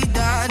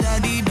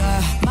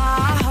 la-dee-da-da-dee-da.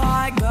 My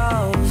heart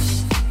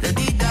goes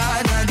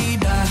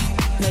la-dee-da-da-dee-da,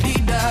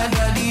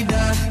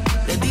 la-dee-da-da-dee-da,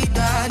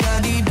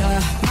 la-dee-da-da-dee-da.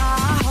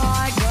 My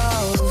heart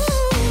goes.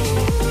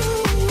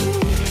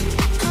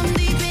 I'm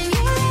deep in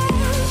your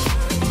love,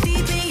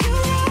 deep in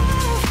your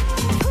love.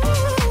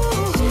 Ooh.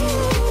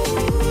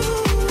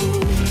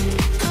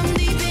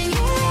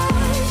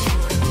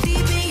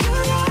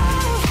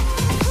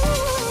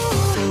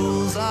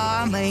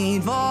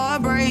 looking for a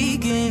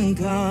break and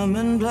come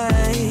and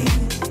play.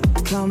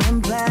 Come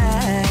and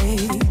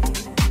play.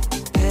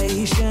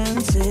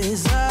 Patience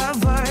is a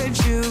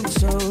virtue,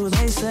 so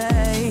they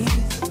say.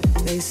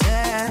 They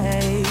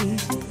say.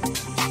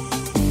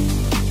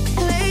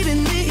 Late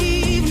in the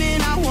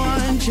evening, I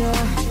want you.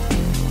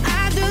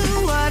 I do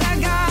what I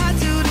got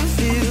to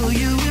feel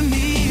you in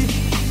me.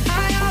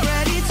 I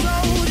already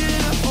told you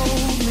to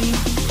hold me.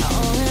 I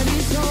already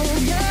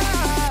told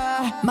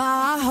you.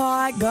 My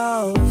heart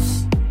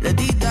goes la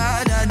di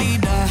da da di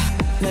da,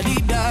 la di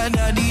da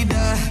da di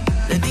da,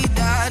 la di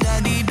da da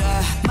di da.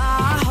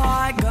 My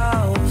heart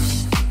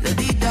goes la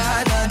di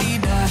da da di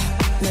da,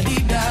 la di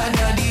da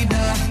da di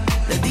da,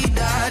 la di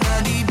da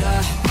da di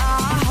da.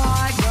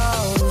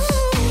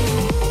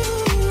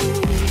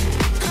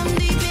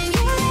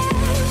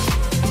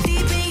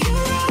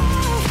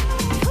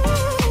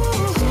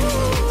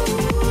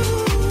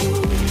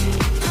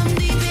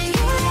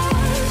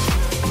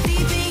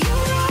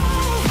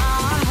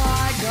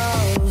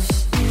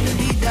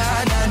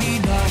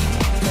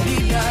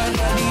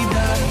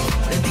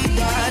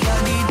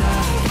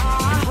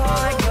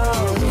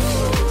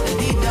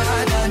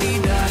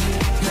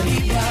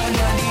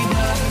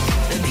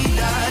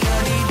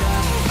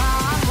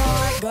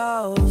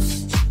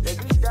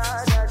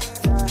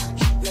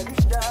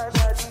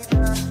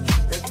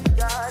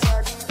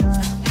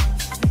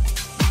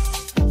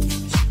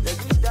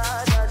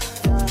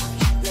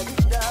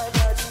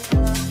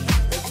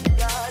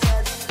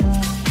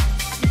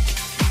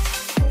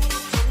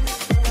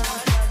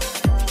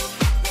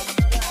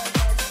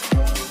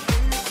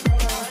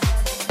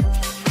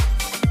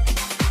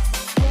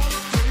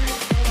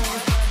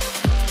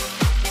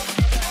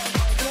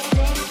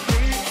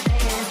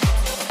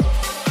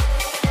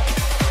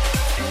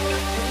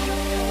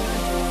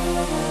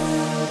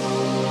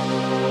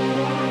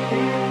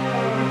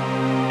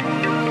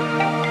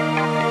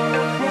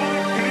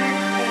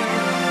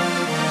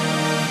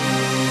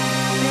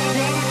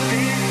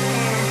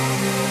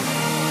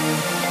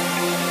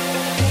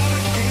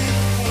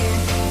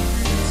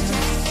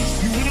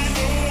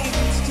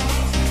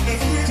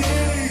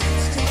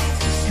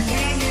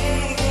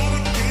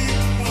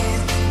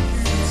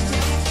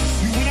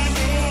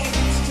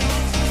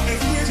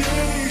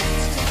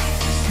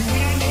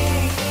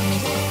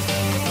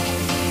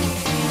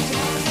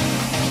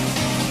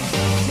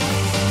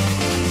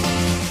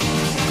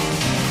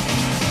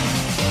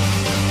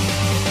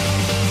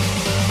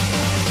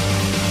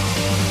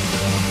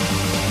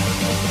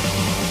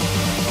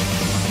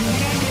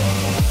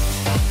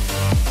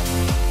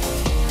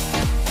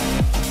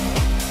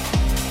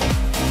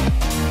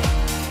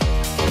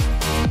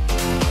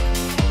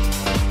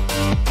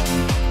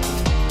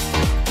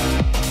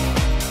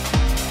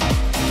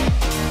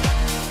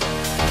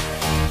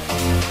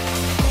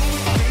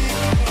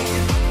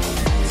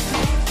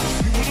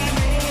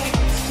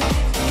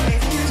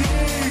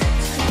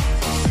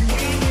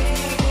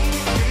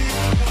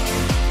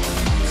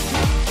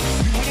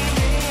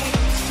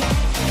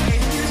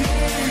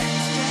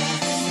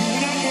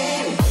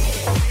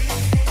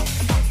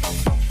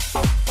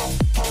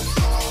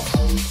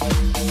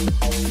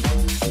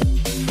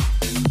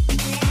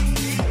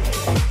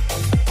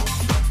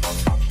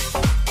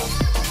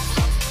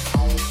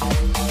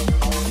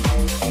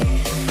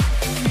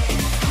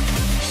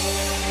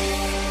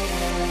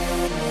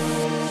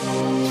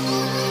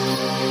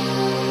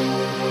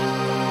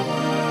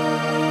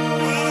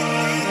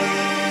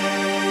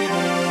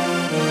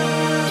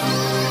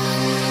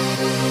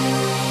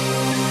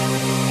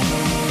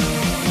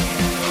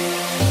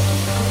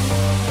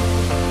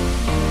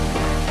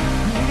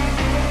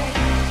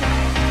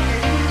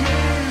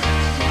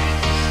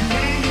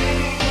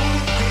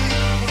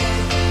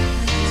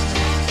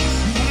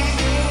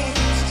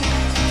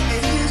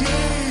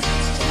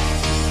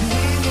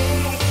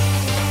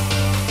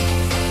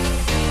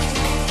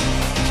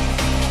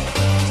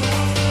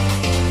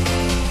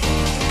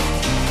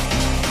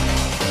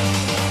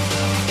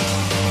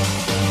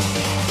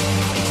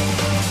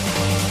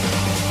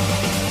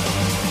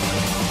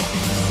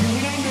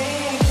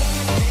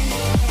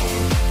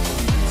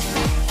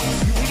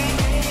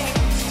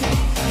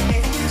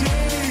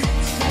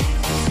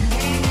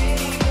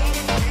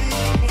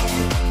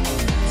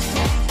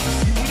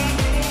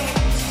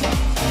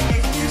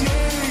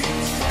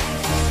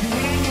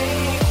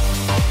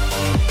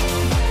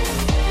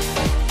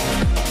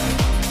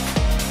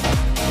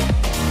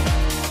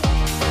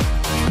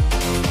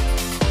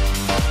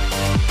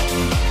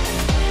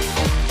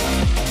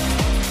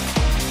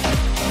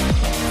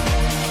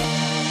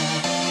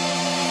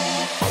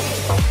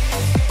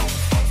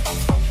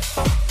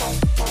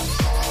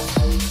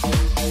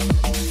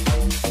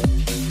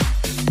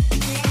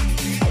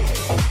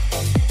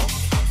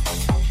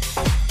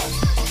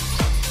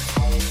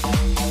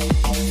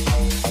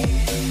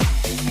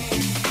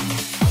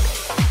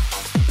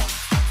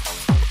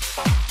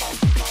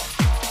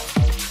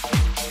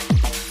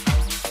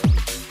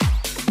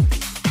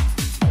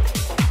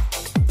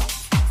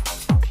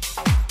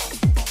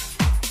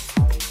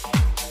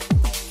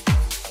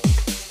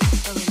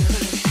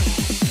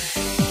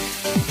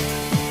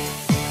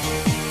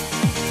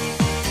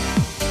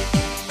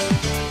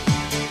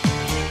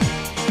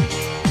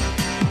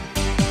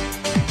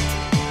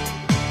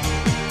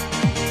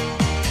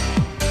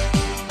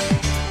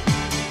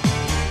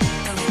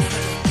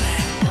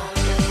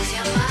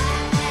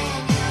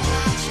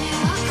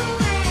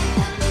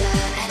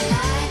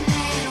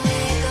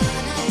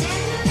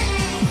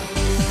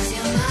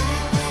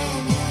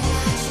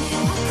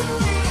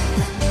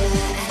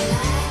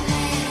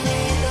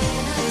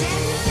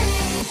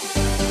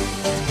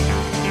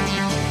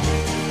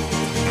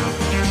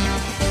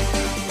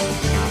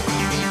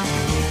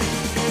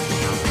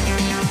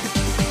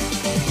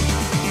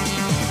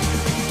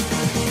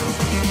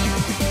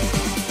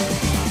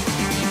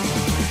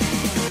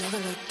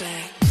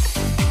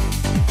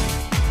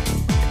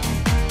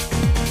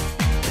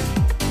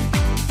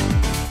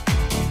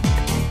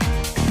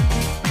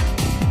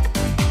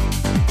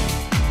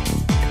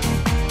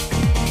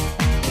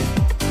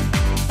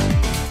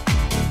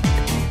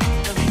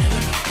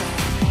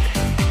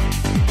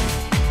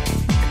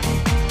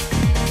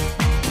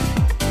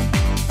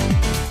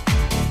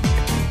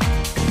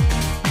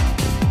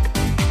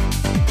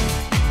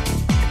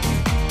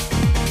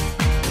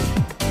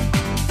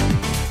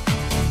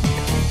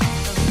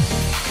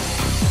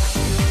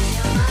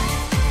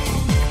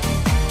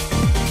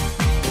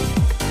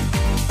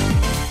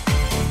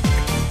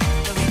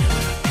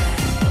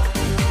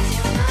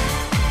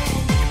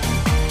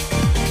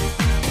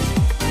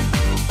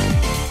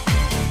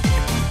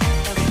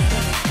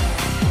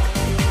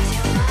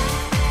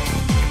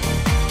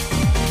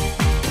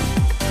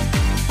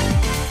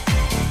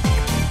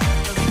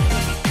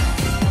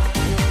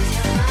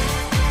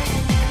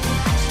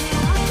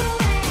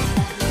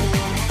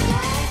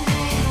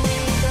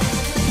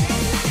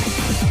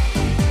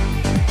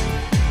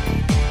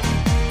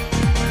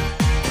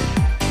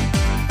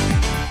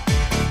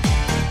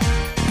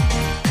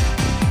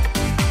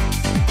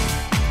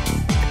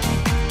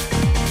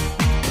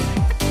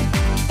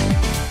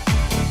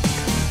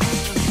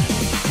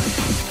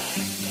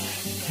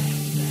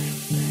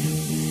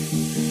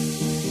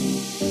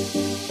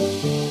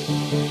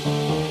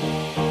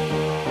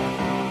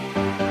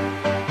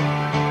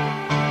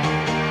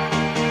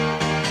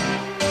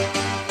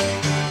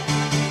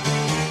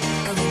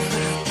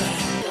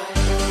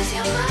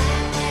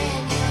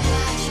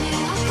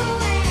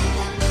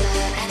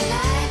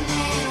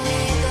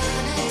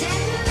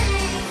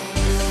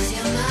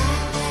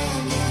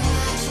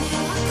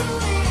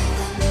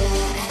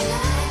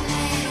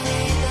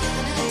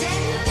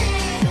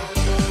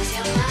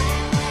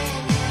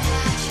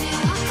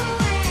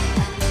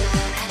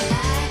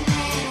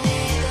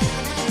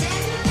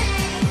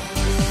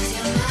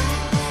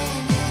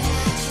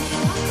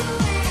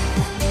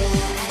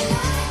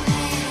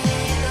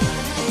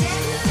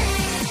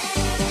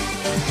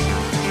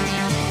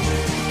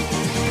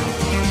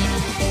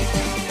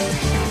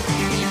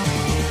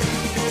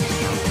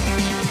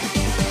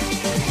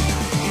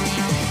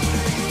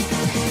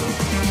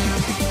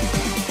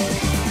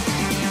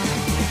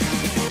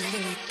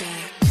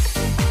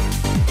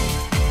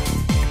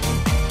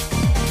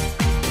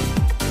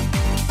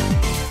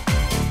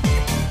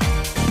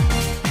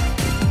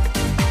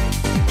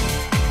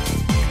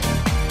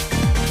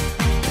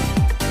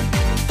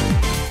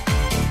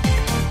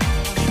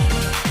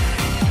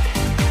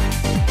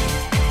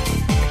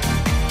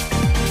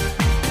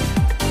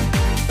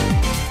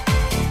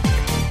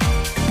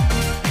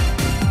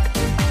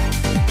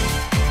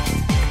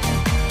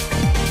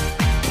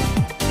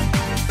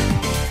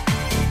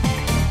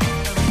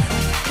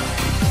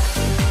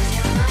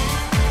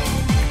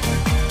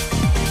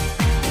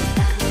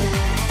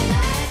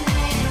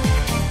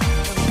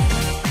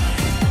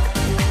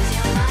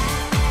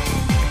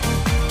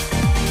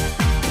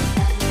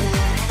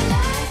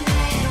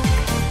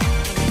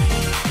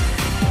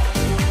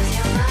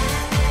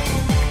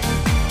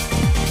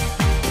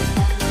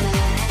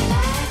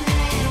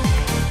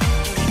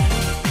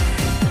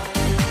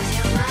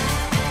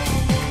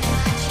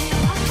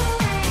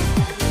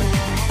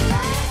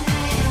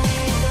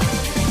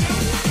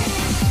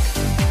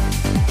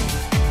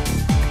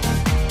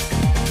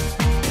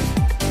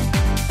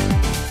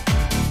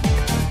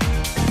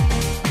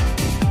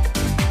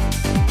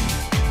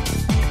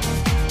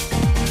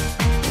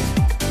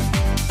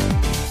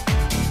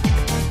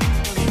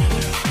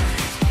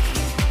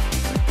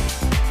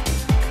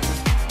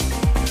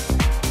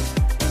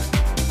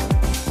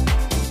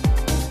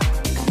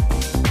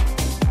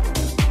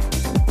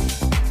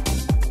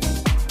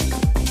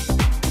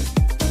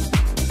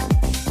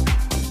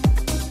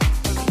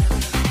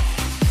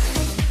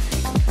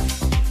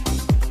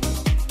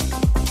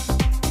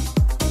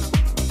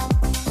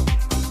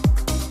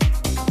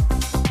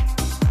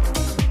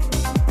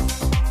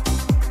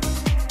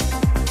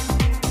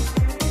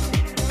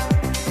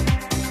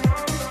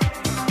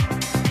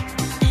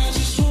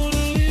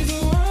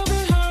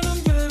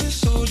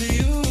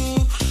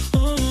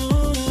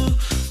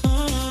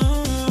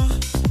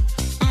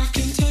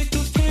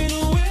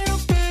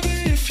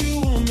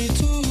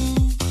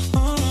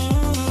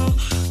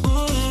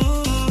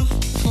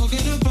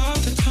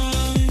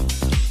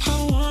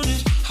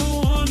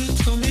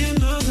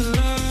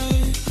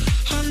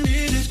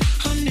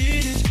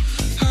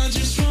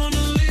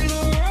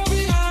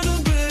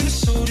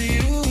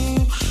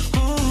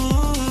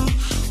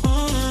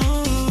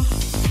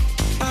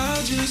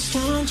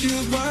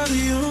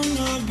 body on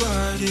my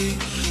body.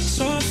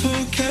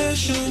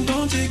 Suffocation,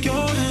 don't take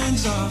your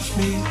hands off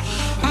me.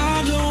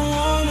 I don't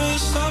wanna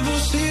stop or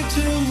sleep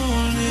till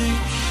morning.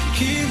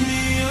 Keep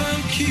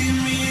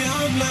me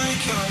up like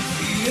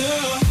coffee,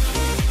 yeah.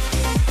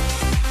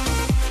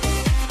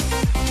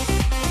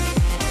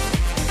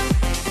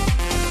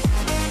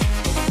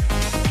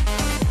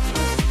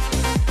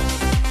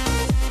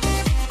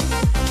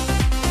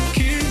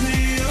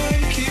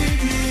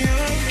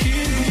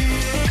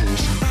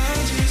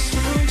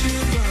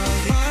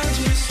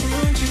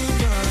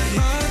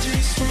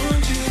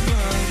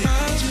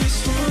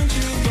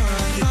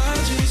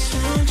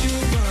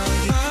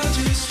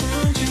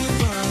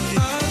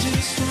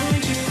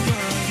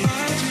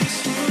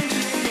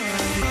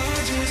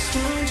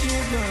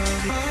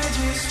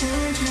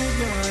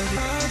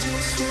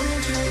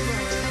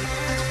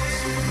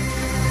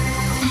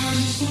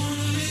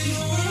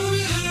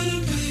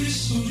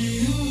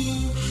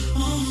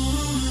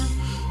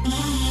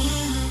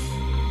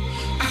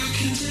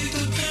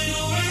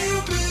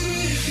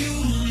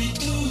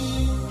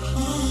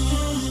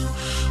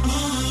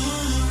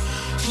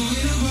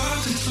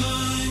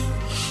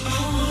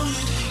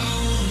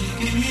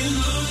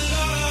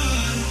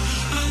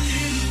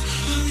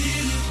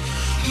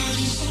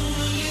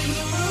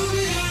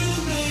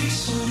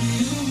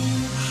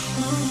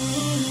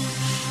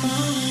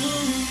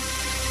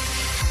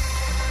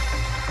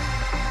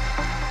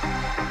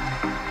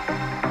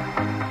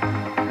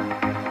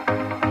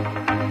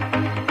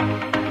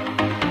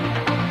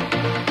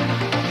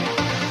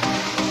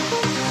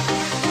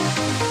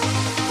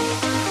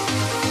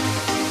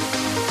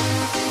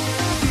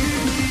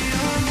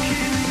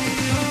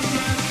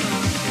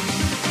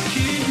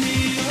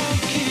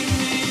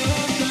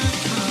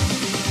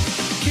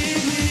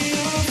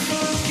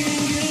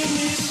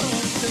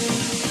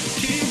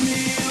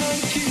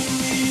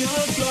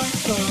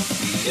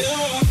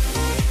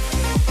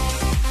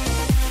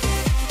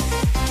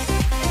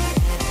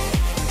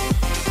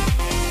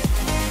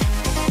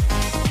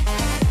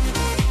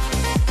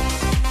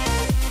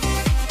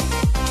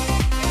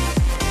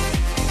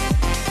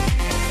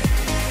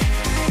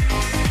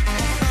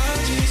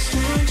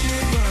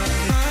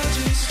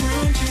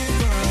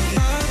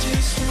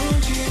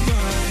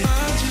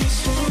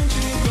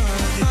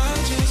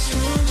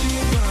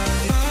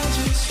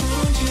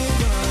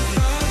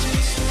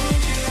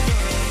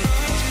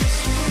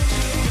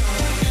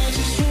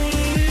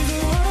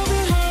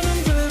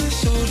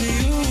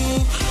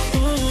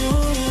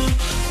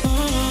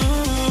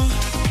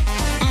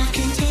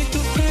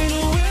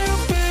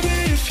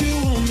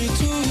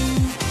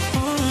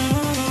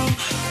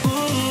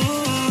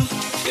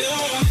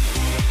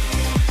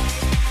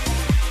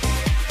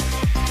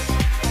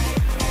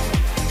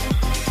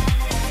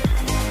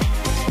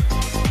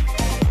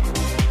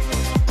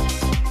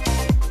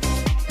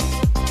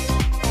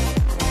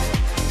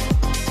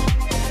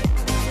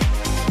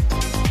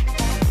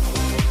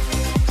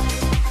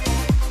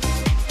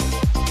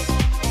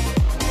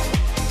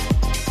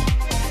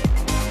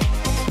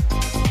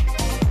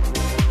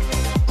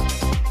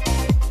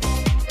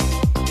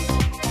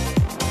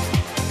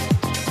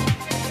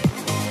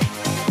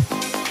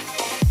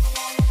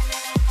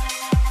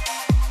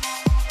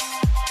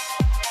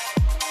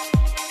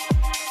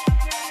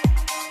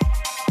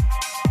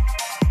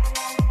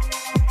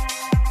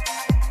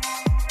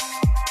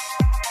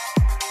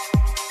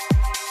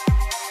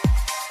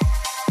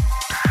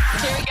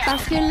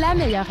 Parce que la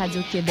meilleure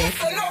radio Québec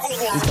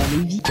est à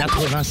Lévis.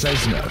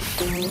 96.9.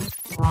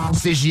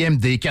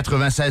 CJMD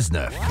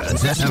 96.9.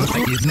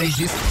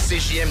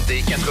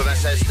 CJMD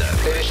 96.9.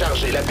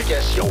 Téléchargez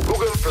l'application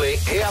Google Play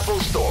et Apple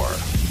Store.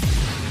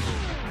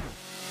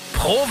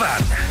 Provan.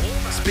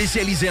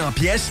 Spécialisé en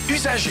pièces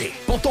usagées.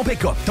 Pour ton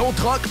pick-up, ton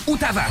troc ou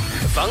ta vanne.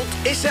 Vente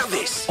et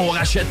service. On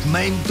rachète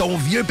même ton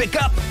vieux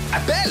pick-up.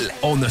 Appelle,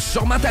 on a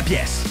sûrement ta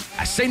pièce.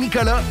 À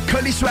Saint-Nicolas,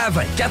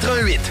 Colissois-20.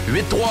 88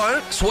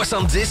 831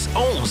 70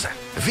 11.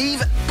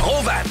 Vive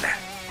Provan.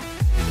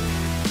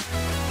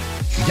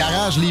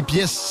 Garage les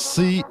pièces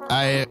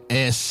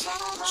CRS.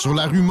 Sur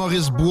la rue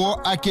Maurice-Bois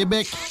à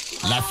Québec.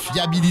 La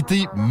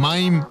fiabilité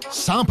même,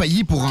 sans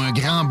payer pour un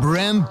grand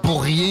brand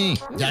pour rien.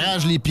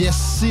 Garage les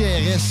pièces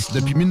CRS.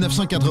 Depuis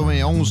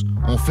 1991,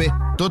 on fait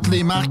toutes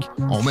les marques.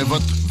 On met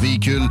votre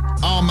véhicule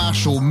en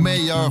marche au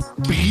meilleur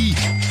prix.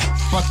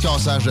 Pas de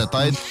cassage de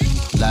tête.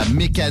 La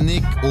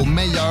mécanique au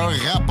meilleur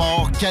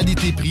rapport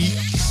qualité-prix.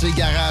 C'est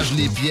Garage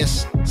les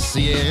pièces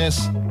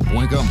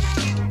CRS.com.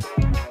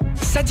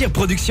 Satire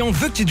Productions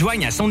veut que tu te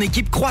joignes à son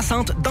équipe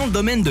croissante dans le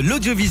domaine de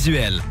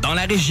l'audiovisuel. Dans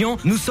la région,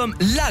 nous sommes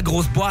la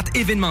grosse boîte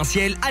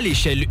événementielle à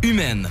l'échelle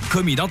humaine.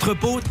 Commis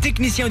d'entrepôt,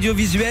 technicien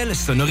audiovisuel,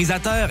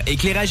 sonorisateur,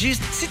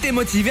 éclairagiste, si t'es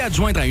motivé à te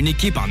joindre à une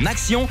équipe en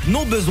action,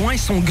 nos besoins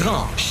sont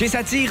grands. Chez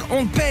Satire,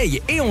 on te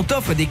paye et on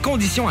t'offre des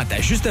conditions à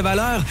ta juste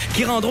valeur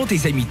qui rendront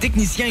tes amis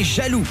techniciens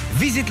jaloux.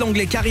 Visite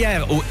l'onglet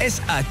carrière au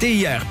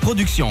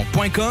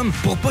satirproduction.com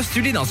pour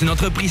postuler dans une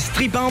entreprise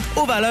tripante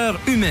aux valeurs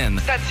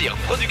humaines.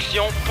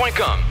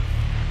 Satireproduction.com.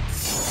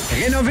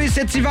 Rénovez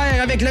cet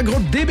hiver avec le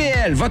groupe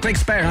DBL, votre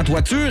expert en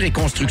toiture et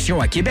construction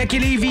à Québec et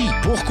Lévis.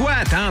 Pourquoi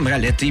attendre à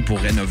l'été pour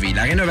rénover?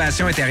 La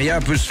rénovation intérieure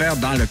peut se faire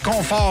dans le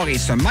confort et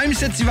ce même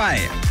cet hiver.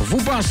 Vous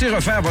pensez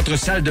refaire votre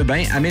salle de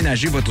bain,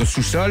 aménager votre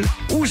sous-sol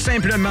ou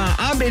simplement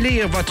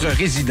embellir votre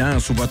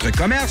résidence ou votre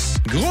commerce?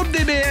 Groupe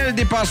DBL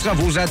dépassera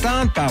vos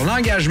attentes par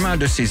l'engagement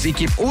de ses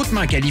équipes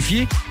hautement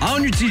qualifiées en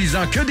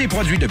n'utilisant que des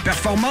produits de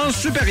performance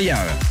supérieure.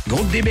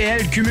 Groupe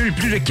DBL cumule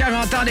plus de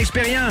 40 ans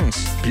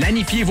d'expérience.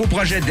 Planifiez vos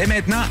projets dès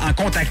maintenant en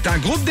contactant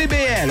Groupe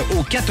DBL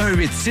au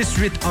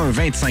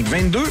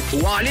 418-681-2522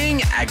 ou en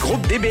ligne à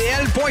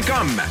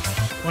groupedbl.com.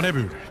 On a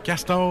vu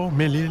Castor,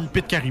 Mélile,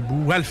 Pit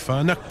Caribou,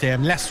 Alpha,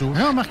 Noctem, Lasso.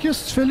 Non,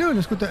 Marcus, tu fais là?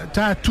 Est-ce que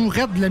t'as la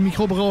tourette de la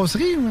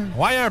microbrasserie?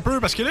 Ouais, un peu,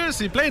 parce que là,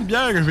 c'est plein de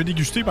bières que je vais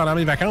déguster pendant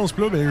mes vacances.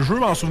 Puis là, ben, je veux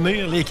m'en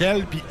souvenir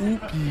lesquelles, puis où,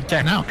 puis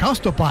quand. Non,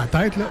 casse-toi pas la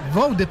tête. Là.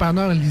 Va au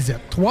dépanneur Lisette.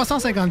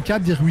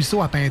 354 des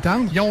Ruisseaux à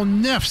Pintante. Ils ont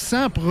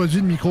 900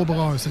 produits de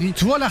microbrasserie.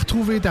 Tu vas la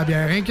retrouver, ta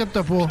bière.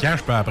 Inquiète-toi pas. Quand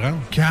je peux apprendre?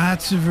 Quand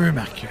tu veux,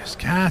 Marcus.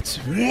 Quand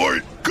tu veux.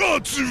 Ouais, quand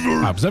tu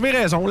veux. Ah, vous avez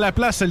raison. La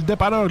place, c'est le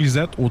dépanneur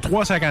Lisette, au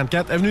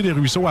 354 Avenue des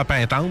Ruisseaux à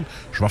Pintante.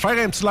 Je vais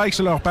faire un petit like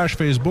sur leur page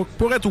Facebook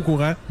pour être au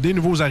courant des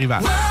nouveaux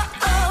arrivages.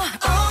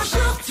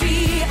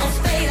 Aujourd'hui, on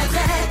se fait la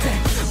fête.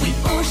 Oui,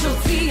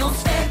 aujourd'hui, on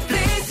se fait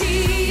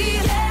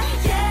plaisir.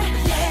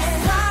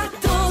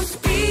 Stratos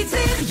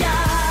Pizzeria.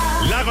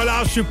 La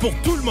relâche, c'est pour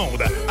tout le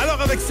monde.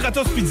 Alors, avec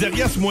Stratos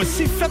Pizzeria, ce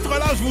mois-ci, faites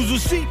relâche vous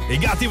aussi. Et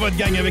gâtez votre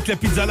gang avec la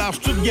pizza large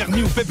toute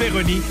garnie au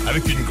pepperoni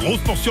avec une grosse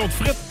portion de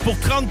frites pour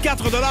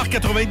 34,99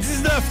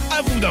 $.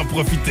 À vous d'en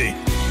profiter.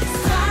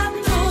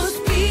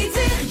 Stratos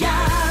Pizzeria.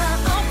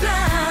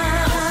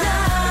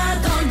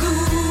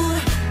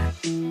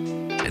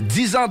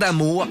 10 ans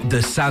d'amour,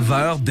 de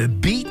saveur, de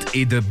beat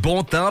et de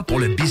bon temps pour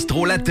le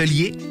bistrot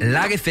L'Atelier,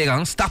 la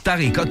référence tartare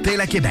et cocktail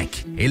à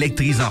Québec.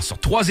 Électrisant sur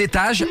 3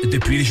 étages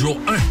depuis le jour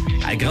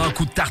 1. À grands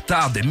coups de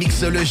tartare, de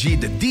mixologie,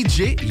 de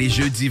DJ, les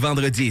jeudis,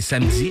 vendredis et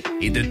samedis,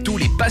 et de tous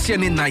les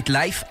passionnés de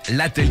nightlife,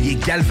 L'Atelier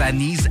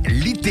galvanise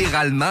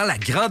littéralement la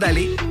Grande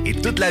Allée et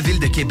toute la ville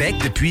de Québec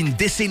depuis une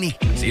décennie.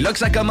 C'est là que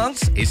ça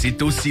commence et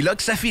c'est aussi là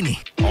que ça finit.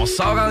 On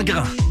sort en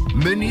grand.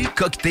 Menu,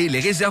 cocktail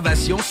et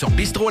réservations sur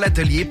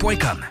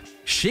bistrolatelier.com.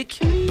 Chic,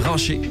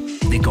 branché,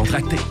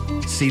 décontracté.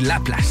 C'est la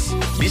place.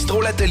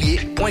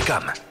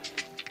 bistrolatelier.com.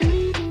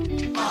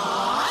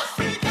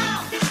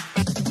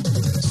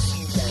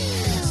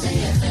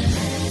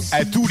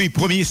 À tous les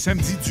premiers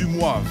samedis du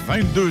mois,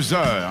 22h,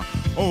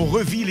 on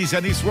revit les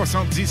années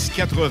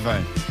 70-80.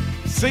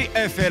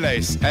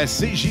 CFLS à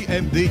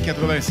CJMD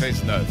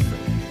 96.9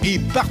 et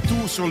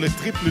partout sur le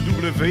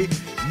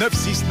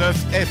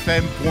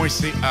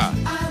www.969fm.ca.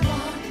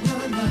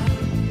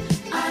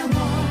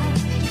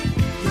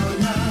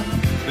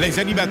 Les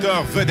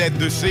animateurs vedettes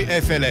de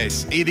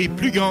CFLS et les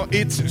plus grands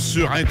hits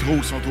sur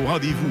intro sont au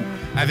rendez-vous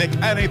avec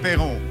Alain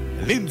Perron,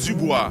 Lynn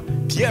Dubois,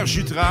 Pierre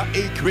Jutras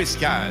et Chris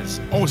Caz.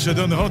 On se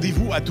donne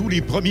rendez-vous à tous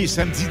les premiers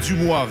samedis du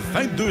mois,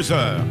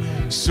 22h,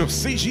 sur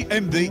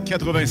CJMD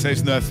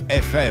 96.9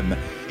 FM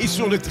et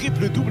sur le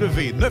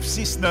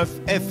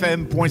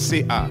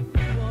www.969fm.ca.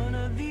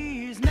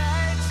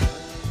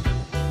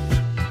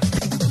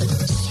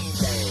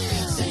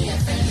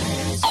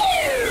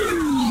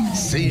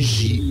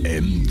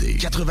 CJMD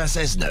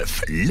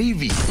 96.9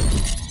 Lévis.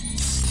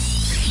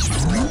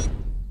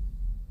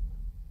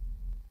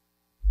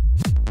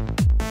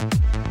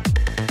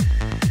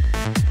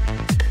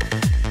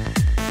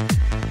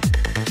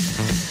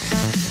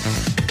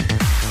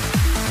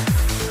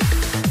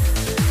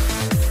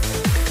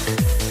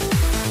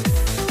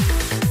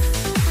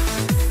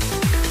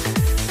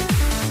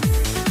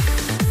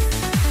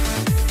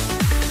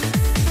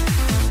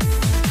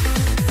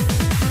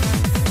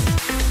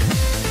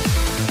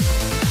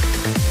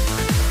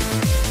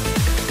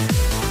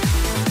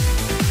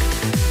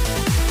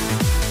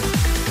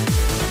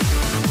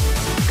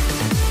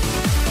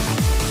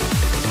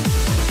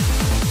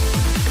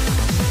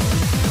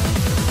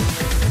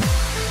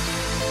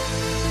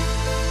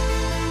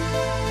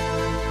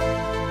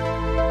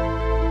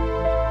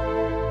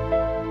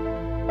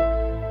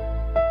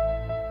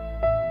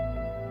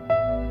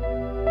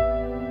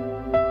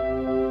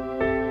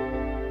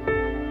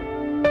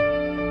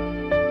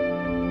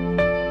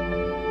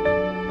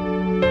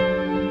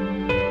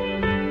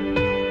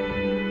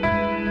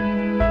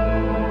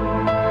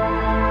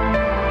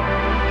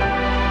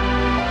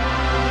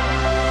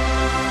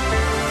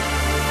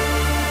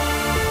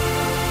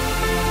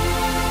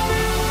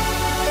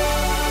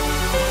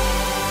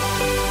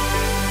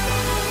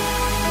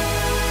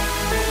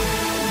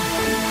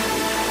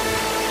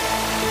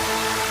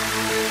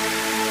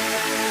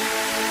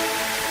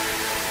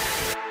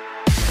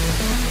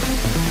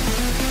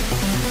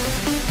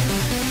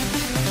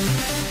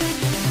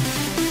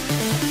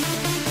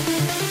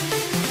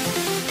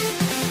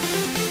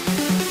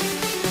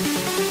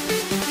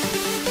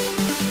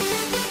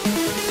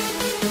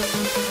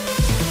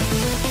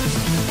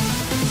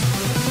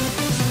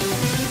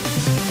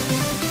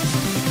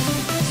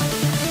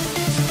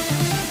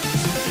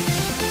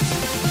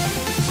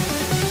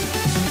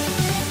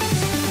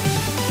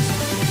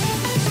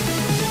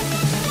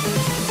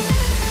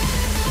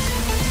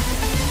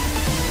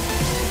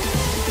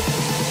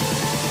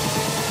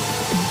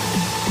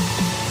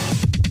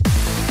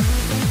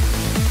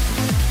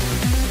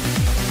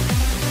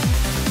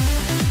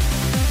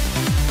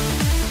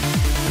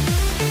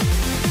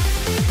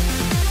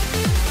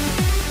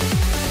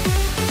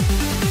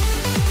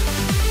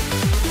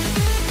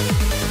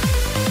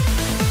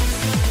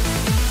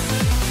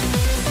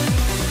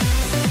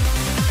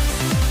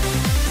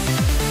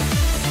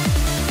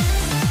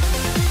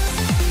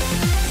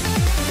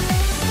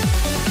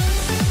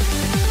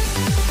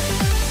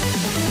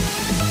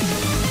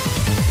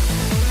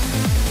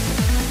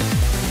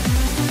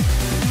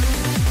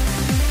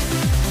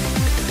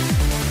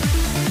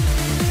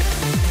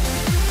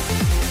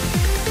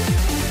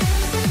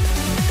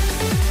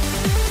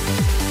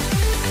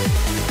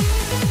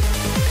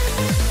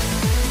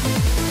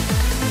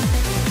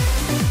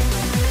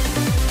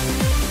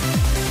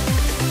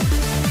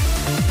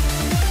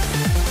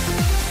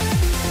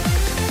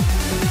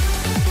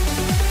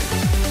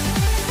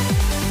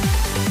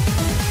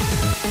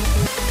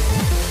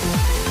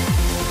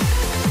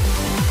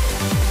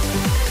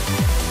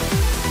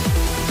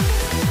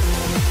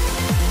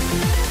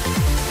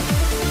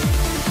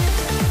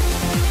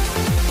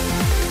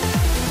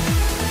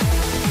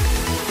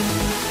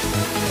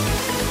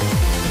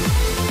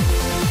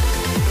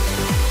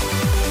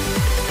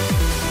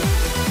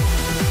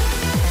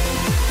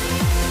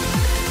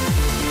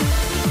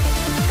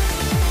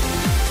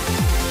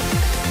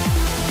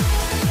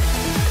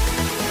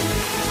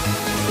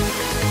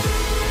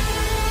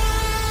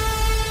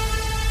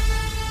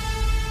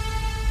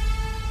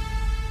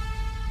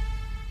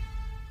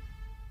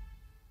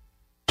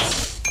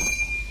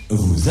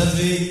 Vous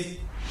avez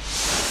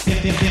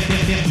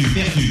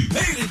perdu.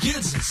 Hey les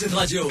kids, cette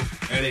radio,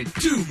 elle est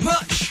too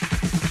much.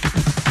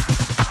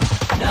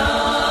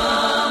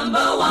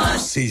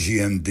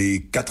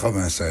 CJMD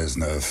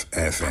 96.9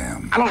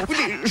 FM. Alors,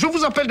 écoutez, je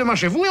vous appelle demain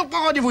chez vous et on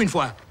prend rendez-vous une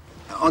fois.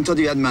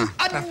 Entendu, à demain.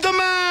 À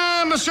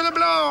demain, monsieur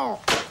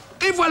Leblanc.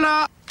 Et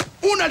voilà,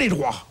 on a les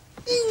droits.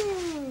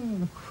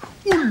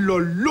 Ouh là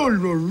là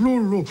là là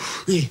là.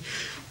 Et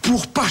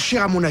pour pas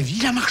cher, à mon avis,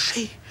 il a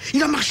marché.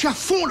 Il a marché à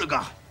fond, le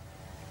gars.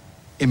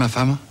 Et ma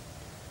femme?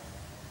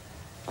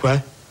 Quoi?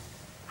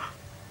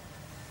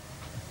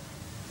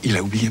 Il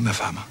a oublié ma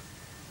femme.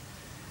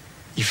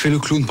 Il fait le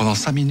clown pendant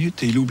 5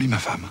 minutes et il oublie ma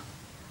femme.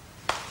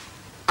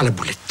 À la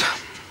boulette.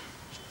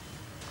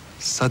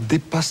 Ça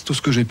dépasse tout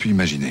ce que j'ai pu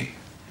imaginer.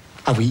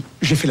 Ah oui,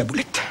 j'ai fait la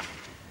boulette.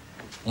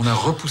 On a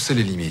repoussé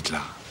les limites,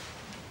 là.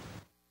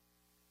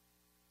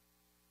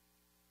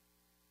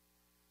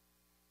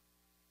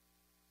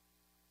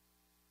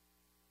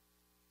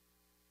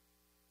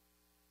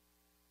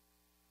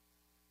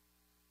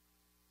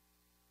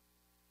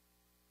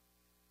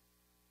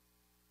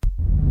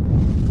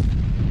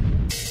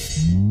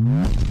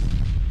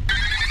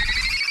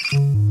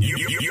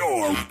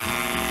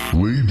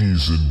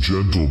 Ladies and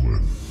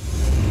gentlemen.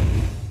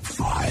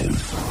 5,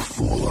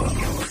 4,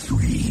 3,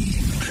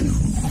 2,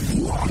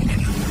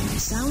 1.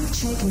 Sound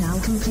check now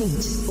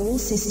complete. All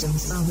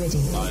systems are ready.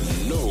 I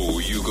know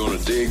you're gonna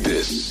dig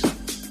this.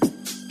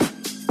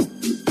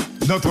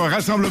 Notre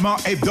rassemblement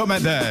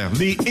hebdomadaire,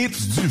 les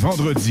hits du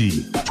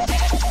vendredi.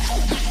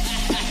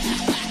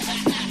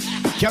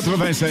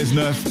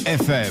 96.9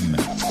 FM.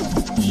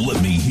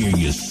 Let me hear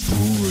you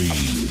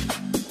scream.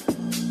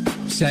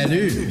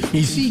 Salut,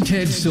 ici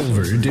Ted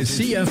Silver de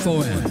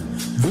CFOM.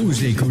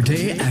 Vous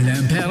écoutez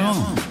Alain Perron,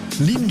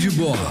 Ligne du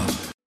Bois.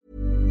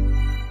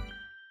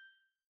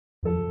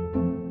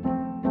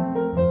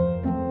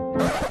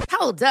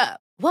 Hold up.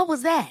 What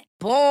was that?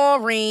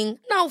 Boring.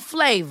 No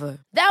flavor.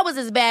 That was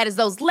as bad as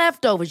those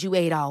leftovers you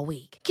ate all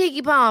week.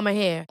 Keke Palmer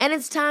here, and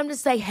it's time to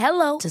say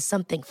hello to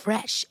something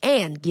fresh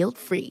and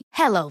guilt-free.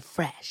 Hello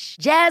Fresh.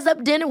 Jazz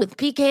up dinner with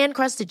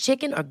pecan-crusted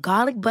chicken or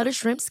garlic butter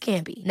shrimp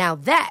scampi. Now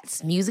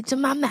that's music to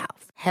my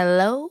mouth.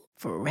 Hello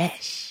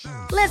Fresh.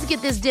 Let's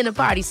get this dinner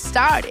party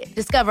started.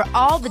 Discover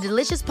all the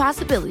delicious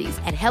possibilities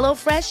at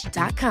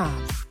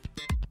HelloFresh.com.